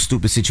these little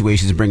stupid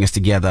situations bring us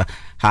together.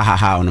 Ha, ha,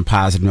 ha, on a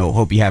positive note.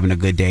 Hope you're having a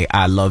good day.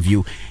 I love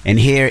you. And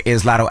here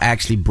is Latto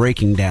actually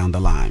breaking down the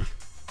line.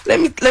 Let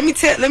me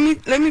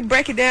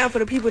break it down for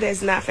the people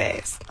that's not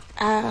fast.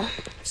 I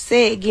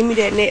said, give me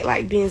that neck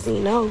like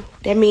benzene. No,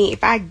 that mean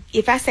if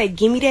I say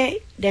give me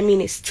that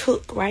mean it's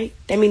took, right?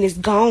 That mean it's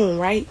gone,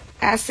 right?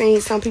 I seen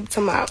some people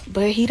talking about,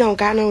 but he don't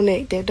got no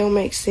neck. That don't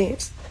make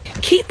sense.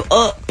 Keep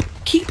up.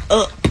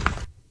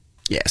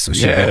 Yeah, so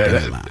she broke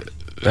that line.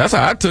 That's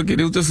how I took it.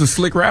 It was just a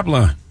slick rap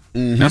line.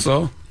 Mm-hmm. That's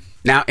all.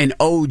 Now, in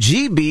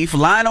OG beef,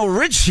 Lionel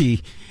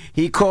Richie,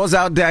 he calls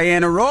out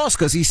Diana Ross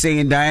because he's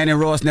saying Diana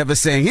Ross never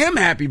sang him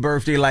happy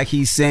birthday like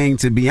he's saying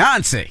to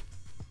Beyonce.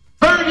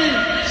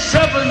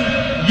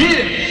 37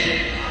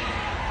 years,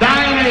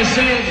 Diana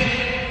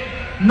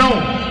said no.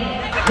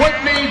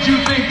 What made you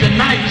think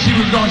tonight she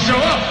was going to show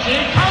up? She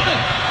ain't coming.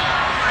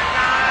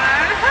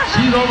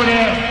 She's over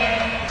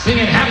there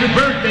singing happy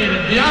birthday to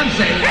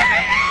Beyonce.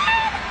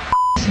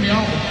 Piss me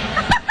off.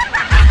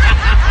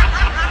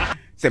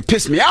 Said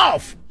piss me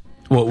off.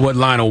 Well, what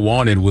Lionel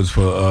wanted was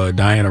for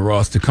Diana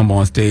Ross to come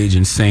on stage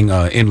and sing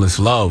Endless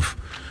Love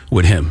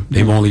with him.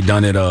 They've only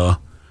done it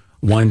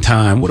one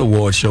time. What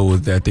award show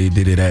was that they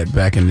did it at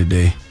back in the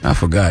day? I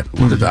forgot.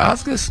 Was it the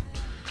Oscars?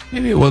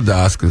 Maybe it was the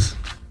Oscars.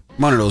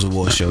 One of those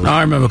award shows. No,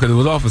 I remember because it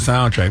was off a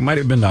soundtrack. Might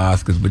have been the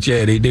Oscars. But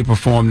yeah, they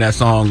performed that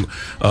song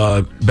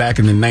back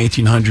in the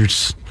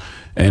 1900s.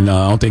 And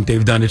I don't think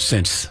they've done it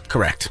since.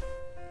 Correct.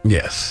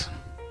 Yes.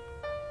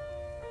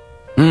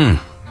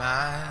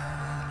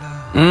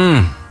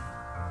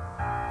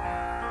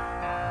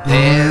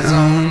 There's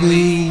only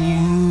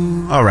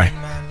you. All right.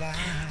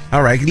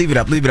 Leave it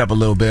up a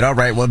little bit. All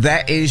right. Well,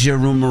 that is your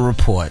rumor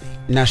report.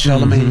 Now,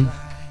 Charlamagne,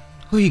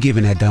 who you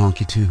giving that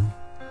donkey to?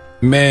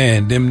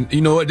 Man,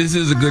 you know what? This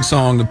is a good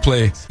song to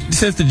play.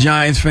 Since the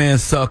Giants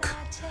fans suck,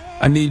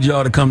 I need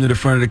y'all to come to the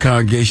front of the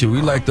congregation.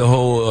 We like the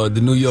whole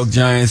the New York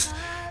Giants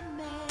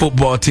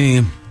football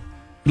team.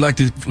 We'd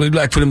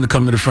like for them to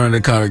come to the front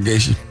of the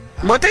congregation.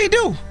 What they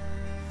do?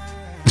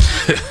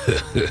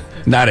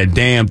 Not a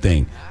damn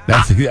thing.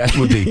 That's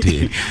what they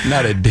did.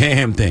 Not a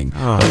damn thing.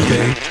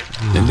 Okay?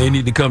 And they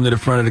need to come to the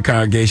front of the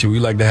congregation. We'd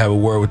like to have a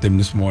word with them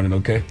this morning,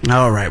 okay?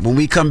 All right. When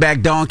we come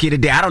back, donkey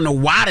today. I don't know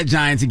why the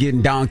Giants are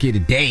getting donkey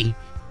today.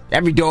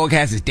 Every dog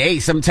has his day.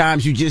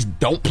 Sometimes you just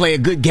don't play a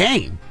good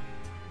game.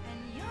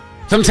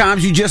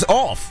 Sometimes you just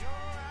off.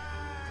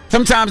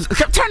 Sometimes,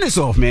 turn this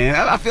off, man.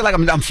 I feel like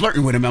I'm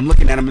flirting with him. I'm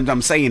looking at him and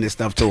I'm saying this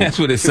stuff to him. That's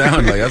what it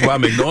sounds like. That's why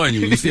I'm ignoring you.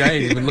 You see, I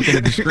ain't even looking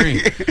at the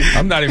screen.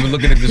 I'm not even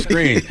looking at the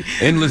screen.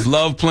 Endless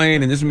Love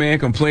playing and this man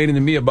complaining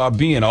to me about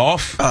being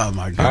off. Oh,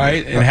 my God. All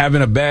right, and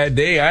having a bad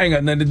day. I ain't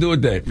got nothing to do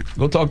with that.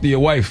 Go talk to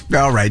your wife.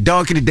 All right,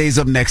 Donkey Today's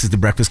up next is The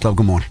Breakfast Club.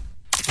 Good morning.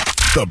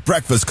 The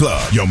Breakfast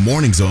Club. Your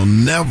mornings will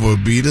never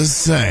be the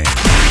same.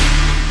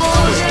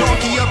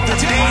 Donkey up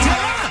today.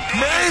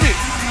 Made it.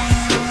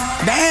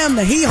 Damn,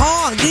 the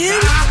hee-haw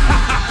again.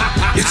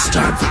 It's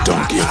time for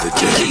Donkey of the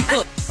Day.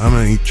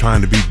 I ain't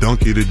trying to be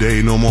Donkey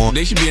today no more.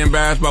 They should be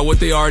embarrassed by what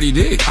they already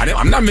did.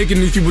 I'm not making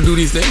these people do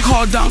these things.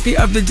 Called Donkey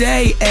of the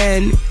Day,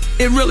 and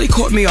it really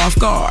caught me off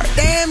guard.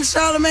 Damn,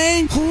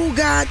 Charlamagne, who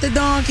got the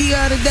Donkey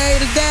of the Day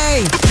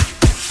today?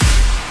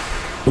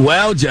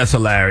 Well, just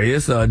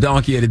hilarious.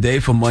 Donkey of the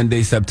Day for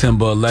Monday,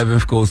 September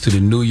 11th goes to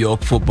the New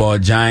York Football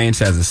Giants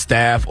as a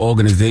staff,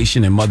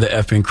 organization, and mother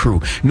effing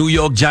crew. New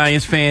York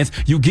Giants fans,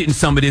 you getting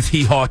some of this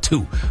hee-haw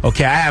too.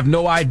 Okay, I have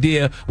no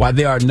idea why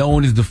they are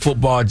known as the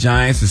Football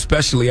Giants,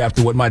 especially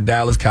after what my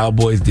Dallas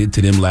Cowboys did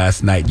to them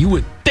last night. You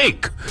would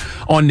think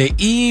on the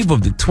eve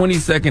of the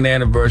 22nd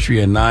anniversary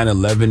of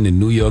 9/11, the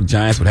New York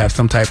Giants would have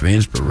some type of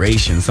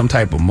inspiration, some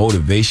type of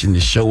motivation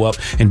to show up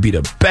and be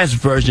the best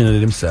version of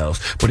themselves.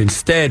 But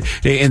instead,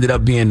 they ended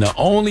up being the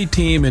only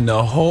team in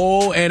the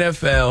whole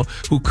NFL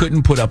who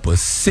couldn't put up a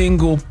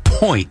single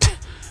point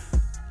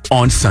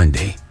on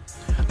Sunday.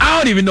 I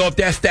don't even know if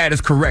that stat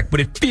is correct, but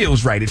it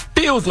feels right. It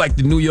feels like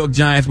the New York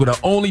Giants were the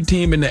only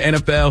team in the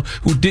NFL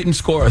who didn't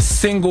score a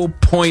single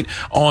point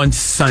on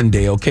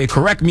Sunday, okay?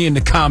 Correct me in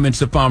the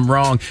comments if I'm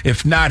wrong.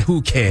 If not,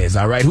 who cares,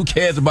 all right? Who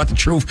cares about the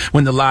truth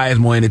when the lie is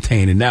more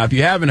entertaining? Now, if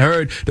you haven't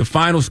heard, the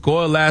final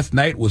score last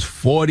night was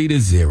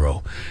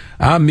 40-0.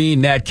 I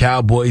mean, that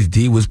Cowboys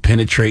D was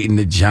penetrating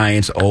the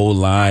Giants'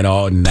 O-line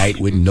all night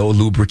with no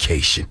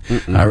lubrication.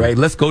 All right,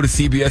 let's go to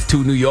CBS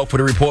 2 New York for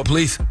the report,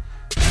 please.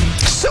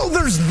 So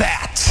there's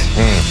that.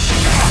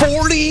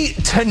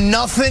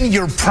 40-0,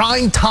 your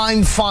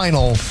primetime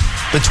final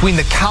between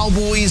the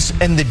Cowboys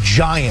and the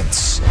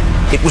Giants.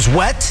 It was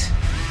wet,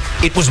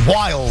 it was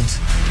wild,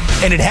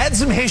 and it had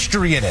some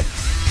history in it.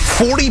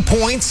 40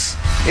 points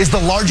is the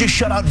largest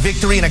shutout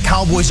victory in a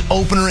Cowboys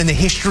opener in the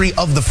history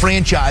of the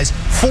franchise.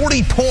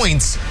 40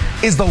 points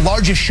is the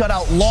largest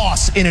shutout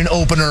loss in an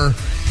opener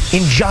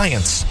in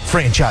Giants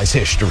franchise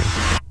history.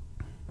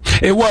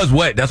 It was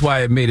wet. That's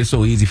why it made it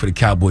so easy for the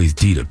Cowboys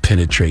D to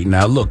penetrate.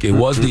 Now, look, it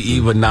was the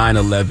eve of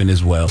 9/11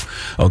 as well,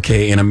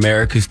 okay, and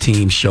America's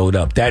team showed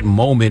up. That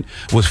moment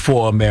was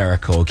for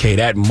America, okay?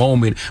 That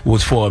moment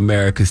was for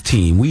America's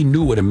team. We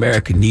knew what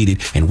America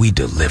needed, and we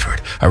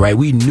delivered, all right?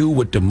 We knew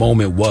what the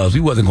moment was. We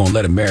wasn't going to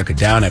let America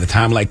down at a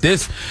time like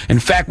this. In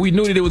fact, we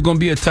knew that it was going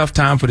to be a tough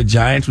time for the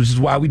Giants, which is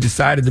why we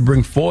decided to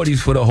bring 40s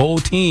for the whole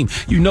team.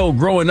 You know,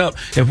 growing up,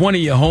 if one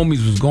of your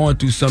homies was going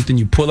through something,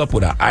 you pull up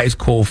with an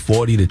ice-cold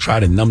 40 to try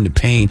to numb the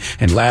pain.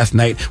 And last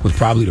night was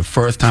probably the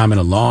first time in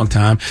a long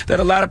time that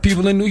a lot of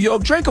people in New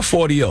York drank a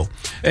 40-0.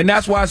 And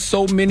that's why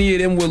so many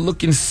of them were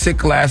looking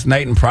sick last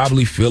night and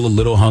probably feel a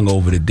little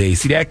hungover today.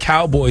 See, that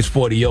Cowboys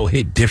 40-0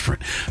 hit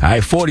different. All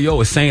right,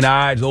 40-0 is St.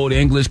 Ives, Old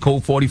English,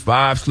 Colt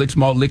 45, Slick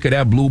Malt Liquor,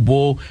 that Blue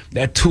Bull,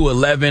 that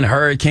 211,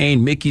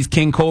 Hurricane, Mickey's,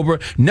 King Cobra.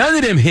 None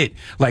of them hit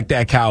like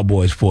that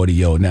Cowboys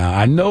 40-0. Now,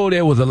 I know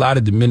there was a lot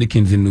of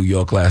Dominicans in New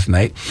York last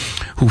night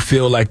who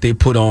feel like they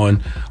put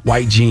on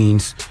white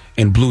jeans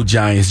and blue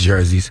Giants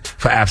jerseys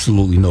for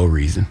absolutely no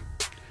reason.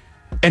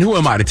 And who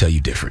am I to tell you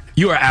different?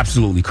 You are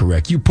absolutely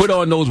correct. You put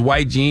on those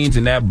white jeans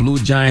and that blue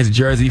Giants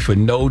jersey for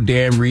no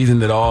damn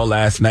reason at all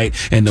last night,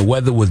 and the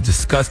weather was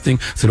disgusting,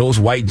 so those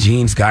white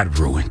jeans got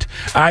ruined.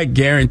 I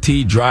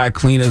guarantee dry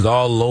cleaners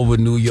all over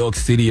New York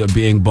City are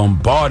being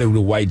bombarded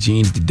with white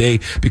jeans today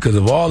because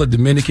of all the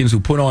Dominicans who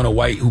put on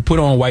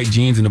white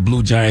jeans and a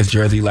blue Giants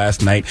jersey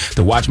last night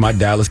to watch my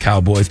Dallas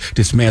Cowboys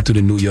dismantle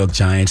the New York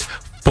Giants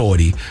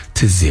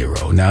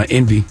 40-0. Now,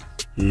 Envy,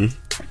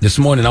 this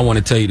morning I want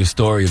to tell you the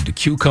story of the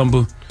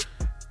cucumber,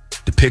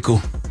 the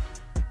pickle,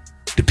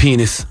 the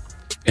penis,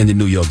 and the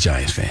New York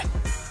Giants fan.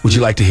 Would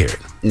you like to hear it?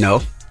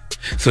 No.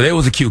 So there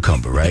was a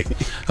cucumber, right?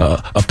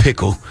 A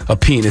pickle, a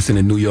penis, and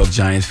a New York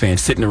Giants fan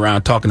sitting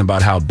around talking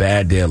about how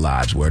bad their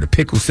lives were. The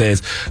pickle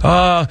says,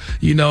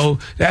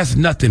 that's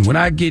nothing. When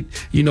I get,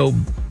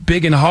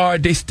 big and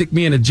hard, they stick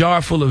me in a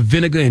jar full of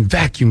vinegar and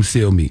vacuum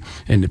seal me.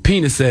 And the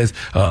penis says,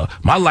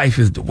 my life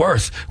is the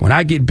worst. When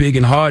I get big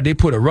and hard, they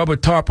put a rubber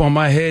tarp on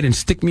my head and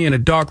stick me in a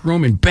dark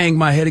room and bang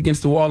my head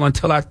against the wall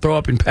until I throw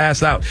up and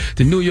pass out.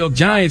 The New York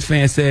Giants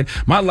fan said,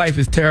 my life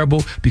is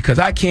terrible because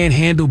I can't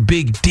handle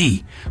Big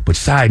D. But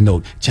side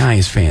note,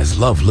 Giants fans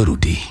love Little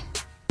D.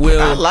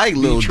 Well, I like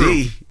Little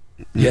D.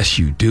 Yes,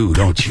 you do,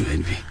 don't you,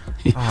 Envy?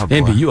 Oh,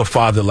 Envy, you a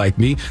father like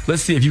me.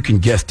 Let's see if you can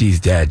guess these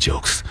dad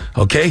jokes,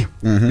 okay?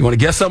 You want to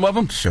guess some of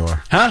them?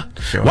 Sure. Huh?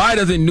 Sure. Why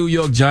doesn't New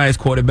York Giants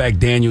quarterback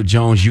Daniel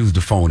Jones use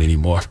the phone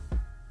anymore?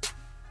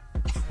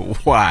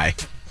 Why?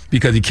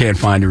 Because he can't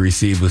find the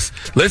receivers.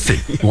 Listen,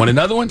 you want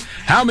another one?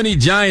 How many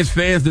Giants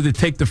fans does it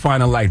take to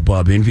find a light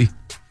bulb, Envy?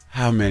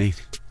 How many?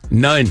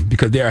 None,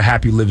 because they are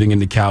happy living in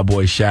the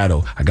Cowboys'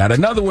 shadow. I got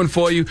another one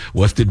for you.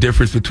 What's the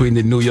difference between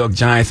the New York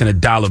Giants and a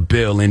dollar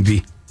bill,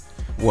 Envy?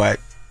 What?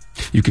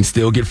 You can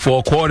still get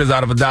 4 quarters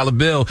out of a dollar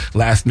bill.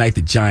 Last night,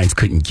 the Giants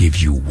couldn't give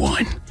you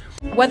one.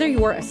 Whether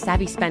you're a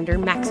savvy spender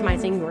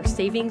maximizing your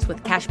savings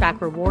with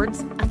cashback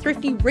rewards, a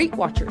thrifty rate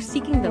watcher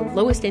seeking the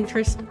lowest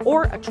interest,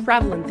 or a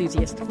travel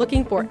enthusiast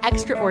looking for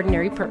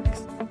extraordinary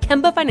perks,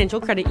 Kemba Financial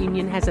Credit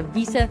Union has a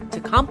visa to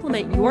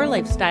complement your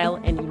lifestyle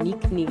and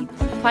unique needs.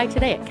 Apply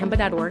today at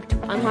Kemba.org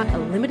to unlock a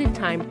limited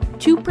time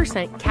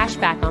 2% cash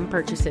back on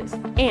purchases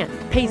and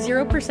pay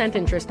 0%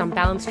 interest on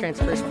balance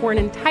transfers for an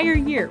entire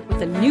year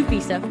with a new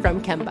visa from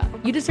Kemba.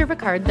 You deserve a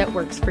card that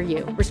works for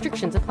you.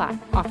 Restrictions apply.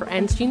 Offer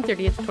ends June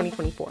 30th,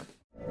 2024.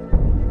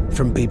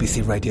 From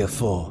BBC Radio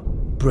 4,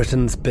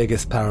 Britain's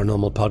biggest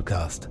paranormal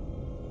podcast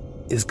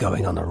is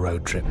going on a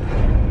road trip.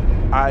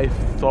 I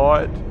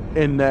thought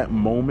in that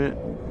moment,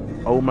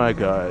 oh my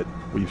God,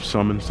 we've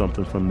summoned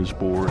something from this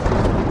board.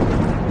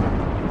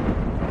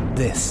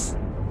 This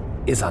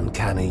is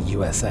Uncanny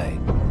USA.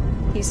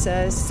 He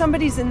says,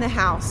 somebody's in the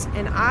house,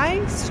 and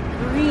I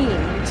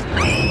screamed.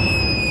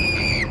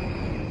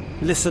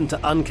 Listen to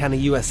Uncanny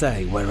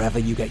USA wherever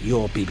you get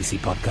your BBC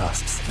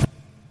podcasts,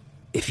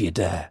 if you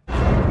dare.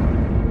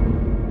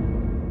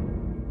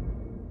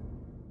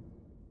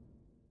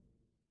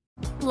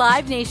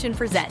 Live Nation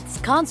presents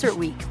Concert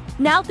Week.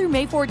 Now through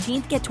May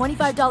 14th, get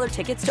 $25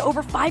 tickets to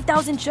over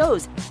 5,000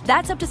 shows.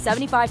 That's up to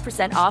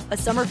 75% off a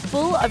summer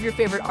full of your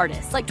favorite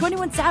artists like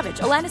 21 Savage,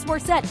 Alanis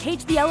Morissette,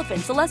 Cage the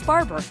Elephant, Celeste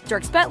Barber,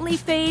 Dierks Bentley,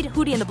 Fade,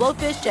 Hootie and the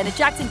Blowfish, Janet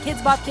Jackson,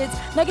 Kids Bop Kids,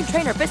 Meghan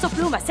Trainor, Peso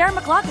Pluma, Sarah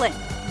McLachlan.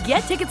 Get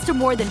tickets to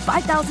more than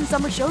 5,000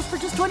 summer shows for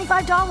just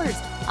 $25.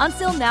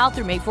 Until now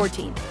through May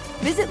 14th.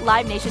 Visit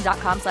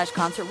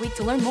LiveNation.com/Concert Week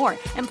to learn more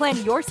and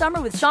plan your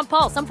summer with Sean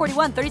Paul, Sum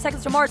 41, 30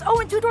 Seconds to Mars,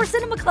 and Two Door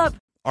Cinema Club.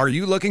 Are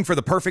you looking for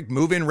the perfect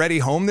move-in ready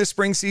home this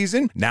spring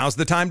season? Now's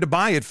the time to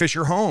buy at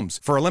Fisher Homes.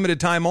 For a limited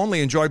time only,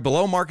 enjoy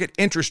below-market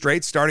interest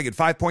rates starting at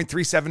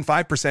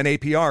 5.375%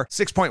 APR,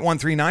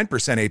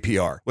 6.139%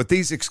 APR. With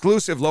these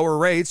exclusive lower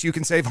rates, you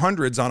can save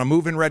hundreds on a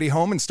move-in ready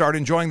home and start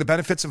enjoying the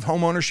benefits of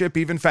home ownership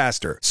even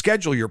faster.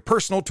 Schedule your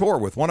personal tour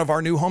with one of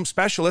our new home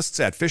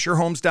specialists at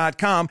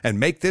FisherHomes.com and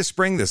make this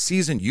spring the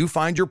season you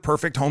find your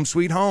perfect home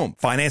sweet home.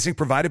 Financing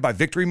provided by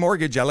Victory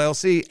Mortgage,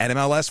 LLC,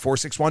 NMLS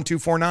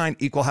 461249,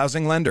 Equal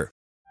Housing Lender.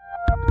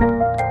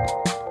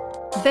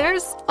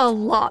 There's a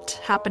lot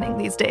happening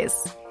these days,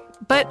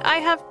 but I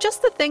have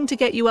just the thing to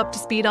get you up to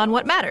speed on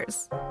what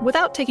matters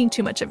without taking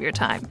too much of your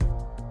time.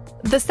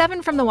 The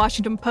 7 from the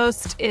Washington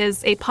Post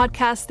is a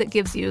podcast that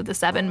gives you the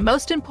 7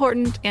 most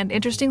important and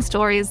interesting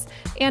stories,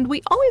 and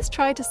we always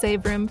try to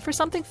save room for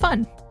something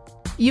fun.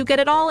 You get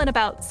it all in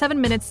about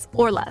 7 minutes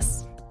or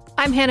less.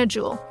 I'm Hannah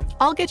Jewell.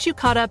 I'll get you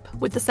caught up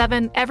with the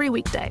 7 every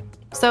weekday.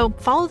 So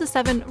follow the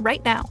 7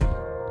 right now.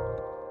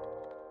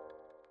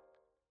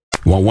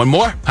 Want one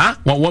more? Huh?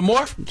 Want one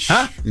more?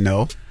 Huh?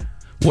 No.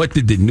 What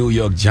did the New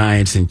York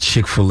Giants and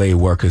Chick-fil-A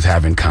workers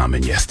have in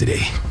common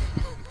yesterday?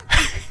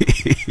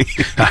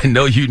 I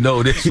know you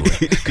know this one.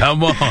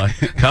 Come on.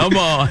 Come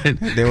on.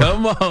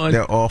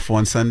 They're off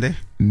on Sunday?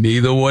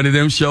 Neither one of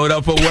them showed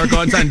up for work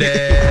on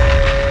Sunday.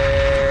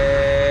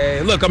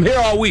 Look, I'm here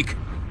all week.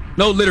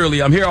 No,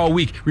 literally, I'm here all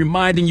week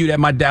reminding you that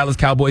my Dallas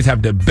Cowboys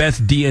have the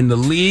best D in the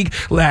league.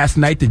 Last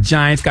night, the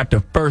Giants got the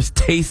first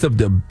taste of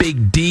the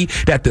big D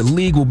that the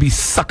league will be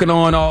sucking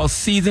on all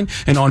season.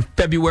 And on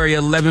February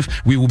 11th,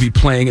 we will be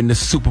playing in the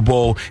Super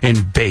Bowl in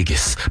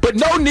Vegas. But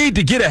no need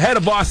to get ahead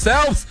of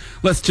ourselves.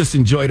 Let's just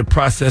enjoy the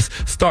process,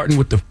 starting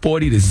with the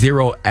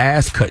 40-0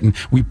 ass cutting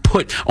we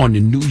put on the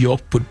New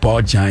York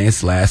Football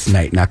Giants last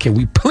night. Now, can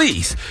we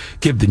please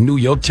give the New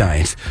York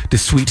Giants the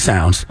sweet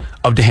sounds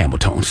of the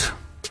Hamiltons?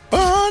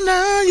 Oh,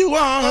 now you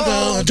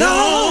are the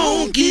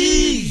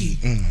donkey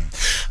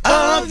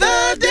of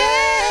the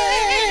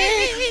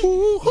day.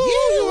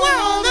 You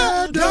are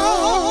the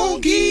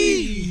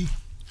donkey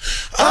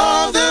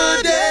of the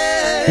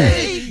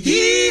day.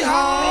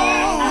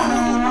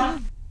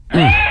 Yeehaw.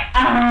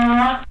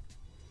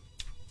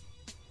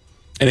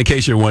 And in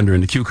case you're wondering,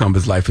 the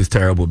cucumber's life is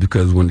terrible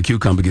because when the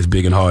cucumber gets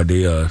big and hard,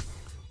 they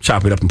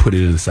chop it up and put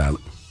it in a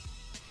salad.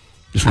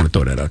 Just want to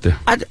throw that out there.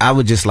 I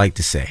would just like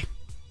to say,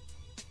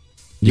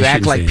 you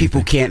act like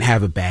people can't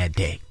have a bad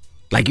day.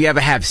 Like you ever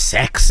have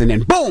sex and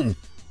then boom,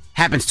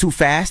 happens too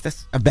fast.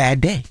 That's a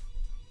bad day.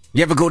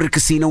 You ever go to the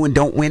casino and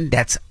don't win?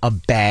 That's a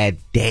bad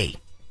day.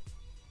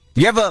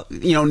 You ever,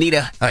 need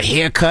a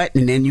haircut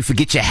and then you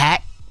forget your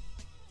hat?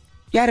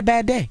 You had a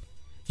bad day.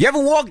 You ever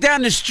walk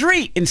down the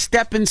street and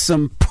step in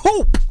some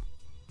poop?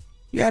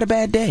 You had a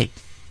bad day.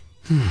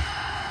 You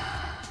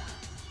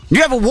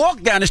ever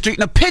walk down the street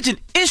and a pigeon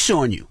ish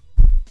on you?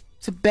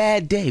 It's a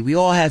bad day. We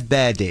all have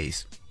bad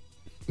days.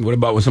 What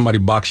about when somebody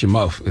box your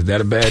mouth? Is that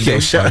a bad day?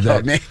 Shut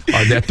up, man. Or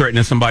is that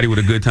threatening somebody with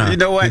a good time? You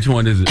know what? Which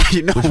one is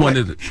it? Which one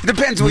is it? It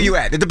depends where you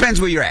at. It depends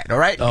where you're at, all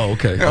right? Oh,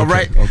 okay. All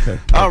right? Okay.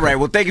 All right.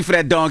 Well, thank you for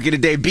that donkey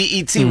today.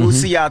 BET, we'll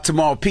see y'all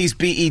tomorrow. Peace,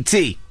 BET.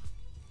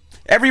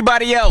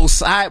 Everybody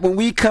else, when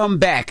we come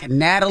back,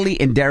 Natalie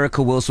and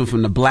Derrica Wilson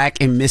from the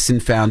Black and Missing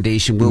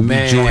Foundation will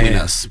be joining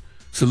us.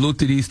 Salute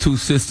to these two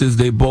sisters.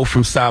 They both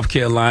from South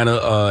Carolina.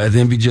 As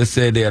Envy just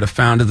said, they are the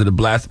founders of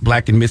the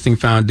Black and Missing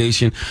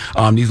Foundation.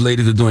 These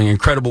ladies are doing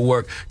incredible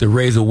work to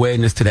raise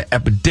awareness to the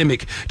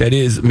epidemic that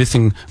is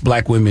missing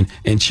black women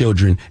and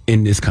children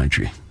in this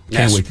country.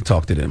 Can't wait to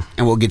talk to them.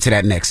 And we'll get to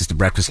that next. It's The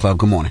Breakfast Club.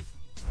 Good morning.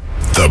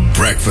 The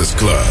Breakfast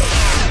Club.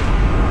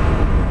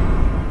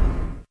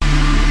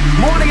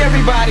 Morning,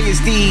 everybody.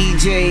 It's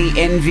DJ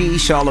Envy,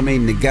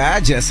 Charlamagne the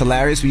Guy, Just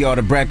Hilarious. We are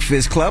The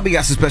Breakfast Club. We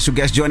got some special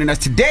guests joining us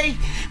today.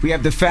 We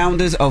have the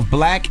founders of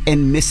Black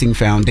and Missing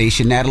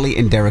Foundation, Natalie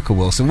and Derrica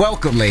Wilson.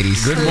 Welcome,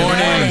 ladies. Good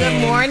morning.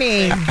 Good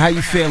morning. How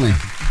you feeling?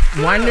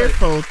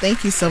 Wonderful.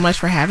 Thank you so much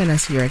for having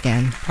us here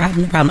again.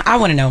 Problem. I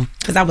want to know,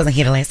 because I wasn't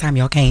here the last time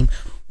y'all came,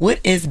 what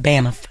is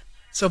BAMF?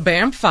 So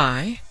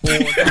BAMF-I,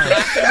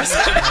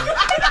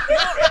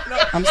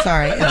 I'm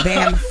sorry, a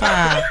band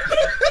 5.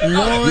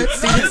 Lord,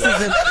 see, it's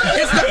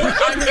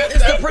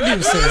the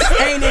producers.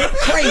 Ain't it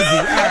crazy?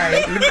 All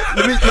right.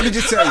 Let me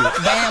just tell you.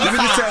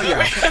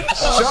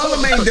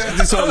 Charlamagne does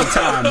this all the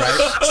time,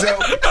 right? So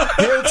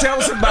he'll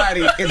tell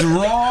somebody it's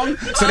wrong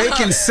so they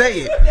can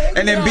say it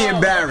and then be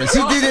embarrassed.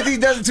 He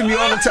does it to me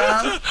all the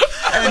time.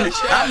 And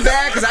I'm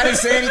bad because I didn't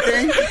say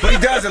anything, but he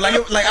does it. Like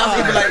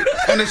I'll be like,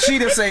 on the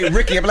sheet, he'll say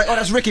Ricky. I'll be like, oh,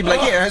 that's Ricky. I'll be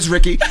like, yeah, that's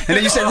Ricky. And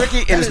then you say Ricky,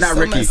 and it's not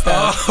Ricky. They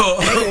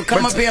gonna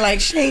come up here like,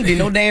 she ain't do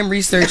no damn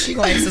research. She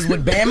gonna ask us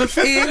what Bam is.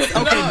 Okay,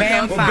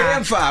 Bam 5.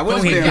 Bam 5. What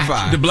is Bam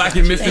 5? The Black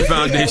and Missing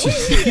Foundation.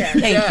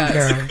 Thank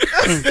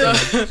you,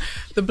 girl.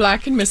 The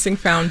Black and Missing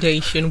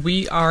Foundation,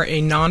 we are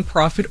a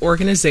nonprofit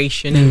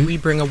organization, and we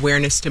bring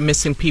awareness to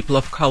missing people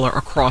of color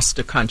across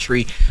the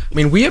country. I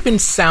mean, we have been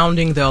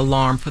sounding the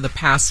alarm for the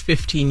past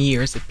 15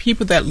 years that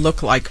people that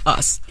look like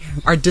us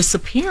are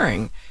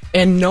disappearing,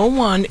 and no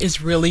one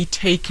is really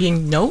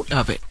taking note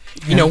of it.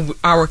 You know,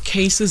 our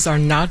cases are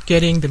not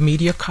getting the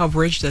media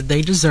coverage that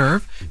they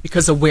deserve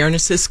because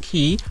awareness is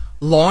key.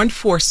 Law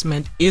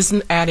enforcement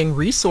isn't adding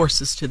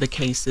resources to the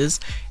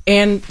cases,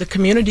 and the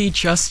community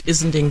just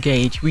isn't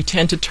engaged. We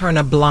tend to turn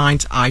a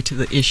blind eye to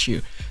the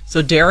issue.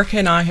 So Derek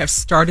and I have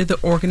started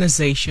the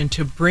organization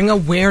to bring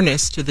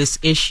awareness to this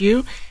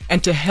issue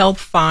and to help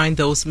find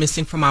those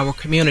missing from our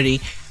community.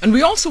 And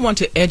we also want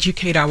to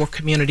educate our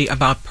community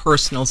about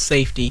personal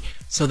safety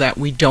so that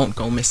we don't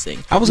go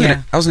missing. I was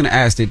gonna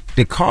ask,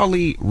 did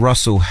Carly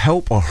Russell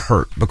help or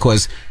hurt?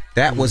 Because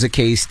that was a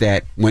case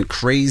that went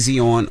crazy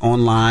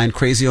online,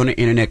 crazy on the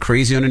internet,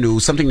 crazy on the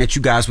news, something that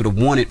you guys would have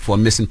wanted for a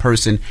missing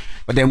person,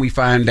 but then we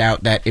find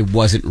out that it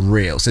wasn't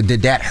real. So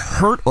did that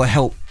hurt or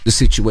help the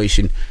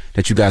situation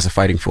that you guys are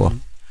fighting for?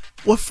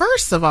 Well,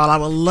 first of all, I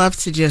would love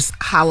to just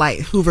highlight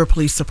Hoover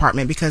Police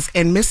Department because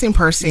in missing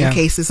person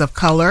cases of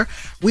color,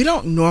 we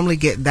don't normally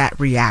get that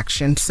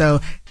reaction. So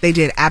they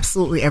did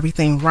absolutely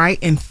everything right.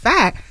 In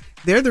fact,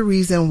 they're the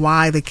reason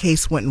why the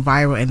case went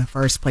viral in the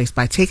first place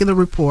by taking the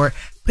report,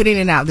 putting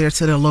it out there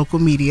to the local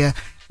media,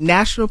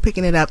 national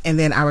picking it up, and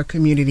then our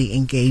community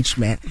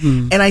engagement.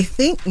 And I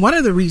think one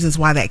of the reasons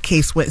why that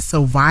case went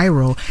so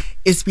viral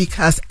is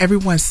because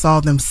everyone saw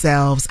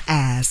themselves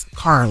as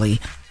Carly.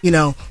 You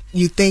know,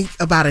 you think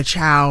about a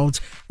child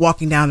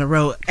walking down the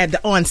road at the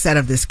onset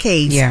of this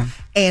case,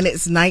 and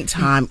it's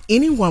nighttime.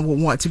 Anyone would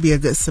want to be a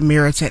good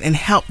Samaritan and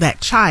help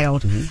that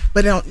child.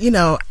 But, you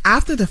know,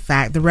 after the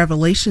fact, the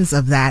revelations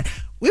of that,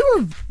 we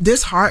were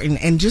disheartened,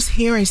 and just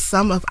hearing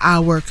some of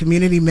our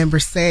community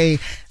members say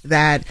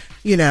that,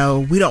 you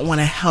know, we don't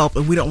want to help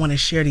and we don't want to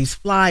share these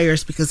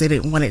flyers because they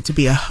didn't want it to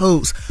be a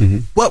hoax.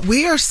 What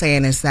we are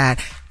saying is that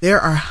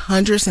there are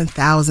hundreds and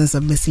thousands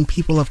of missing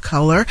people of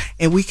color,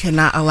 and we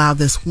cannot allow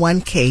this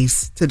one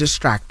case to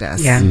distract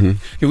us. Can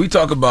we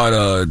talk about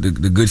the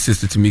good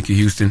sister Tamika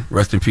Houston,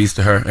 rest in peace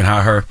to her, and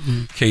how her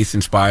case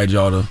inspired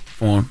y'all to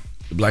form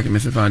the Black and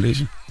Missing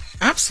Foundation?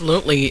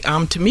 Absolutely.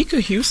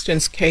 Tamika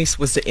Houston's case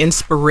was the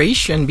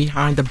inspiration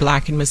behind the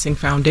Black and Missing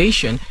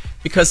Foundation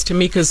because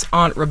Tamika's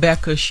aunt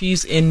Rebecca,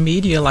 she's in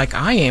media like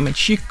I am, and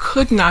she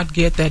could not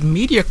get that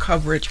media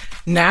coverage,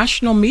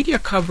 national media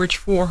coverage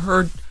for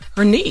her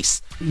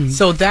niece.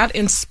 So that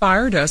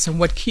inspired us, and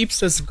what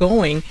keeps us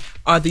going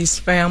are these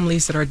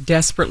families that are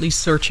desperately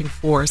searching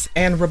for us.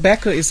 And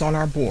Rebecca is on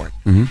our board.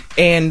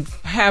 And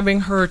having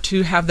her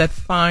to have that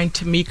Finding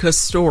Tamika's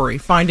Story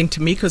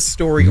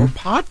or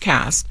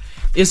podcast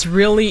is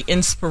really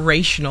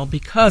inspirational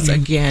because,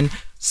 again,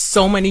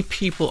 so many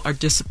people are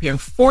disappearing.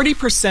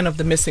 40% of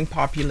the missing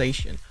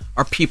population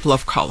are people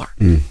of color.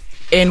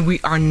 And we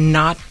are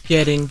not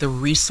getting the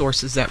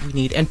resources that we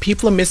need. And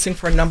people are missing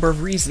for a number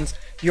of reasons.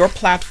 Your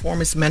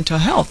platform is mental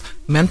health.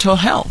 Mental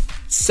health.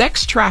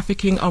 Sex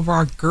trafficking of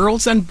our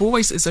girls and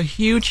boys is a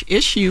huge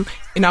issue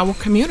in our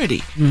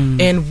community.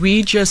 And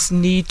we just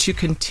need to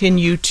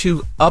continue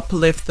to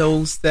uplift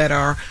those that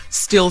are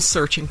still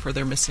searching for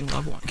their missing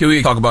loved one. Can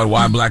we talk about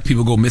why black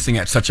people go missing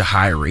at such a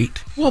high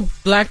rate? Well,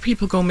 black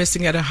people go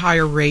missing at a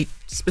higher rate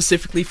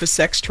specifically for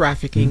sex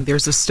trafficking.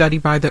 There's a study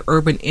by the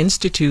Urban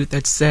Institute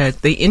that said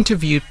they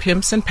interviewed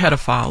pimps and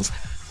pedophiles.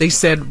 They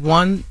said,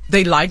 one,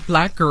 they like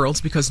black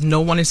girls because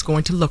no one is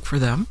going to look for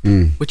them,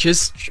 which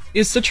is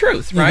the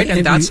truth, right?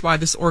 And that's why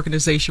this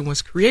organization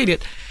was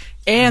created.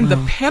 And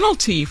the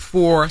penalty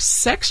for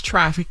sex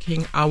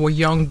trafficking our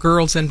young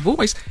girls and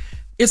boys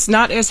is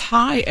not as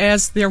high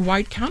as their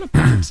white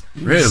counterparts.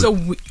 Really?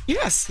 So,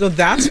 so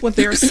that's what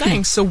they're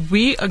saying. So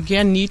we,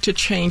 again, need to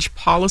change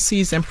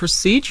policies and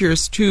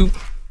procedures to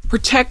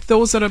protect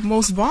those that are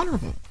most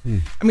vulnerable.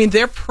 I mean,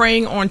 they're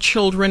preying on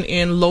children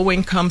in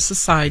low-income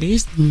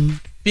societies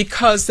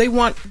because they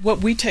want what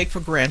we take for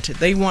granted.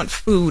 They want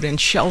food and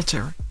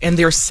shelter, and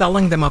they're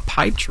selling them a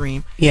pipe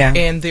dream.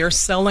 And they're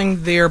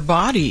selling their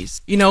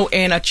bodies, you know,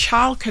 and a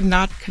child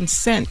cannot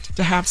consent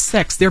to have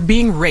sex. They're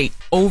being raped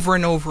over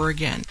and over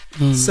again.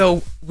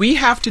 So we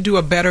have to do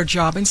a better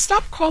job and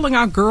stop calling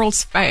our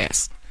girls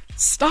fast.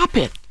 Stop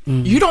it.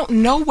 You don't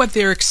know what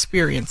they're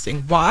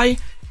experiencing. Why?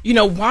 You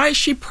know, why is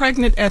she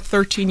pregnant at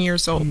 13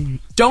 years old?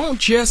 Don't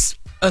just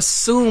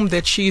assume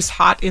that she's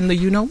hot in the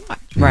you-know-what.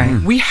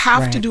 Right. We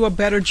have Right. to do a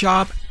better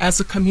job as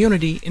a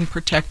community in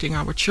protecting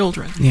our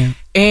children. Yeah.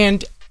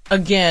 And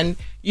again,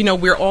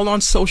 we're all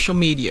on social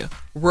media.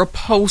 We're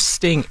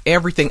posting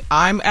everything.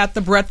 I'm at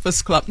the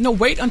Breakfast Club. No,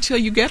 wait until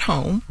you get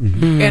home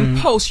and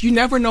post. You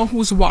never know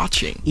who's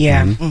watching.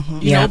 Yeah.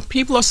 You know,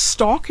 people are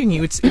stalking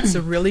you. It's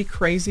a really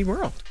crazy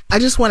world. I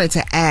just wanted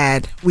to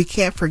add, we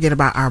can't forget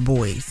about our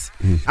boys.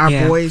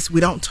 Our boys, we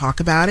don't talk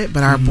about it,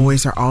 but our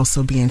boys are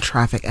also being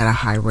trafficked at a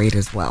high rate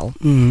as well.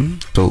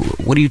 So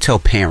what do you tell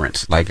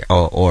parents, like,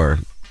 or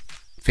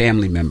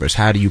family members?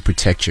 How do you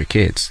protect your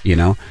kids,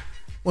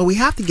 Well, we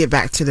have to get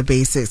back to the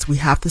basics. We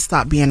have to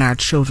stop being our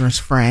children's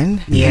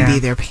friend and be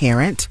their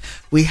parent.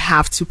 We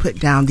have to put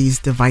down these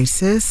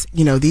devices.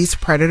 These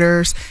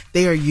predators,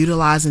 they are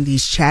utilizing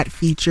these chat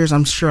features.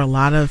 I'm sure a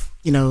lot of,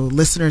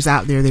 listeners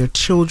out there, their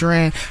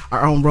children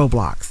are on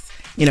Roblox.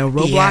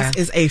 Roblox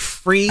is a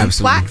free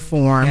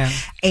platform,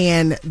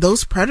 and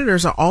those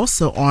predators are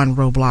also on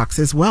Roblox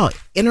as well,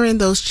 entering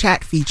those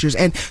chat features.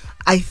 And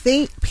I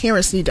think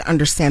parents need to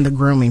understand the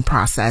grooming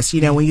process.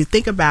 When you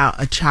think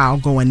about a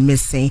child going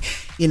missing,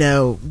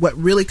 what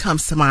really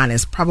comes to mind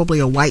is probably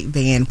a white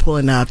van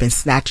pulling up and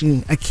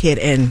snatching a kid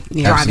and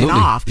driving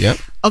off. Yep.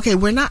 Okay,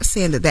 we're not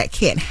saying that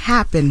can't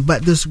happen,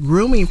 but this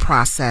grooming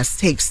process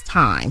takes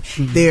time.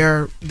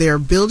 They're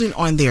building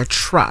on their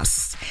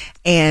trust,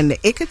 and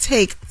it could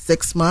take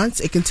 6 months,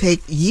 it can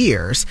take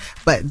years,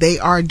 but they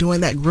are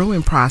doing that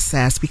grooming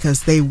process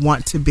because they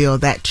want to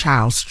build that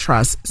child's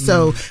trust.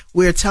 So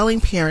we're telling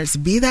parents,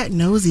 be that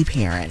nosy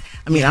parent.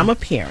 I mean, I'm a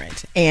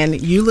parent,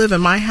 and you live in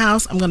my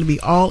house, I'm going to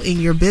be all in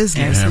your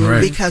business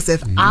because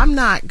if I'm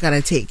not going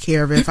to take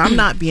care of it, if I'm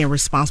not being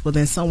responsible,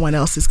 then someone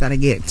else is going to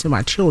get to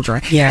my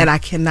children, and I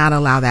cannot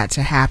allow that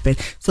to happen.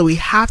 So we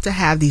have to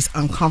have these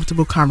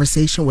uncomfortable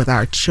conversations with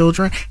our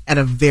children at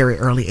a very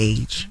early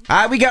age. All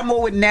right, we got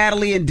more with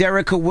Natalie and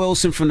Derica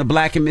Wilson from the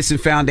Black and Missing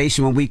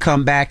Foundation. When we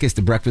come back, it's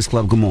the Breakfast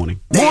Club. Good morning.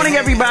 Morning,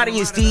 everybody.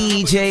 It's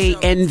DJ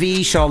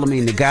Envy,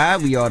 Charlamagne the Guy.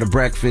 We are the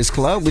Breakfast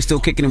Club. We're still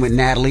kicking it with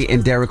Natalie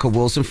and Derica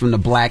Wilson from the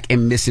Black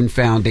and Missing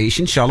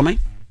Foundation. Charlamagne?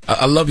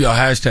 I love y'all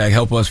hashtag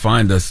help us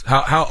find us.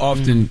 How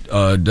often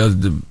does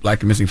the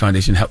Black and Missing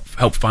Foundation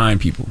help find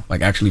people,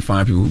 like actually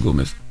find people who go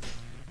missing?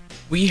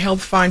 We help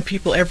find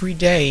people every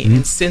day,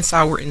 and since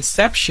our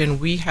inception,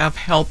 we have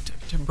helped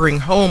to bring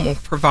home or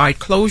provide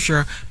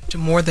closure to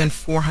more than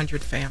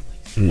 400 families.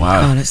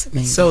 Wow. Oh, that's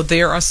amazing. So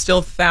there are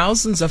still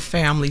thousands of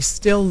families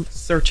still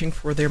searching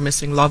for their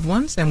missing loved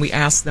ones, and we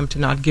ask them to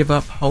not give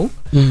up hope.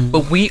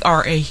 But we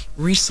are a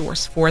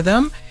resource for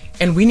them,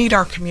 and we need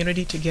our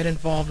community to get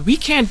involved. We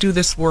can't do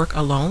this work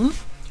alone,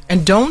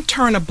 and don't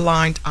turn a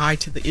blind eye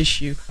to the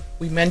issue.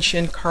 We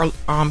mentioned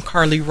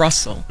Carly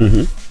Russell.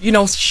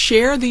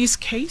 Share these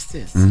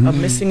cases of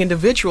missing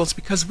individuals,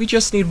 because we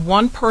just need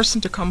one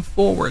person to come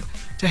forward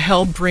to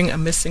help bring a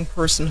missing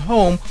person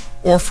home,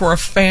 or for a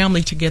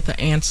family to get the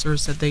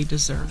answers that they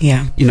deserve.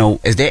 Yeah.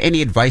 Is there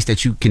any advice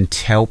that you can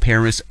tell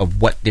parents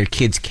of what their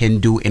kids can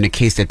do in a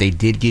case that they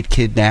did get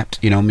kidnapped?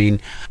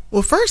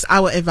 Well, first, I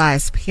would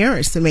advise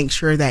parents to make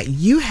sure that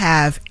you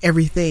have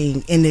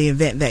everything in the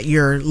event that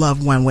your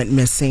loved one went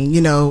missing.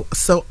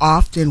 So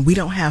often we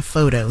don't have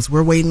photos.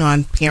 We're waiting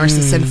on parents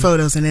to send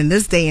photos. And in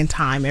this day and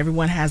time,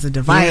 everyone has a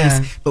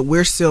device, but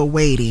we're still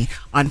waiting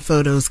on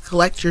photos.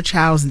 Collect your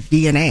child's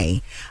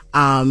DNA.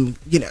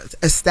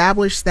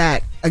 Establish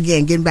that,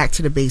 again, getting back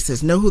to the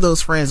basics, know who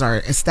those friends are,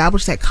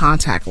 establish that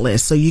contact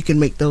list so you can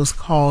make those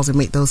calls and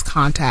make those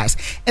contacts.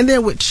 And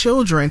then with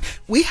children,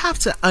 we have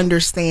to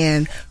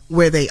understand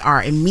where they are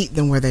and meet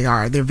them where they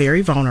are. They're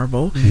very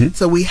vulnerable.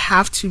 So we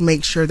have to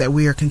make sure that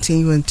we are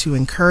continuing to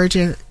encourage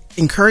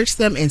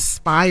them,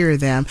 inspire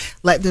them,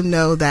 let them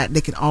know that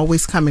they can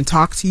always come and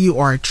talk to you,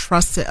 or a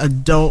trusted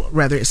adult,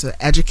 whether it's an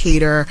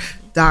educator,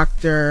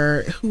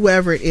 doctor,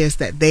 whoever it is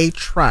that they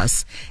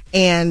trust.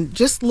 And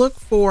just look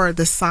for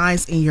the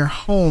signs in your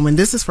home. And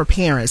this is for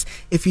parents.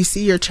 If you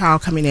see your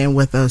child coming in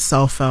with a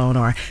cell phone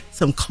or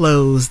some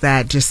clothes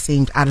that just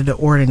seemed out of the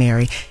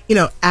ordinary,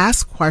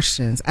 ask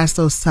questions, ask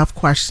those tough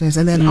questions,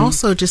 and then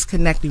also just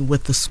connecting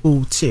with the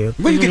school too.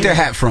 Where you get that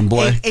hat from,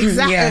 boy?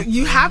 Exactly. Yeah.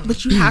 You have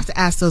to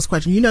ask those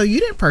questions. You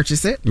didn't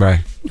purchase it.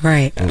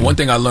 Right. One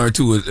thing I learned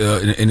too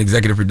is in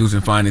executive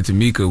producing finding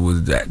Tamika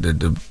was that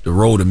the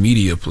role the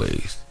media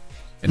plays.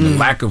 And the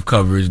lack of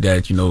coverage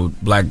that,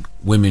 Black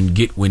women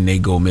get when they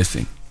go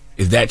missing.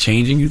 Is that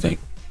changing, you think?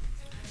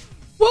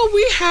 Well,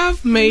 we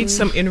have made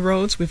some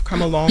inroads. We've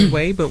come a long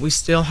way, but we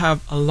still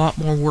have a lot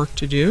more work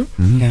to do.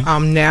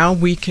 Now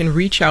we can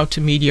reach out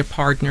to media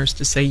partners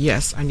to say,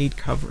 yes, I need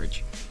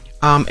coverage.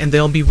 And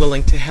they'll be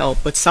willing to help.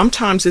 But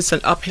sometimes it's an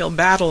uphill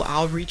battle.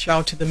 I'll reach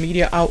out to the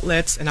media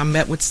outlets and I'm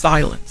met with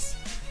silence,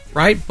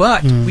 right?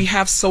 But we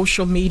have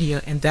social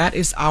media, and that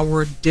is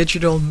our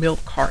digital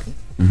milk carton.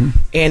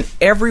 And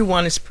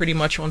everyone is pretty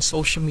much on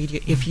social media.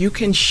 If you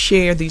can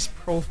share these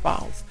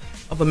profiles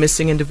of a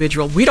missing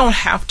individual, we don't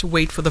have to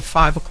wait for the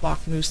 5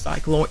 o'clock news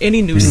cycle or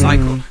any news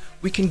cycle.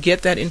 We can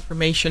get that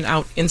information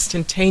out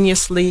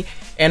instantaneously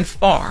and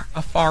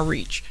a far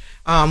reach.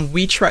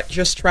 We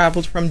just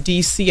traveled from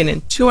D.C., and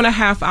in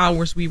 2.5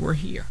 hours we were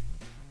here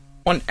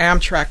on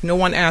Amtrak. No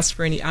one asked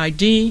for any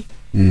ID,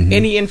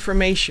 any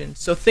information.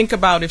 So think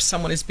about if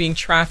someone is being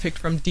trafficked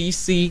from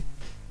D.C.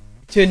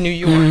 to New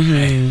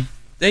York.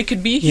 They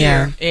could be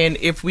here, and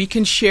if we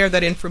can share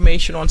that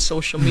information on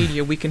social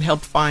media, we can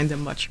help find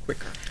them much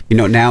quicker. You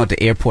know, now at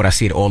the airport, I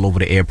see it all over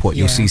the airport.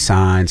 You'll see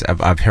signs.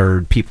 I've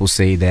heard people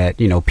say that,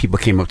 you know, people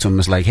came up to them and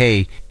was like,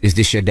 hey, is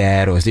this your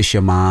dad or is this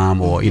your mom?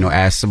 Or, you know,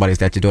 ask somebody, is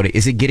that your daughter?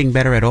 Is it getting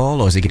better at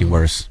all or is it getting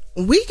worse?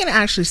 We can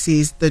actually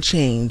see the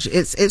change.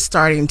 It's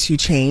starting to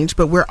change,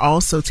 but we're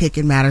also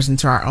taking matters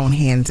into our own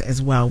hands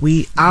as well.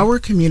 Our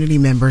community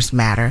members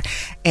matter.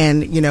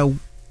 And, you know,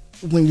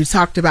 when you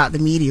talked about the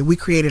media, we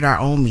created our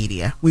own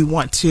media. We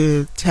want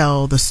to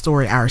tell the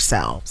story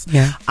ourselves.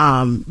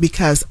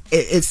 Because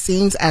it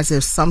seems as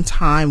if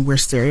sometimes we're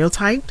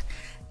stereotyped,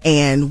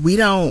 and we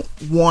don't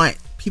want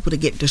people to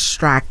get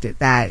distracted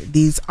that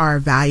these are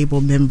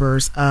valuable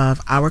members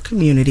of our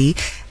community,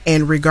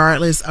 and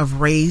regardless of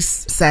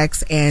race,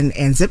 sex,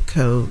 and zip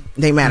code,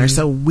 they matter.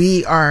 So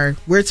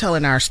we're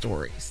telling our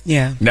stories.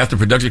 Yeah. And that's the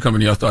production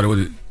company y'all started with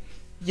it.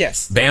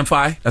 Yes.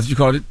 Bamfi? That's what you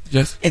called it,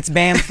 Jess? It's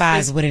Bamfi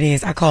is what it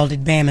is. I called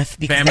it Bamif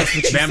because that's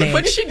what you said.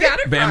 But she got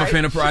it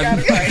Bamif right.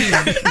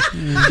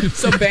 Enterprises.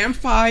 So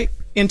Bamfi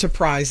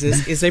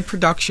Enterprises is a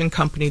production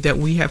company that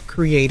we have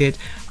created.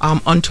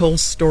 Untold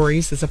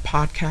Stories is a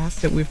podcast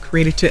that we've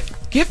created to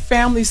give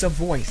families a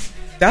voice.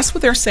 That's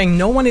what they're saying.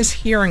 No one is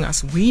hearing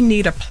us. We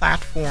need a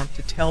platform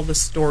to tell the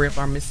story of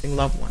our missing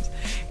loved ones.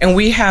 And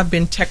we have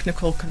been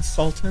technical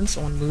consultants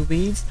on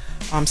movies,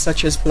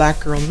 such as Black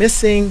Girl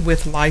Missing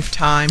with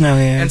Lifetime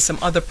and some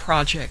other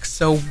projects.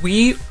 So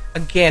we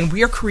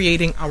are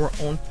creating our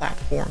own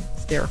platform,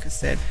 as Derica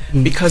said,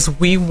 because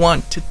we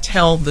want to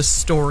tell the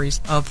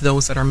stories of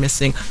those that are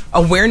missing.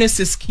 Awareness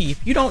is key.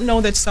 If you don't know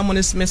that someone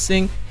is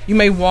missing, you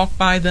may walk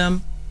by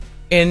them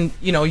and,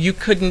 you know, you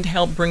couldn't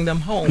help bring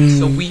them home.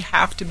 So we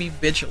have to be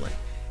vigilant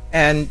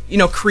and, you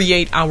know,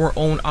 create our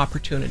own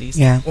opportunities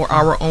or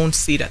our own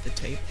seat at the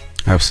table.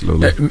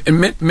 Absolutely.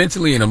 And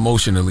mentally and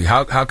emotionally,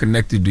 how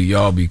connected do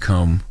y'all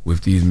become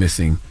with these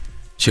missing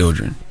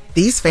children?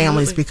 These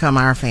families become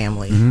our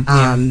family.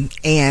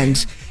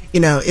 And, you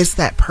know, it's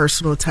that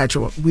personal touch.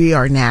 We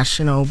are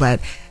national,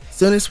 but as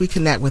soon as we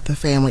connect with the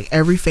family,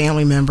 every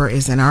family member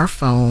is in our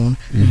phone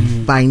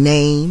by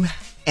name,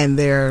 and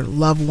their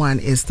loved one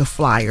is the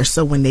flyer.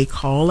 So when they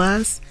call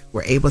us,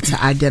 we're able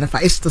to identify.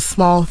 It's the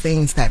small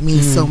things that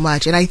mean so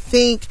much. And I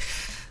think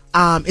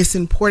it's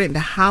important to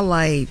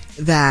highlight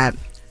that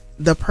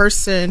the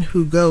person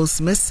who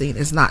goes missing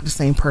is not the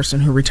same person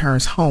who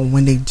returns home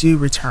when they do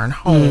return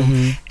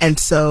home. And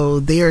so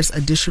there's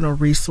additional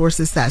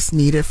resources that's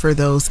needed for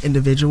those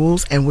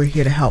individuals, and we're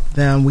here to help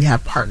them. We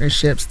have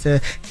partnerships to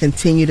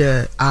continue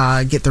to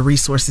get the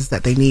resources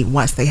that they need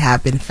once they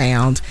have been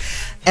found.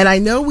 And I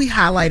know we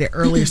highlighted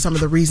earlier some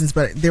of the reasons,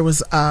 but there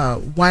was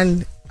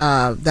one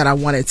that I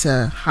wanted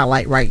to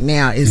highlight right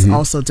now is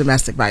also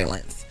domestic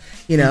violence.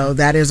 You know,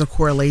 that is a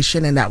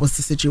correlation, and that was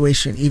the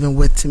situation even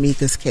with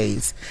Tamika's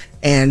case.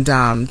 And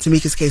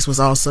Tamika's case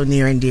was also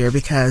near and dear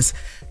because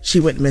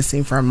she went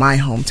missing from my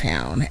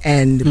hometown.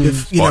 And,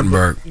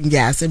 Spartanburg.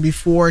 Yes, and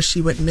before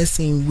she went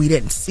missing, we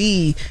didn't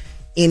see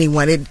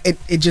anyone.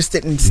 It just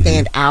didn't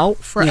stand out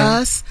for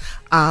us.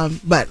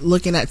 But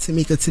looking at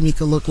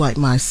Tamika looked like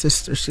my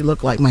sister. She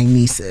looked like my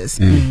nieces.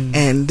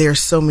 And there's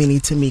so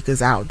many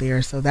Tamikas out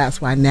there. So that's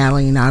why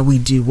Natalie and I, we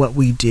do what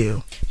we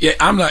do. Yeah,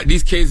 I'm like,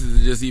 these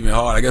cases are just even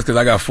hard. I guess because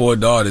I got 4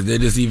 daughters, they're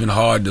just even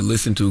hard to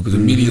listen to because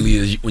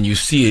immediately when you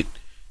see it,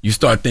 you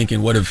start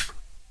thinking, what if,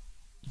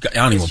 I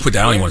don't even want to put that,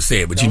 I don't even want to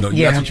say it, but you know,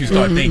 that's what you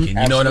start thinking.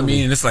 You know what I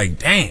mean? And it's like,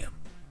 damn.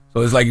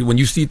 So it's like when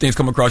you see things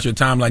come across your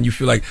timeline, you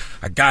feel like,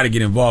 I got to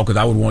get involved because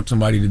I would want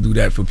somebody to do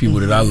that for people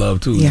that I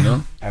love too, you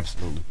know?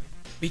 Absolutely.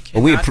 We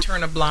cannot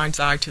turn a blind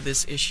eye to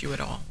this issue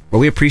at all. Well,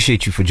 we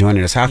appreciate you for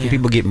joining us. How can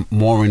people get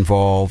more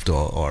involved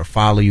or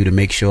follow you to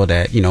make sure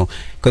that, you know,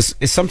 because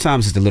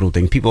sometimes it's the little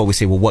thing. People always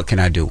say, well, what can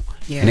I do?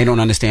 And they don't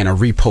understand a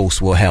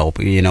repost will help,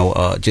 you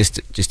know, just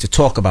to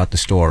talk about the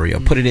story or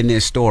put it in their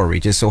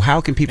story. Just so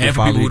how can people and for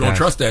follow people who don't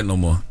trust that no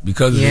more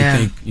because they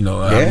think, you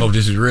know, I don't know if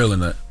this is real or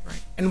not.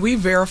 Right. And we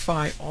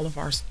verify all of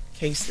our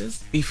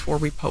cases before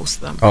we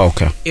post them. Oh,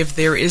 okay. If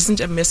there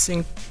isn't a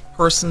missing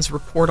person's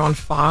report on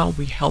file,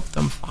 we help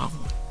them file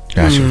it.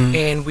 Gotcha.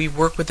 And we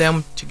work with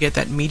them to get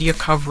that media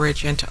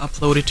coverage and to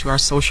upload it to our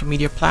social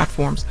media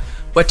platforms.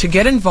 But to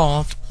get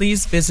involved,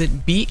 please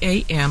visit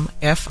BAMFI.org.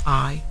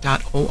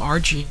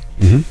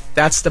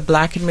 That's the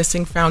Black and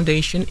Missing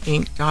Foundation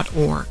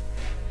Inc.org.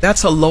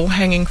 That's a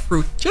low-hanging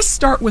fruit. Just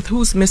start with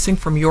who's missing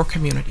from your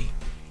community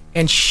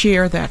and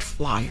share that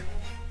flyer.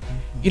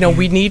 You know,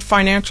 we need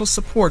financial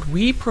support.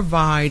 We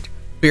provide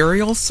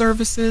burial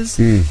services,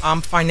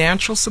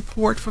 financial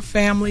support for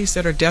families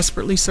that are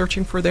desperately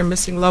searching for their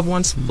missing loved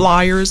ones,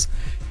 flyers,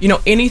 you know,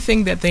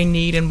 anything that they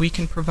need, and we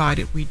can provide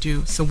it, we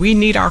do. So we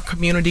need our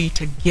community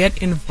to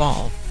get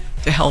involved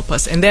to help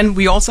us. And then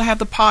we also have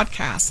the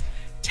podcast.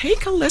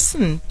 Take a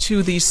listen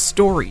to these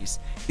stories.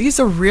 These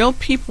are real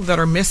people that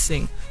are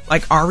missing.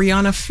 like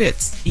Ariana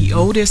Fitz,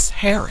 Eotis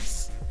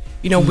Harris.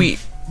 You know, we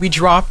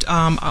dropped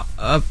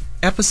a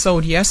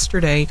episode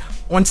yesterday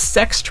on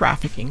sex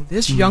trafficking.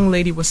 This young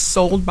lady was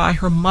sold by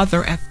her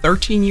mother at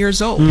 13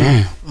 years old.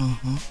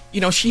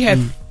 You know, she had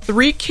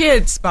 3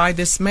 kids by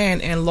this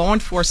man, and law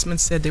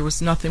enforcement said there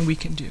was nothing we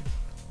can do.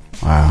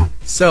 Wow.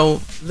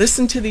 So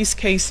listen to these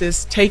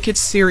cases, take it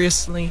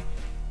seriously,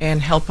 and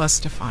help us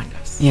to find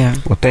us. Yeah.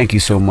 Well, thank you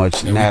so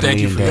much, Natalie. Thank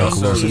you for your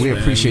service. We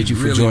appreciate you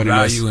for really joining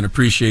us. value and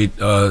appreciate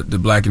the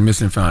Black and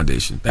Missing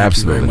Foundation. Thank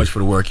you very much for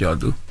the work y'all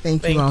do.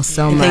 Thank you all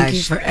so much. Thank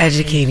you for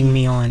educating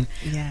me on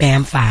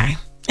BAM-FI.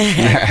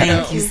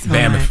 Thank you so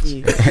much.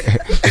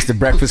 It's the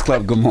Breakfast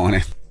Club. Good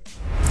morning.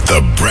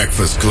 The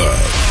Breakfast Club.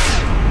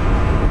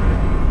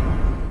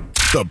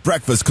 The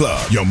Breakfast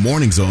Club. Your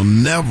mornings will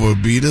never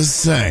be the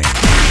same.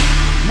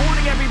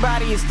 Morning,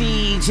 everybody. It's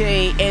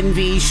DJ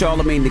NV,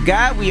 Charlamagne the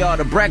God. We are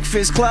the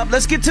Breakfast Club.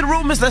 Let's get to the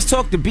rumors. Let's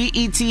talk the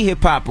BET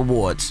Hip Hop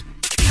Awards.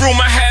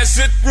 Rumor has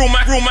it. Rumor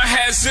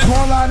has it.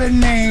 Call out a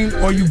name,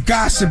 or you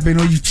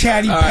gossiping, or you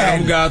chatty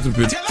patty. I'm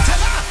gossiping.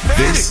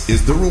 This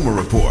is the Rumor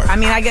Report. I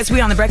mean, I guess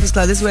we on the Breakfast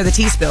Club. This is where the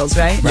tea spills,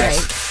 right? Right.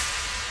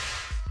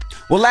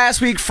 Well,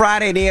 last week,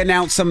 Friday, they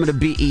announced some of the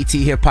BET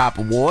Hip Hop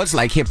Awards,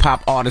 like Hip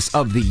Hop Artist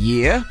of the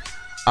Year.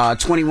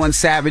 21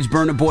 Savage,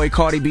 Burna Boy,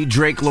 Cardi B,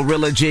 Drake,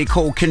 Glorilla, J.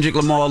 Cole, Kendrick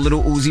Lamar,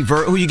 Lil Uzi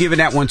Vert. Who you giving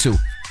that one to? What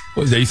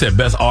was that? You said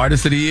Best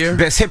Artist of the Year?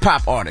 Best Hip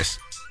Hop Artist.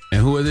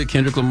 And who is it?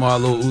 Kendrick Lamar,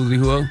 Lil Uzi,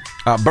 who else?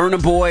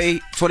 Burna Boy,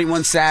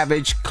 21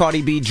 Savage,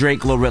 Cardi B,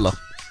 Drake, Glorilla.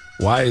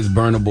 Why is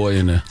Burna Boy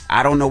in there?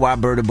 I don't know why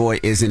Burna Boy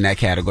is in that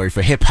category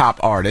for hip hop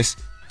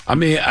artist. I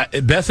mean,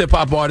 Best Hip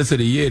Hop Artist of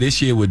the Year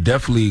this year would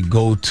definitely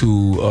go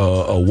to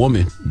a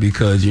woman,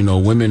 because, you know,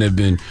 women have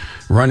been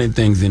running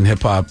things in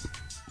hip hop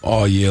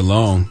all year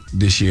long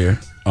this year.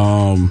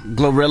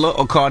 Glorilla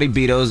or Cardi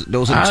B, those are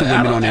the two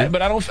women on there.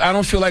 But I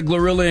don't feel like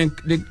Glorilla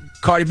and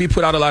Cardi B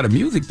put out a lot of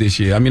music this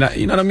year. I mean,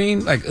 you know what I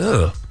mean? Like,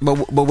 ugh. But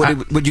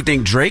what you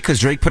think, Drake? Because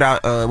Drake put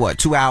out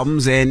 2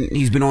 albums, and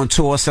he's been on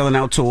tour, selling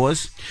out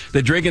tours.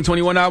 The Drake and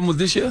 21 album was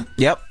this year?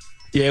 Yep.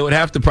 Yeah, it would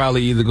have to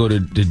probably either go to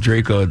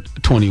Drake or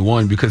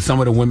 21, because some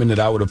of the women that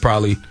I would have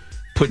probably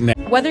put in that.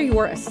 Whether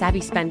you're a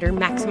savvy spender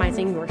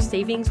maximizing your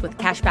savings with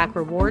cashback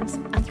rewards,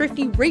 a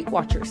thrifty rate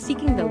watcher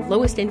seeking the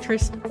lowest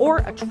interest, or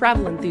a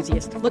travel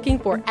enthusiast looking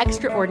for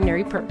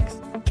extraordinary perks,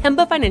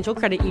 Kemba Financial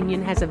Credit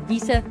Union has a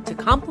visa to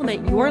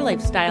complement your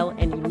lifestyle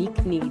and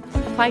unique needs.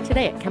 Apply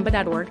today at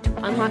Kemba.org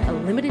to unlock a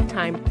limited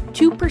time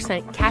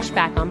 2% cash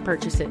back on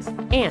purchases,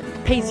 and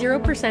pay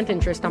 0%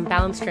 interest on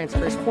balance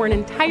transfers for an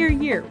entire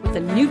year with a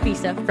new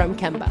visa from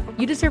Kemba.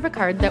 You deserve a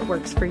card that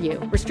works for you.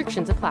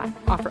 Restrictions apply.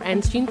 Offer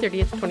ends June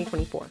 30th,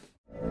 2024.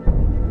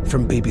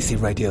 From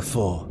BBC Radio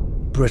 4,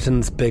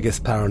 Britain's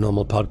biggest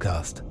paranormal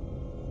podcast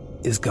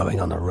is going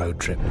on a road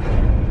trip.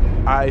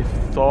 I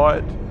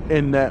thought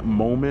in that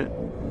moment,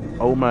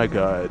 oh my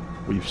God,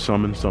 we've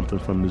summoned something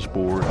from this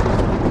board.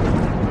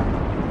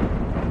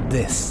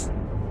 This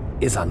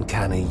is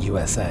Uncanny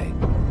USA.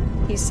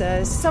 He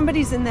says,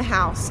 somebody's in the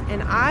house,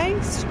 and I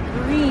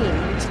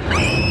screamed.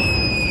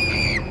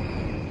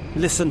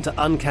 Listen to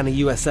Uncanny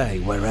USA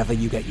wherever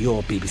you get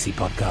your BBC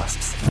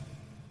podcasts,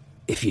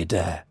 if you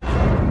dare.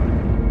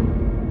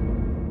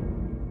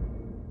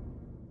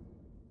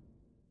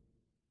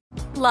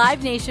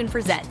 Live Nation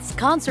presents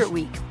Concert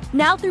Week.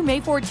 Now through May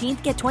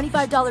 14th, get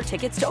 $25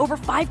 tickets to over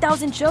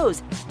 5,000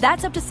 shows.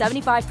 That's up to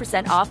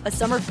 75% off a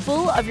summer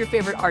full of your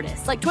favorite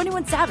artists like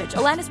 21 Savage,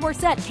 Alanis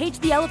Morissette, Cage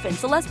the Elephant,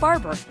 Celeste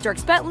Barber,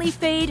 Dierks Bentley,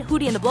 Fade,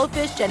 Hootie and the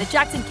Blowfish, Janet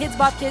Jackson, Kidz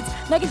Bop Kids,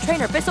 Meghan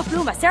Trainor, Peso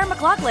Pluma, Sarah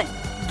McLachlan.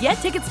 Get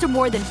tickets to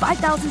more than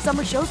 5,000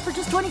 summer shows for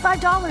just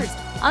 $25.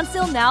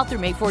 Until now through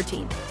May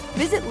 14th.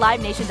 Visit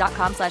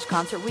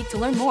LiveNation.com/Concert Week to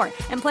learn more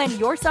and plan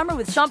your summer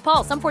with Sean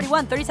Paul, Sum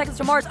 41, 30 Seconds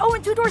to Mars,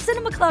 and Two Door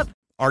Cinema Club.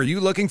 Are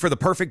you looking for the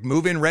perfect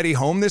move-in ready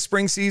home this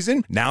spring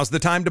season? Now's the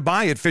time to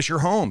buy at Fisher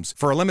Homes.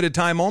 For a limited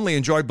time only,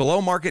 enjoy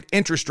below-market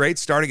interest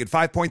rates starting at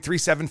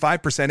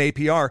 5.375%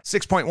 APR,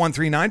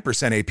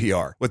 6.139%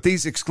 APR. With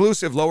these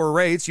exclusive lower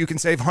rates, you can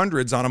save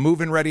hundreds on a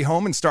move-in ready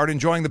home and start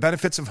enjoying the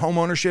benefits of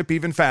homeownership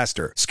even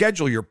faster.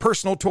 Schedule your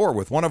personal tour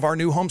with one of our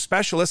new home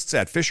specialists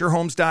at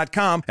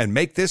FisherHomes.com and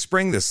make this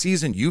spring the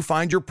season you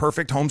find your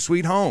perfect home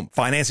sweet home.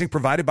 Financing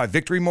provided by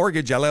Victory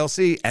Mortgage,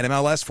 LLC,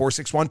 NMLS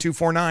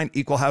 461249,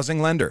 Equal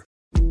Housing Lender.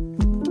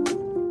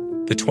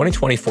 The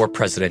 2024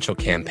 presidential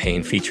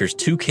campaign features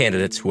 2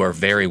 candidates who are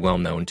very well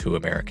known to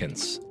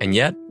Americans. And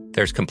yet,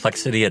 there's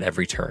complexity at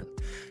every turn.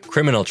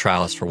 Criminal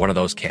trials for one of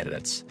those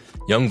candidates.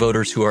 Young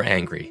voters who are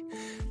angry.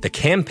 The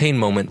Campaign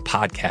Moment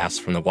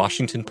podcast from the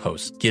Washington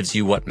Post gives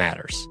you what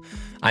matters.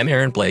 I'm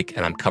Aaron Blake,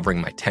 and I'm covering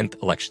my 10th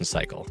election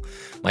cycle.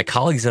 My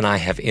colleagues and I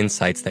have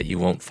insights that you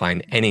won't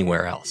find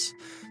anywhere else.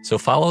 So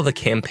follow The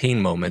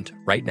Campaign Moment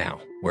right now,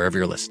 wherever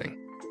you're listening.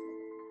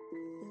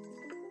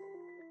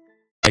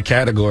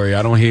 Category,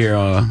 I don't hear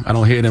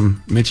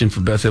them mentioned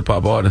for best hip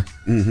hop artist.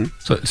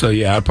 Mm-hmm. So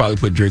yeah, I'd probably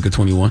put Drake at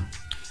 21.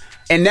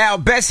 And now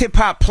best hip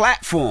hop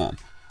platform,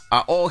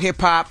 all hip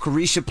hop,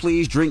 Carisha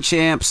Please, Drink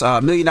Champs,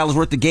 $1 Million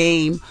Worth of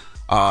Game,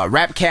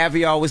 Rap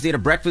Caviar was there, The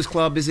Breakfast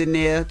Club is in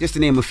there, just to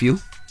name a few.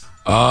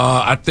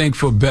 I think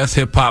for best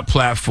hip hop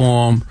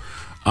platform,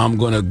 I'm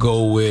gonna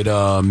go with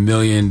 $1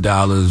 million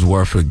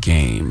worth of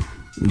game.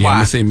 Yeah, Why? I'm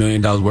gonna say $1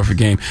 million worth of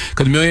game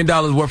because $1 million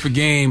worth of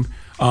game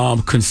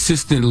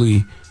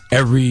consistently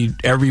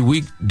every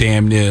week,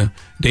 damn near,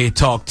 they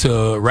talk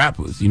to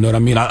rappers. You know what I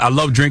mean? I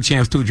love Drink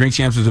Champs too. Drink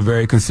Champs is a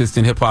very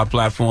consistent hip hop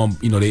platform.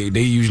 You know, they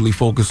usually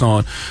focus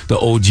on the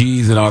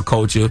OGs in our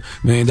culture.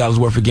 $1 million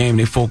worth of game.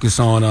 They focus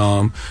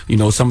on you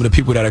know, some of the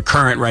people that are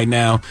current right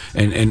now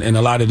and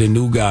a lot of the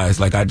new guys.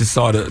 Like I just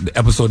saw the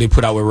episode they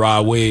put out with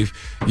Rod Wave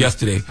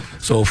yesterday.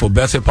 So for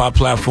best hip hop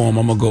platform,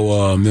 I'm gonna go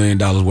 $1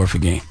 million worth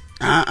of game.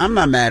 I'm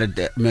not mad at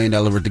that $1 million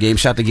worth of game.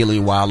 Shout to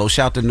Gillian Wallow.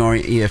 Shout to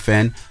Nori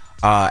EFN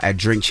at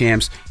Drink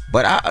Champs.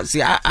 But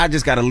I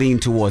just got to lean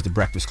towards the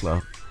Breakfast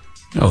Club.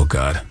 Oh,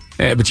 God.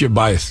 Yeah, but you're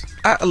biased.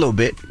 A little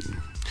bit.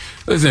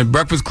 Listen,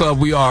 Breakfast Club,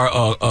 we are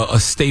a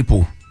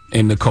staple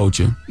in the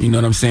culture. You know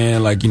what I'm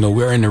saying? Like, you know,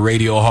 we're in the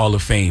Radio Hall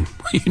of Fame.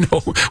 You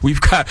know, we've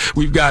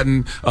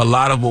gotten a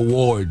lot of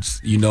awards,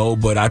 you know,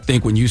 but I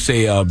think when you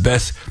say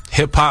best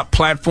hip hop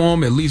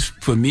platform, at least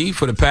for me,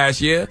 for the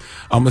past year,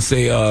 I'm going to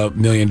say $1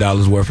 million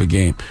worth of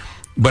game.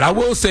 But I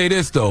will say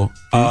this, though.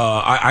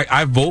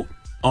 I vote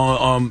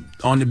on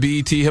the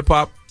BET hip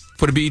hop.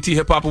 For the BET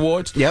Hip Hop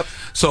Awards. Yep.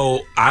 So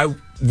I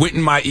went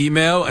in my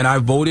email and I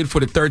voted for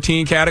the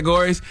 13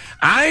 categories.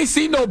 I ain't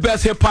see no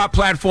best hip hop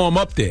platform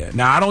up there.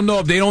 Now I don't know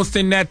if they don't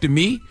send that to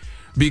me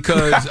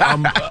because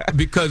I'm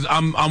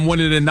one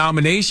of the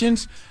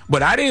nominations,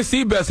 but I didn't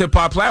see best hip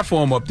hop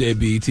platform up there.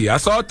 BET. I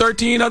saw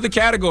 13 other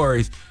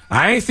categories.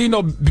 I ain't see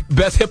no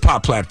best hip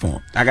hop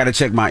platform. I got to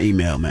check my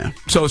email, man.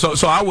 So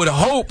I would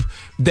hope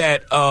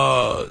that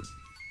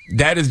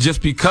that is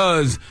just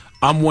because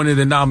I'm one of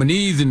the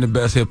nominees in the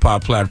best hip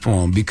hop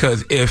platform,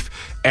 because if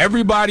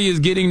everybody is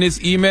getting this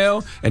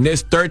email and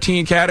there's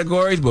 13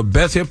 categories, but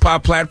best hip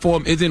hop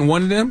platform isn't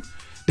one of them,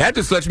 that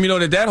just lets me know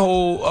that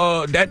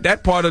whole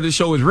that part of the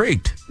show is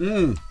rigged.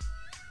 You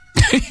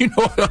know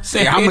what I'm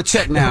saying? Yeah, I'm gonna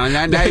check now.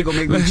 Now you're gonna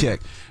make me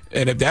check.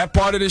 And if that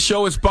part of the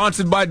show is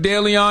sponsored by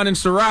DeLeon and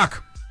Ciroc,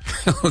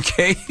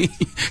 okay,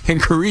 and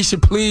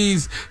Carisha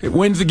Please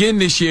wins again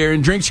this year,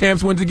 and Drink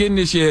Champs wins again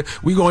this year,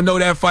 we gonna know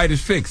that fight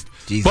is fixed.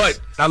 Jesus. But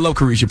I love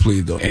Carisha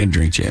Please though, and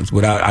Drink Champs.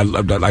 But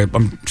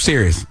I'm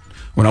serious.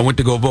 When I went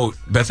to go vote,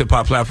 best hip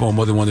hop platform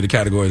wasn't one of the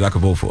categories I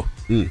could vote for.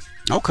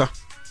 Okay.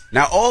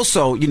 Now,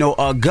 also, you know,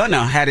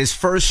 Gunna had his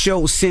first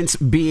show since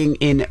being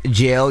in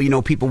jail. You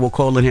know, people were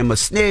calling him a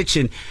snitch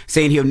and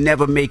saying he'll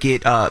never make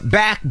it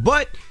back,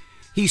 but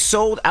he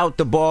sold out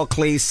the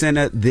Barclays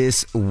Center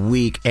this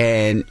week,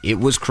 and it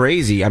was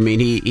crazy. I mean,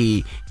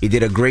 he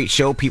did a great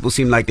show. People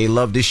seemed like they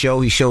loved the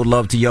show. He showed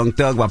love to Young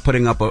Thug by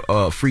putting up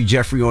a Free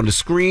Jeffrey on the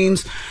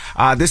screens.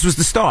 This was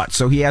the start.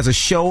 So he has a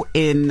show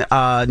in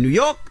New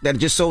York that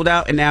just sold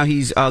out, and now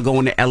he's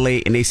going to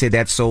L.A., and they said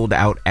that sold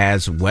out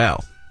as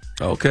well.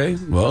 Okay,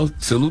 well,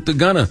 salute to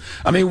Gunna.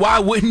 I mean, why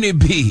wouldn't it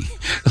be?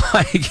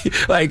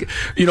 like,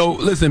 you know,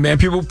 listen, man,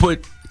 people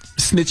put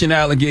snitching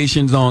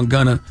allegations on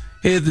Gunna.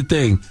 Here's the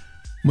thing.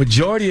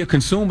 Majority of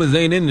consumers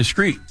ain't in the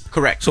street.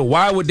 Correct. So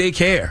why would they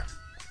care?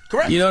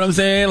 Correct. You know what I'm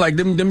saying? Like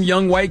them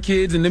young white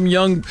kids and them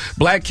young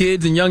black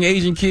kids and young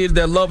Asian kids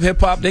that love hip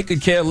hop, they could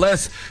care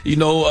less, you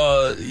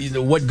know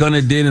what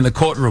Gunna did in the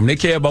courtroom. They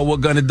care about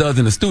what Gunna does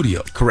in the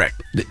studio.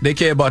 Correct. They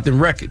care about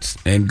them records.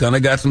 And Gunna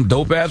got some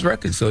dope ass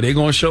records, so they're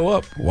gonna show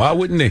up. Why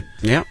wouldn't they?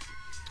 Yeah.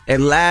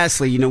 And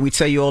lastly, you know, we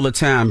tell you all the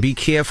time, be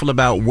careful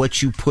about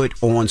what you put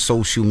on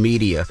social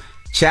media.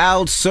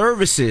 Child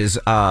Services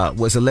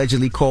was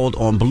allegedly called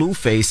on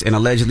Blueface and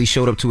allegedly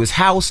showed up to his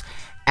house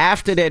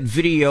after that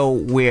video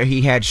where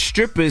he had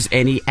strippers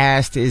and he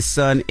asked his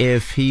son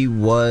if he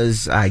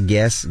was, I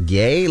guess,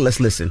 gay. Let's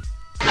listen.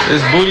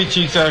 There's booty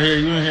cheeks out here.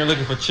 You in here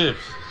looking for chips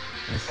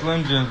and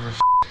Slim Jims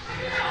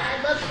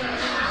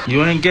for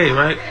You ain't gay,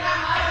 right?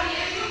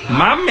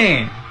 My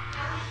man.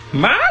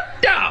 My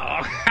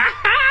dog.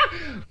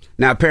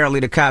 Now,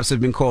 apparently the cops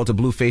have been called to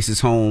Blueface's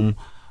home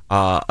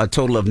a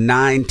total of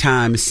 9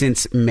 times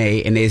since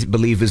May, and they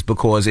believe it's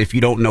because, if you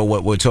don't know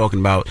what we're talking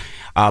about,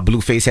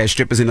 Blueface had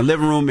strippers in the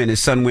living room, and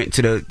his son went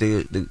to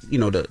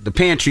the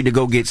pantry to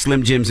go get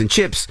Slim Jims and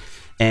chips,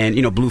 and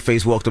you know,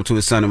 Blueface walked up to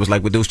his son and was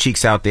like, "With those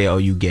cheeks out there, are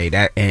you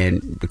gay?"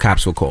 And the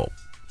cops were called.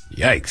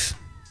 Yikes!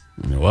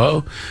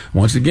 Well,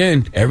 once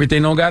again,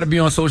 everything don't got to be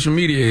on social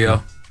media,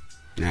 yo.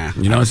 Nah,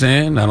 you know what I'm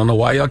saying? I don't know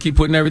why y'all keep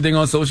putting everything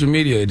on social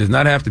media. It does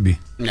not have to be.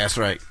 That's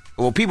right.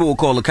 Well, people will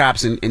call the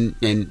cops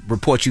and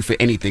report you for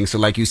anything. So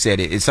like you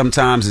said,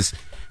 sometimes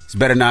it's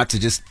better not to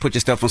just put your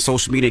stuff on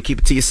social media and keep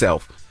it to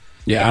yourself.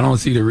 Yeah, I don't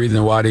see the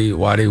reason why they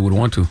would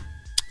want to.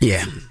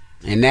 Yeah.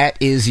 And that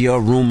is your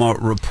rumor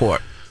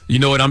report. You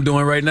know what I'm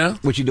doing right now?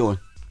 What you doing?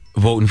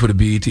 Voting for the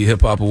BET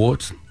Hip Hop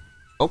Awards.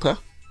 Okay.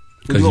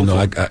 Because, you know,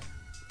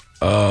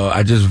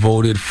 I just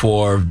voted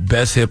for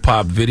Best Hip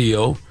Hop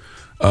Video.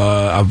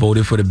 I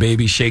voted for the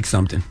Baby Shake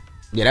Something.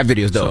 Yeah, that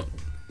video's dope.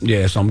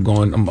 So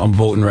I'm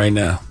voting right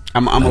now.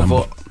 I'm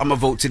a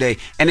vote today.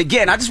 And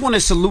again, I just want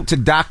to salute to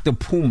Dr.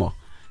 Puma.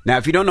 Now,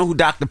 if you don't know who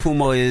Dr.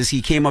 Puma is,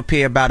 he came up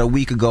here about a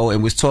week ago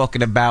and was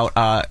talking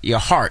about your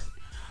heart.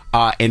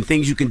 and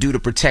things you can do to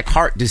protect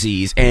heart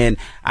disease. And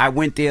I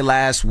went there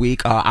last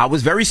week. I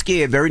was very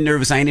scared, very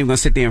nervous. I ain't even going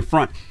to sit there in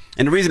front.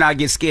 And the reason I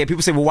get scared,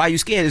 people say, well, why are you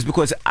scared? Is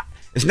because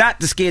it's not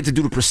the scared to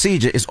do the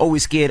procedure. It's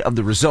always scared of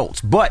the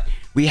results. But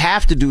we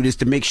have to do this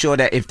to make sure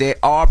that if there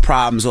are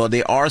problems or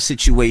there are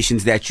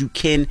situations that you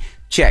can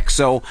check.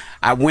 So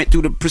I went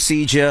through the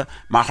procedure.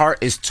 My heart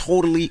is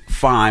totally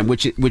fine,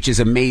 which is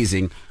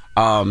amazing.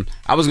 I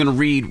was going to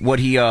read what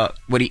he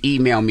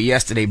emailed me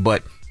yesterday,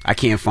 but I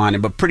can't find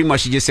it. But pretty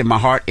much he just said my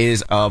heart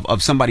is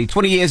of somebody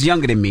 20 years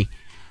younger than me.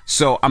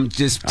 So I'm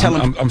just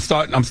telling.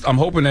 I'm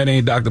hoping that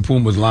ain't Dr.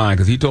 Puma's line,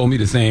 because he told me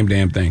the same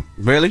damn thing.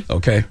 Really?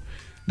 Okay.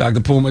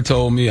 Dr. Puma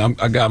told me,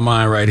 I got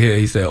mine right here.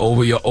 He said,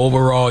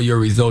 overall, your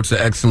results are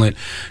excellent.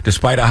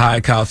 Despite a high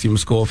calcium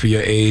score for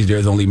your age,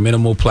 there's only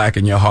minimal plaque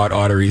in your heart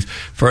arteries.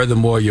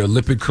 Furthermore, your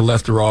lipid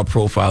cholesterol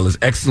profile is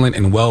excellent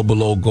and well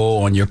below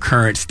goal on your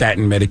current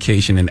statin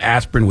medication and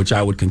aspirin, which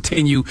I would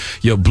continue.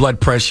 Your blood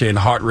pressure and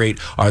heart rate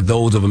are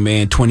those of a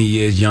man 20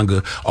 years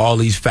younger. All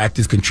these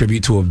factors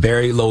contribute to a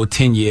very low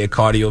 10-year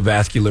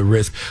cardiovascular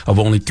risk of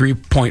only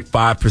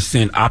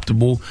 3.5%.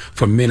 Optimal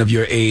for men of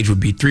your age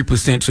would be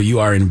 3%, so you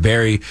are in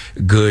very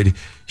good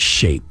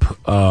shape.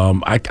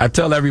 I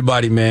tell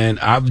everybody, man,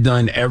 I've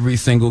done every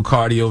single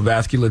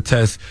cardiovascular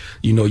test,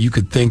 you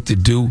could think to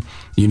do,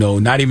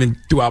 not even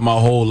throughout my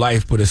whole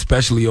life, but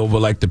especially over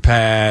like the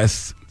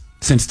past,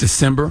 since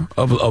December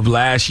of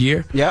last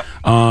year. Yep.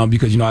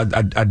 Because,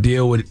 I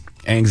deal with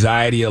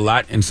anxiety a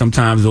lot, and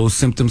sometimes those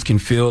symptoms can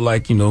feel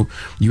like,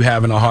 you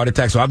having a heart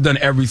attack. So I've done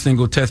every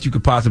single test you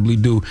could possibly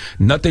do.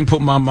 Nothing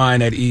put my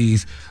mind at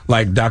ease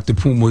like Dr.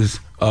 Puma's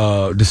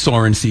the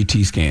Soren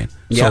CT scan.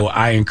 Yep. So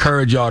I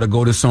encourage y'all to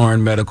go to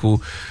Soren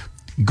Medical,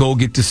 go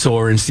get the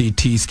Soren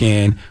CT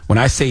scan. When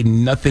I say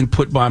nothing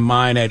put my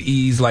mind at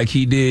ease like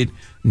he did,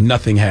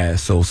 nothing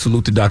has. So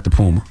salute to Dr.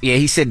 Puma. Yeah,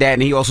 he said that,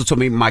 and he also told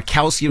me my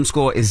calcium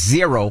score is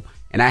 0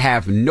 and I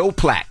have no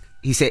plaque.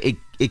 He said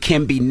it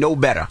can be no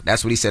better.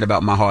 That's what he said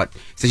about my heart.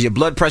 He says your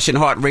blood pressure and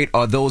heart rate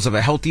are those of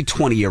a healthy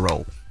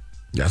 20-year-old.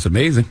 That's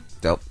amazing.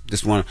 So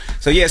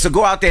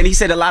go out there. And he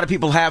said a lot of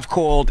people have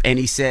called, and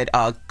he said,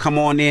 come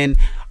on in,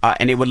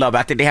 and they would love it.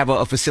 I think they have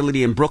a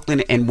facility in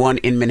Brooklyn and one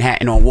in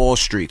Manhattan on Wall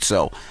Street.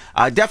 So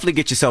definitely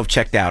get yourself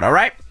checked out. All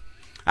right.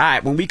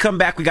 When we come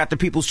back, we got the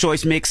People's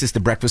Choice Mix. It's the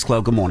Breakfast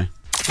Club. Good morning.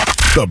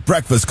 The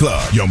Breakfast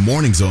Club. Your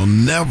mornings will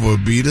never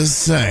be the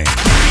same.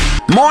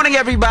 Morning,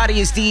 everybody.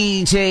 It's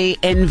DJ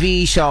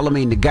NV,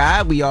 Charlamagne the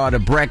Guy. We are the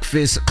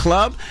Breakfast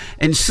Club.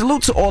 And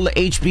salute to all the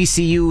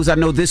HBCUs. I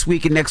know this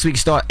week and next week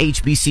start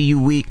HBCU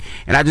week.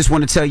 And I just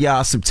want to tell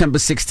y'all, September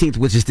 16th,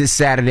 which is this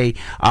Saturday,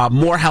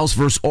 Morehouse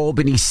versus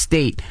Albany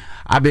State.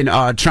 I've been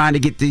trying to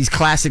get these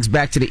classics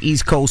back to the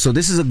East Coast, so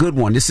this is a good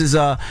one. This is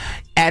at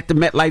the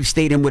MetLife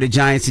Stadium where the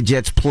Giants and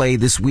Jets play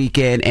this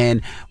weekend,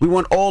 and we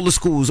want all the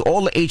schools,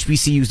 all the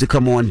HBCUs to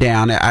come on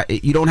down.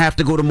 You don't have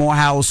to go to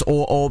Morehouse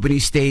or Albany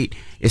State.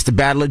 It's the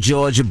Battle of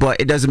Georgia, but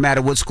it doesn't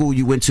matter what school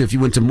you went to. If you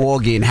went to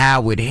Morgan,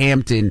 Howard,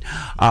 Hampton,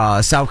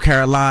 South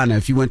Carolina,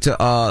 if you went to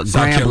South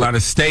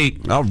Carolina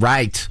State. All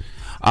right.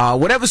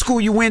 Whatever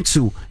school you went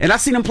to. And I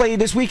seen them play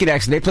this weekend,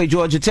 actually. They played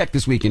Georgia Tech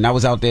this weekend. I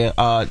was out there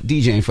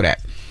DJing for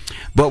that.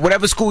 But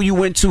whatever school you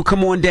went to,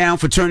 come on down.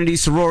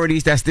 Fraternities,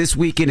 sororities, that's this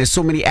weekend. There's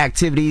so many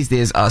activities.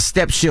 There's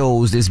step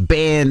shows. There's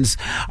bands.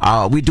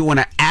 We're doing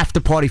an after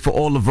party for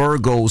all the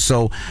Virgos.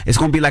 So it's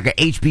going to be like an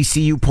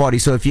HBCU party.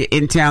 So if you're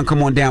in town,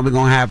 come on down. We're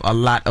going to have a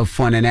lot of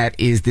fun. And that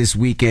is this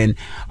weekend.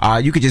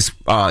 You could just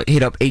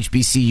hit up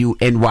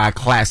HBCU NY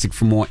Classic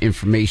for more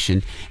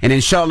information. And then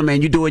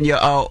Charlamagne, you're doing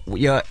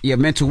your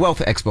mental wealth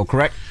expo,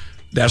 correct?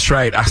 That's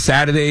right.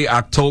 Saturday,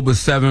 October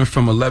 7th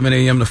from 11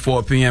 a.m. to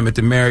 4 p.m. at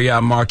the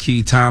Marriott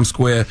Marquis, Times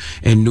Square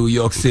in New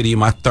York City.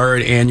 My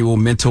 3rd annual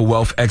Mental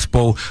Wealth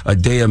Expo, a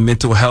day of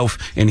mental health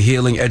and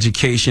healing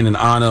education in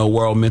honor of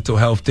World Mental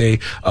Health Day.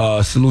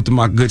 Salute to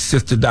my good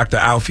sister, Dr.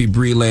 Alfie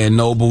Breland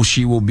Noble.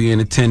 She will be in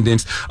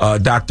attendance.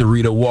 Dr.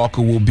 Rita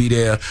Walker will be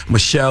there.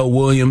 Michelle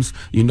Williams,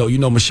 you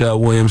know Michelle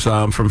Williams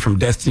from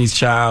Destiny's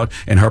Child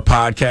and her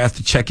podcast,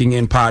 the Checking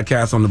In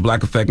podcast on the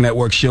Black Effect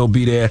Network. She'll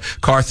be there.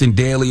 Carson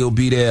Daly will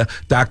be there.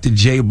 Dr.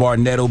 Jay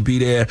Barnett will be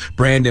there.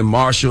 Brandon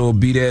Marshall will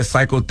be there.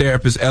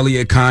 Psychotherapist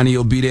Elliot Connie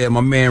will be there.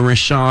 My man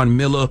Rashawn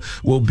Miller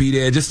will be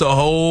there. Just a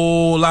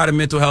whole lot of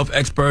mental health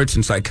experts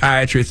and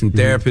psychiatrists and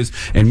therapists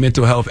and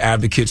mental health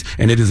advocates.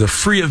 And it is a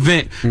free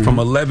event from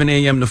 11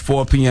 a.m. to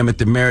 4 p.m. at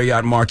the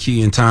Marriott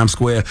Marquis in Times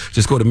Square.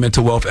 Just go to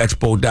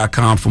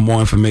mentalwealthexpo.com for more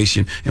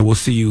information, and we'll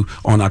see you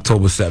on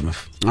October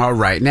 7th. All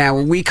right. Now,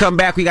 when we come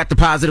back, we got the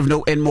positive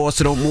note and more,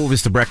 so don't move.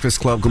 It's the Breakfast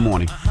Club. Good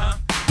morning.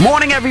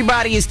 Morning,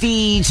 everybody. It's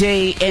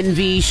DJ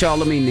NV,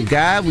 Charlamagne the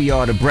Guy. We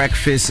are the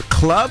Breakfast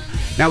Club.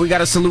 Now, we got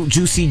to salute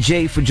Juicy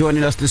J for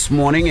joining us this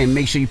morning, and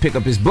make sure you pick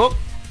up his book.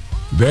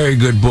 Very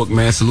good book,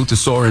 man. Salute to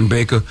Soren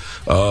Baker,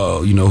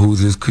 who's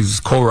his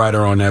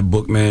co-writer on that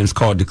book, man. It's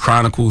called The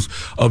Chronicles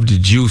of the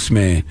Juice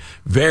Man.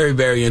 Very,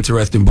 very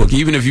interesting book.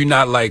 Even if you're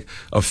not like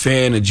a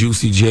fan of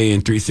Juicy J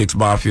and 3 6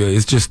 Mafia,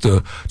 it's just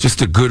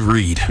a good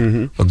read,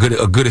 a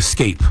good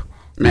escape.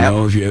 You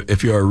know,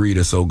 if you're a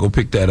reader, so go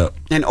pick that up.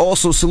 And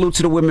also salute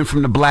to the women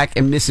from the Black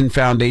and Missing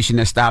Foundation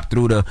that stopped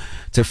through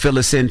to fill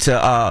us into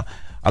a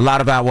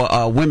lot of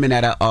our women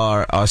that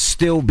are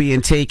still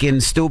being taken,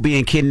 still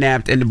being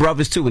kidnapped, and the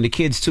brothers too, and the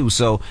kids too.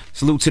 So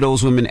salute to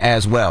those women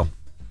as well.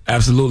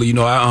 Absolutely. You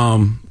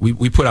know,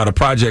 we put out a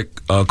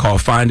project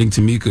called Finding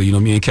Tamika. You know,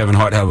 me and Kevin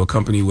Hart have a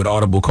company with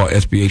Audible called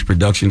SBH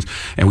Productions,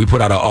 and we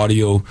put out an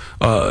audio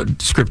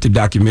scripted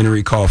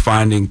documentary called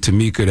Finding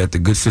Tamika that the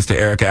good sister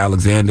Erica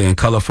Alexander and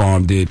Color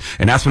Farm did.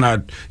 And that's when I,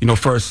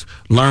 first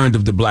learned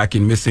of the Black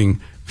and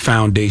Missing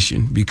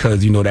Foundation,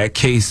 because, that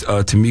case,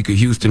 Tamika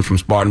Houston from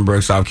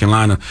Spartanburg, South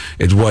Carolina,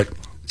 is what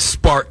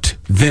sparked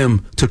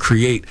them to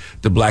create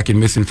the Black and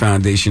Missing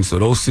Foundation. So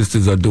those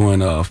sisters are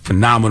doing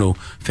phenomenal,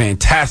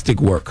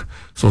 fantastic work.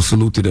 So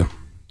salute to them.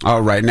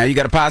 All right. Now you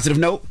got a positive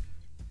note?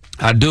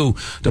 I do.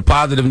 The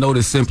positive note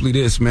is simply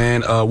this,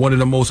 man. One of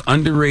the most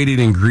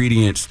underrated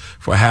ingredients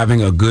for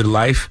having a good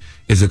life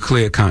is a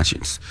clear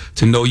conscience.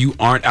 To know you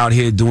aren't out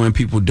here doing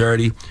people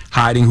dirty,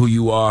 hiding who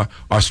you are,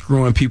 or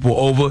screwing people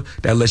over,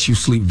 that lets you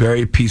sleep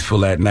very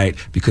peaceful at night,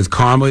 because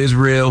karma is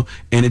real,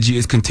 energy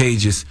is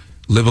contagious.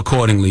 Live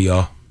accordingly,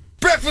 y'all.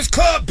 Breakfast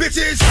Club,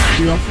 bitches!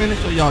 Y'all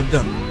finished or y'all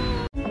done?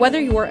 Whether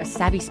you're a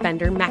savvy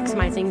spender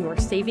maximizing your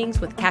savings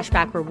with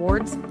cashback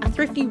rewards, a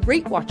thrifty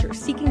rate watcher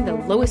seeking the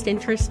lowest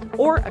interest,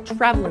 or a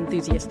travel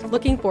enthusiast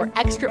looking for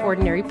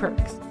extraordinary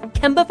perks,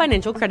 Kemba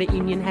Financial Credit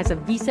Union has a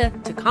visa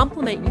to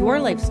complement your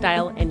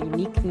lifestyle and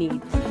unique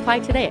needs. Apply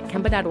today at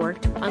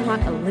Kemba.org to unlock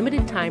a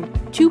limited time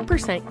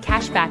 2%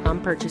 cash back on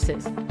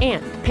purchases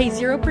and pay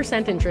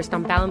 0% interest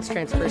on balance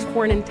transfers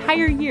for an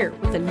entire year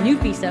with a new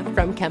visa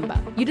from Kemba.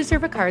 You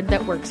deserve a card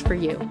that works for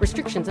you.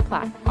 Restrictions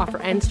apply. Offer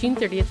ends June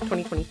 30th,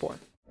 2024.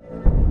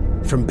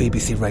 From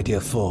BBC Radio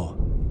 4,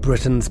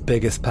 Britain's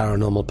biggest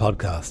paranormal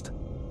podcast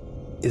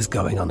is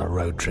going on a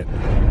road trip.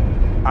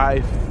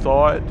 I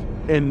thought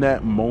in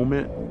that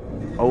moment,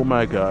 oh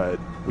my God,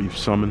 we've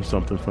summoned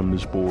something from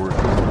this board.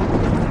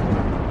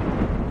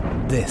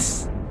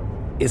 This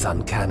is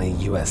Uncanny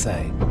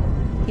USA.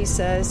 He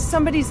says,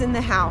 somebody's in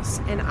the house,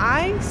 and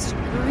I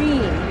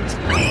screamed.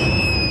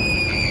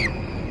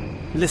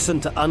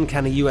 Listen to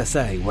Uncanny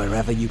USA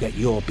wherever you get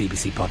your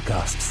BBC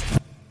podcasts,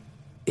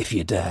 if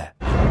you dare.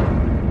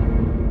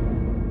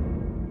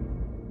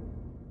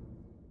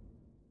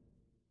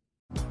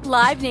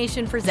 Live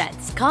Nation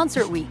presents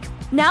Concert Week.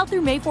 Now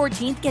through May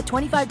 14th, get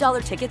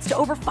 $25 tickets to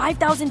over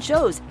 5,000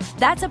 shows.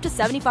 That's up to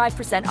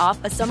 75%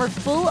 off a summer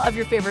full of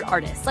your favorite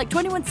artists like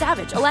 21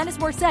 Savage, Alanis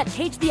Morissette,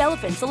 Cage the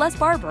Elephant, Celeste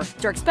Barber,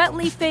 Dierks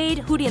Bentley, Fade,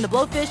 Hootie and the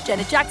Blowfish,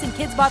 Janet Jackson,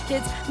 Kids Bop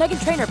Kids,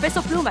 Meghan Trainor,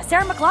 Bissell Pluma,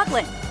 Sarah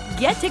McLachlan.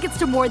 Get tickets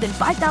to more than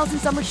 5,000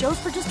 summer shows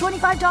for just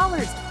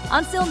 $25.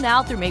 Until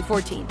now through May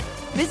 14th.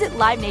 Visit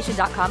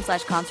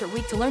LiveNation.com/Concert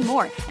Week to learn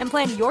more and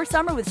plan your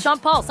summer with Sean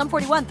Paul, Sum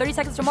 41, 30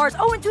 Seconds to Mars,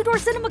 and Two Door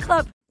Cinema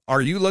Club. Are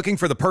you looking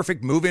for the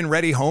perfect move-in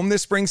ready home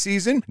this spring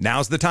season?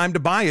 Now's the time to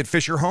buy at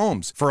Fisher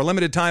Homes. For a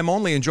limited time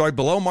only, enjoy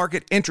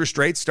below-market interest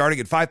rates starting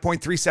at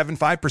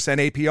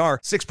 5.375% APR,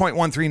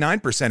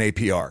 6.139%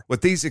 APR.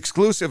 With these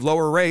exclusive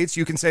lower rates,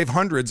 you can save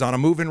hundreds on a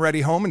move-in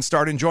ready home and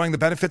start enjoying the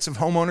benefits of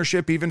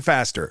homeownership even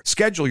faster.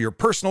 Schedule your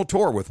personal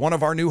tour with one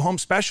of our new home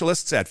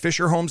specialists at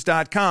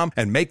FisherHomes.com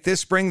and make this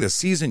spring the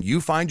season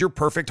you find your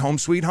perfect home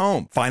sweet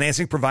home.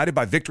 Financing provided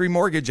by Victory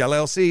Mortgage,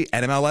 LLC,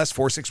 NMLS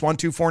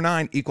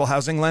 461249, Equal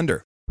Housing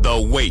Lender.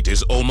 The wait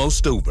is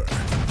almost over.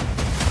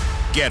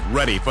 Get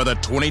ready for the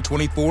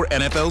 2024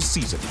 NFL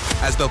season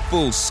as the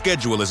full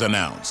schedule is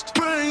announced.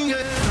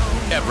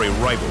 Every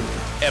rivalry,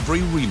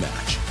 every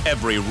rematch,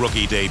 every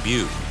rookie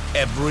debut,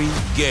 every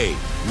game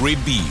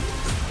revealed.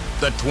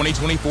 The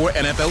 2024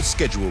 NFL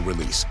schedule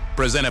release,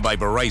 presented by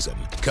Verizon,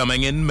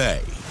 coming in May.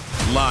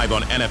 Live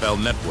on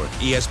NFL Network,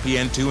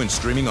 ESPN2, and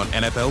streaming on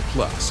NFL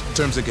Plus.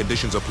 Terms and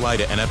conditions apply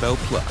to NFL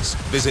Plus.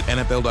 Visit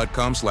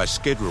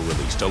NFL.com/schedule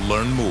release to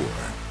learn more.